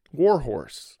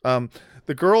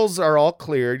 The girls are all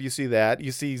cleared. You see that.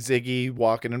 You see Ziggy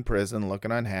walking in prison,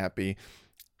 looking unhappy.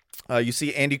 You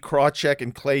see Andy Krawcheck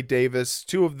and Clay Davis,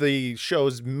 2 of the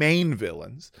show's main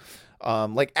villains,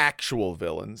 like actual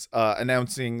villains,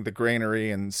 announcing the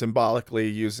granary and symbolically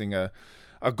using a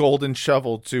golden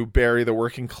shovel to bury the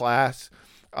working class.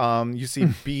 You see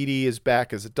Beatty is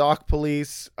back as a dock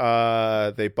police.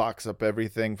 They box up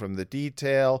everything from the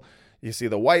detail. You see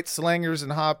the White Slangers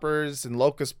and Hoppers and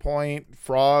Locust Point.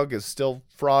 Frog is still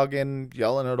frogging,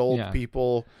 yelling at old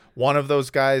people. One of those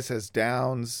guys has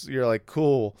downs. You're like,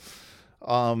 cool.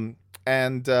 And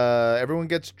everyone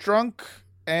gets drunk,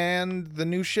 and the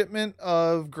new shipment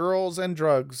of girls and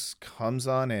drugs comes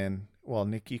on in while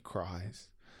Nikki cries.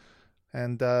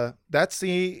 And that's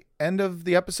the end of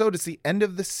the episode. It's the end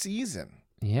of the season.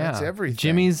 Yeah. That's everything.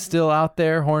 Jimmy's still out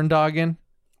there horn dogging.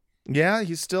 Yeah,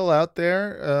 he's still out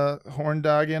there horn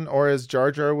dogging, or as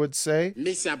Jar Jar would say,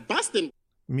 Misa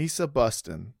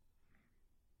Bustin'.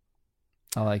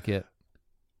 I like it.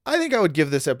 I think I would give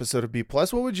this episode a B+.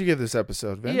 What would you give this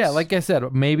episode, Vince? Yeah, like I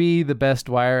said, maybe the best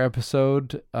Wire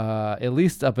episode, at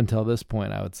least up until this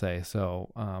point, I would say. So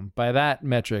by that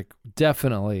metric,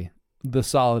 definitely the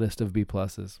solidest of B+.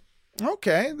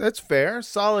 Okay, that's fair.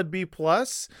 Solid B+.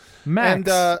 Max,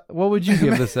 and, what would you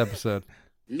give this episode?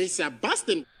 Misa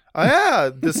Bustin'. Oh, yeah,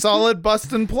 the solid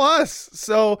Bustin' Plus.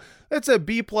 So it's a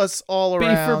B+ all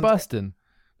around. B for Bustin'.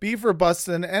 B for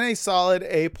Bustin', and a solid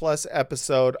A+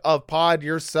 episode of Pod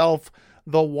Yourself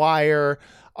The Wire.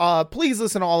 Please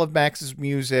listen to all of Max's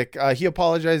music. He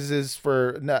apologizes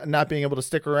for not being able to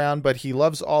stick around, but he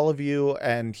loves all of you,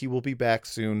 and he will be back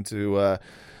soon to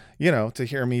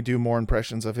hear me do more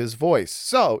impressions of his voice.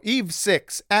 So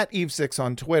Eve6 at Eve6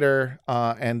 on Twitter,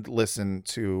 and listen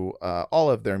to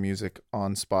all of their music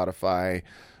on Spotify.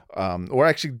 Or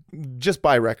actually just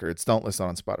buy records. Don't listen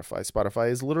on Spotify.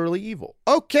 Spotify is literally evil.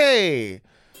 Okay.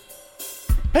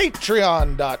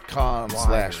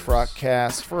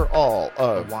 Patreon.com/Frogcast for all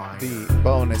of the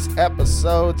bonus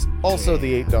episodes. Also,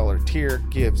 the $8 tier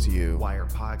gives you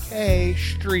a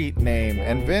street name.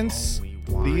 And Vince,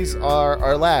 these are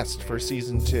our last for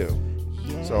season 2.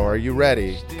 So are you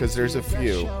ready? Because there's a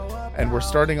few. And we're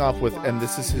starting off with, and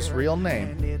this is his real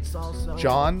name,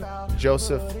 John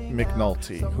Joseph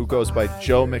McNulty, who goes by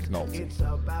Joe McNulty.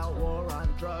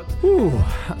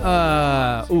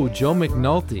 Joe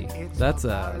McNulty. That's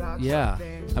yeah.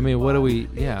 I mean, we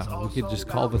could just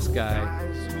call this guy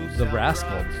the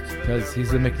Rascal because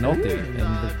he's a McNulty,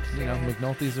 and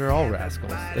McNultys are all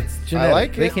rascals. It's genetic. I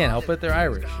like it. They can't help it. They're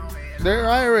Irish. They're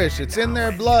Irish. It's in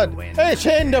their blood. It's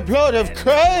in the blood of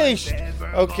Christ.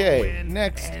 Okay,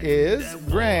 next is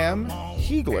Graham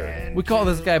Heegler. We call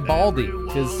this guy Baldy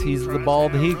because he's the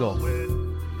bald eagle.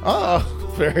 Oh,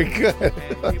 very good.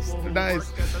 That's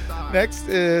nice. Next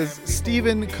is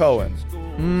Stephen Cohen.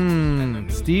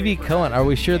 Stevie Cohen. Are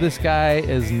we sure this guy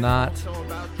is not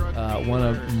one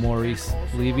of Maurice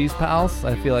Levy's pals?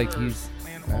 I feel like he's...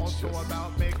 That's just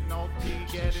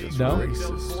no?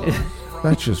 Racist.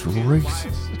 That's just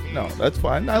racist. No, that's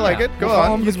fine. I like it. Go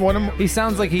on. He's one of... He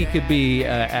sounds like he could be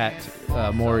at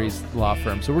Maury's law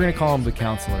firm, so we're going to call him the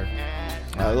counselor.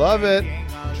 I love it.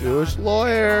 Jewish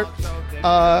lawyer.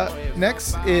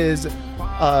 Next is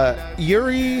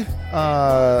Yuri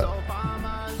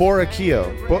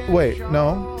Borakio. Wait,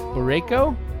 no.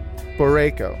 Boreko?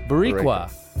 Boricua.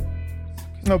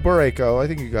 No, Boreko. I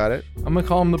think you got it. I'm going to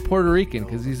call him the Puerto Rican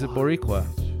because he's a Boricua.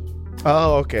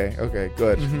 Oh, okay. Okay,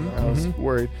 good. I was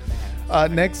worried.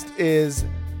 Next is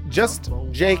just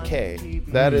JK.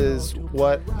 That is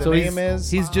what the name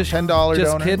is. He's just $10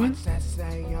 just donor. Kidding?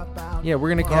 Yeah, we're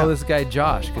going to call this guy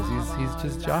Josh because he's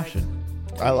just joshing.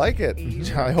 I like it.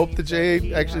 I hope the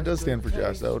J actually does stand for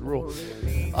Josh. That would rule.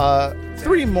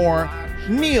 3 more.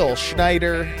 Neil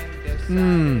Schneider.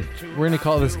 We're going to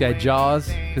call this guy Jaws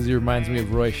because he reminds me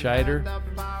of Roy Scheider.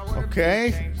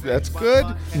 Okay, that's good.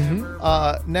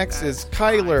 Next is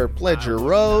Kyler Pledger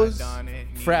Rose.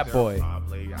 Frat boy.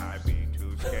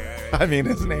 I mean,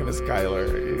 his name is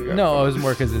Kyler. No, it was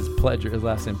more because his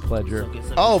last name Pledger.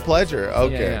 Oh, Pledger.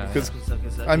 Okay. Because,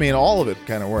 I mean, all of it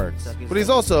kind of works. But he's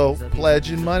also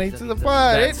pledging money to the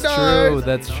fight.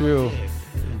 That's true.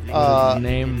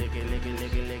 Name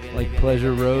like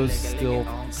Pleasure Rose still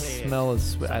smell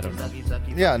as sweet. I don't know.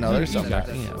 Yeah, no, there's something.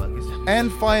 Yeah.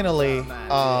 And finally,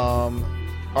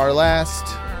 our last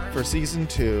for season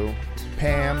 2,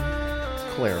 Pam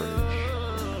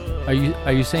Claridge.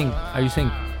 Are you saying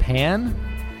Pan?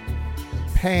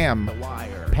 Pam.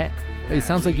 It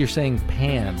sounds like you're saying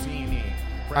Pan.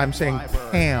 I'm saying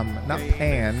Pam, not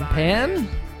Pan. Pan?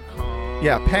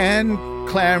 Yeah, Pan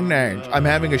Claridge. I'm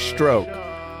having a stroke.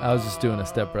 I was just doing a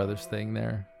Step Brothers thing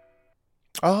there.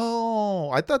 Oh,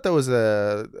 I thought that was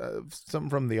something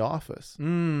from The Office.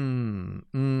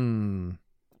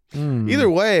 Either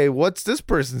way, what's this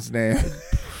person's name?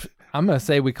 I'm gonna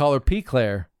say we call her P.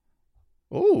 Claire.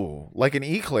 Oh, like an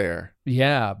eclair.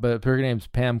 Yeah, but her name's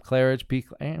Pam Claridge.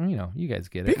 You guys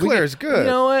get it. P. Claire's good. You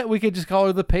know what? We could just call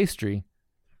her the pastry.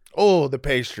 Oh, the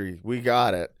pastry. We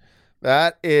got it.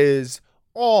 That is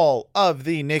all of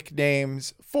the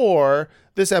nicknames for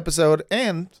this episode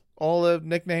and all the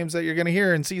nicknames that you're going to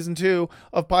hear in season 2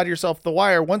 of Pod Yourself The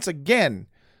Wire. Once again,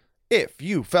 if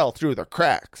you fell through the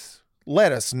cracks,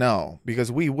 let us know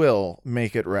because we will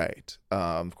make it right.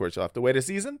 Of course, you'll have to wait a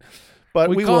season, but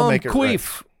we will make it right.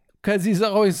 Because he's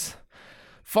always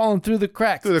falling through the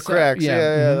cracks. Through the cracks.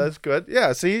 Yeah, that's good.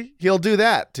 Yeah, see? He'll do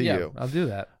that to you. I'll do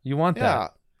that. You want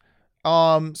that.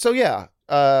 So yeah,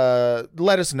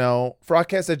 let us know.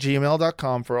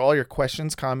 frogcast@gmail.com for all your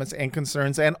questions, comments, and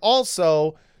concerns. And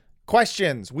also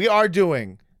questions we are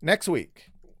doing next week.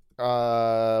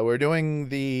 We're doing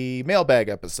the mailbag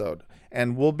episode.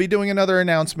 And we'll be doing another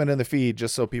announcement in the feed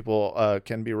just so people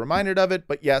can be reminded of it.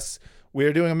 But yes,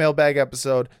 we're doing a mailbag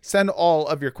episode. Send all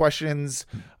of your questions,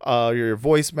 your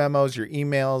voice memos, your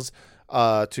emails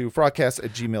to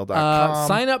fraudcast@gmail.com.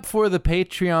 Sign up for the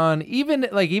Patreon.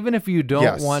 Even if you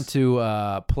don't want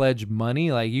to pledge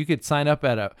money, like you could sign up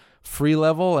at a free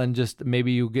level and just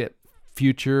maybe you get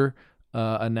future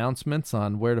announcements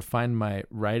on where to find my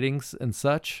writings and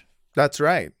such. That's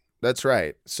right.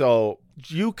 So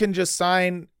you can just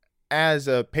sign as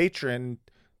a patron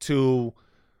to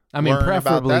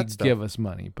preferably give us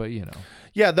money, but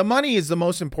Yeah, the money is the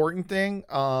most important thing,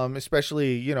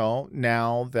 especially,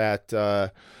 now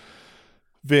that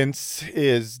Vince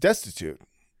is destitute.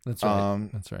 That's right.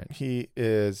 That's right.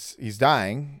 He's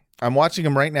dying. I'm watching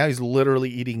him right now. He's literally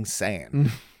eating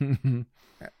sand.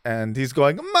 And he's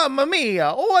going, Mamma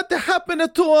mia, what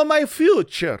happened to my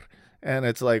future? And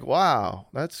it's like, wow,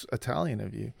 that's Italian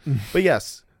of you. But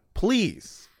yes,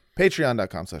 please,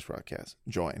 patreon.com/broadcast.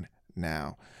 Join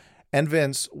now. And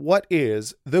Vince, what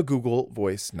is the Google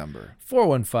Voice number?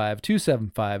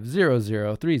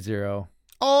 415-275-0030.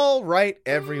 All right,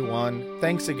 everyone.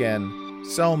 Thanks again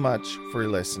so much for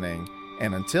listening.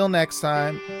 And until next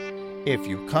time, if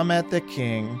you come at the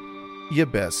king, you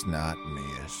best not miss.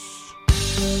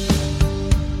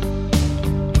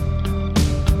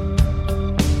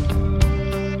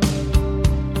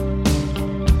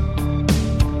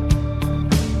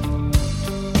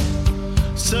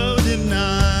 So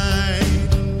tonight,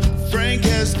 Frank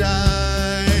has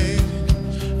died.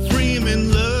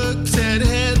 Freeman looks at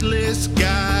headless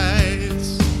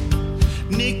guys.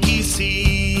 Nikki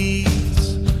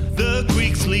sees the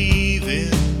Greeks leaving.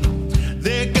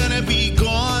 They're gonna be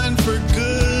gone for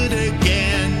good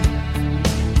again.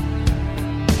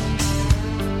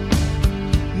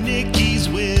 Nikki's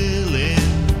willing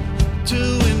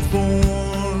to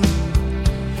inform.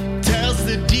 Tells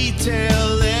the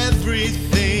detail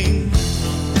everything.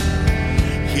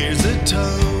 Here's a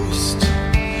toast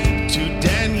to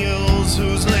Daniels,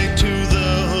 who's late to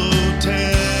the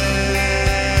hotel.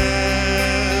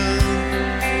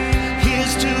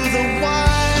 Here's to the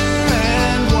Wire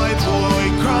and white boy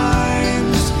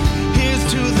crimes. Here's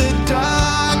to the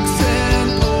docs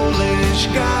and Polish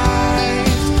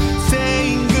guys,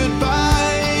 saying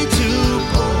goodbye to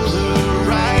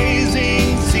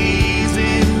polarizing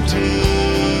season 2.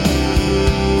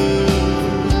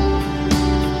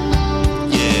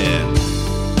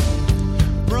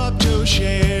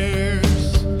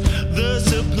 Shares the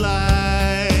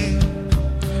supply,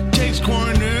 takes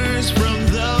corners from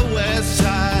the west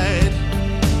side.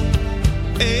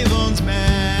 Avon's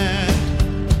mad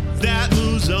that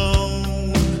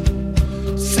Luzone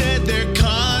said their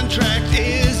contract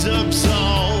is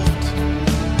absolved.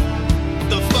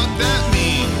 The fuck that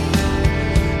mean?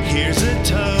 Here's a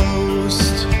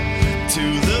toast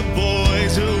to the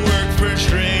boys who work for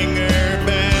Stringer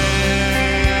Bell.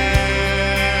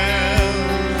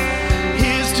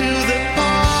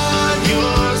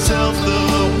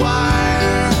 The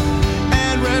Wire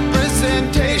and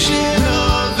representation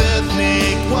of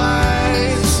ethnic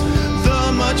whites,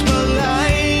 the much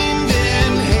maligned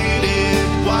and hated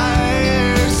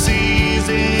Wire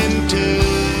season 2.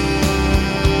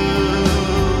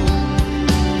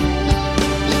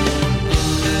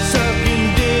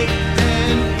 Sucking dick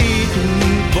and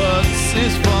eating butts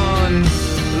is fun.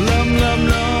 Lum lum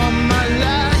lum, I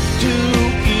like to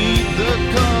eat the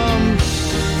cum.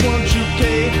 Won't you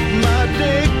take my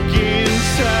dick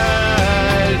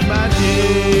inside my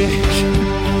dick?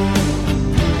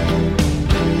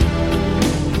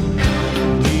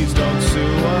 Please don't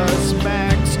sue us,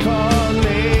 Max Collins.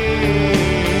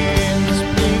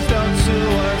 Please don't sue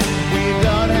us. We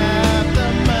don't have the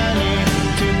money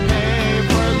to pay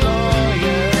for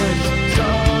lawyers, so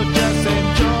just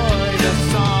enjoy the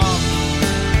song.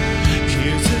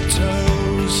 Here's a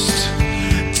toast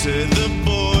to the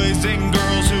boys and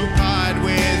girls who hide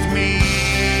with me.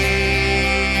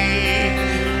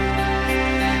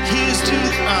 Here's to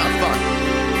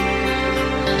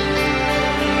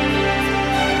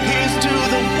here's to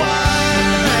the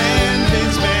Wire and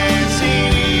Vince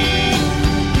Mancini.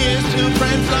 Here's to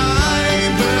Fred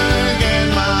Feinberg and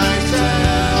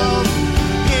myself.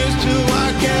 Here's to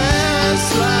our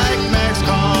guests like Max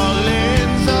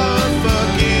Collins or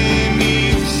fucking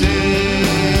Eve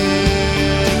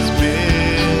Six,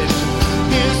 bitch.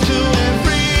 Here's to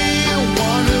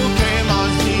everyone who came on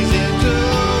season 2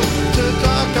 to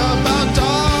talk about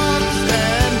dogs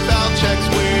and spell checks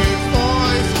with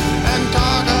voice and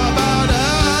talk about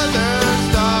other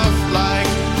stuff like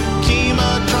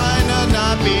Kima trying to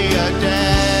not be a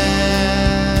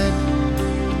dad.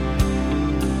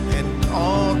 And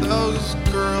all those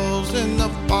girls in the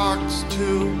box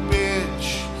too,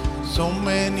 bitch. So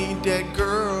many dead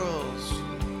girls.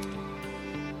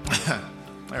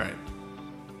 All right.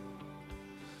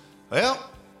 Well,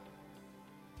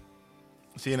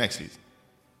 see you next season.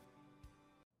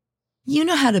 You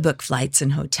know how to book flights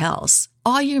and hotels.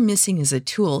 All you're missing is a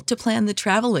tool to plan the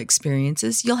travel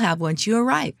experiences you'll have once you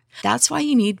arrive. That's why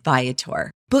you need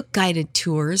Viator. Book guided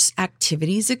tours,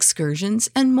 activities, excursions,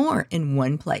 and more in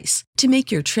one place to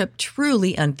make your trip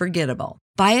truly unforgettable.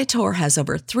 Viator has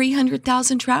over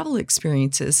 300,000 travel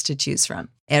experiences to choose from.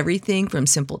 Everything from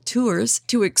simple tours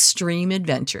to extreme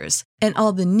adventures and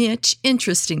all the niche,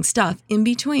 interesting stuff in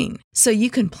between. So you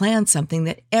can plan something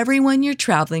that everyone you're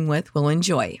traveling with will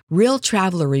enjoy. Real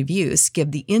traveler reviews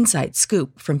give the inside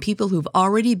scoop from people who've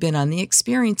already been on the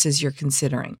experiences you're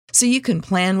considering. So you can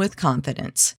plan with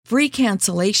confidence. Free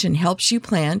cancellation helps you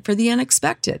plan for the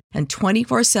unexpected. And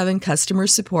 24/7 customer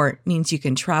support means you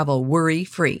can travel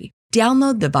worry-free.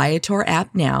 Download the Viator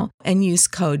app now and use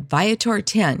code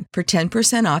Viator10 for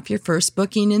 10% off your first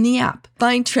booking in the app.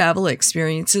 Find travel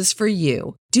experiences for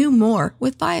you. Do more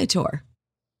with Viator.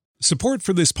 Support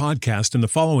for this podcast and the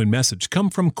following message come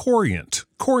from Corient.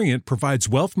 Corient provides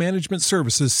wealth management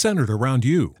services centered around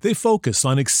you. They focus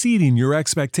on exceeding your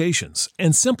expectations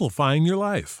and simplifying your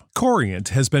life. Corient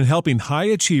has been helping high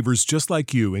achievers just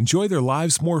like you enjoy their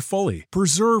lives more fully,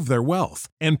 preserve their wealth,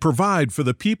 and provide for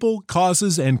the people,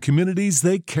 causes, and communities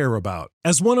they care about.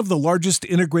 As one of the largest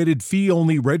integrated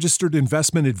fee-only registered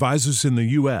investment advisors in the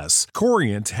U.S.,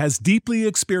 Corient has deeply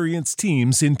experienced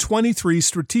teams in 23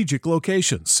 strategic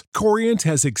locations. Corient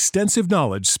has extensive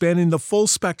knowledge spanning the full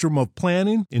spectrum of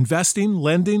planning, investing,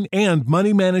 lending, and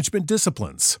money management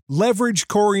disciplines. Leverage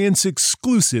Corient's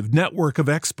exclusive network of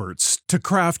experts to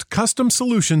craft custom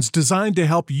solutions designed to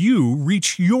help you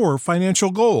reach your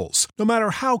financial goals, no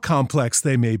matter how complex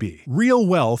they may be. Real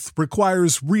wealth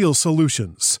requires real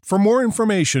solutions. For more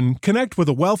information, connect with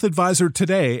a wealth advisor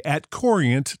today at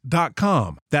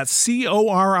Corient.com. That's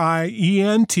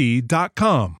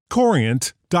Corient.com.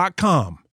 Corient.com.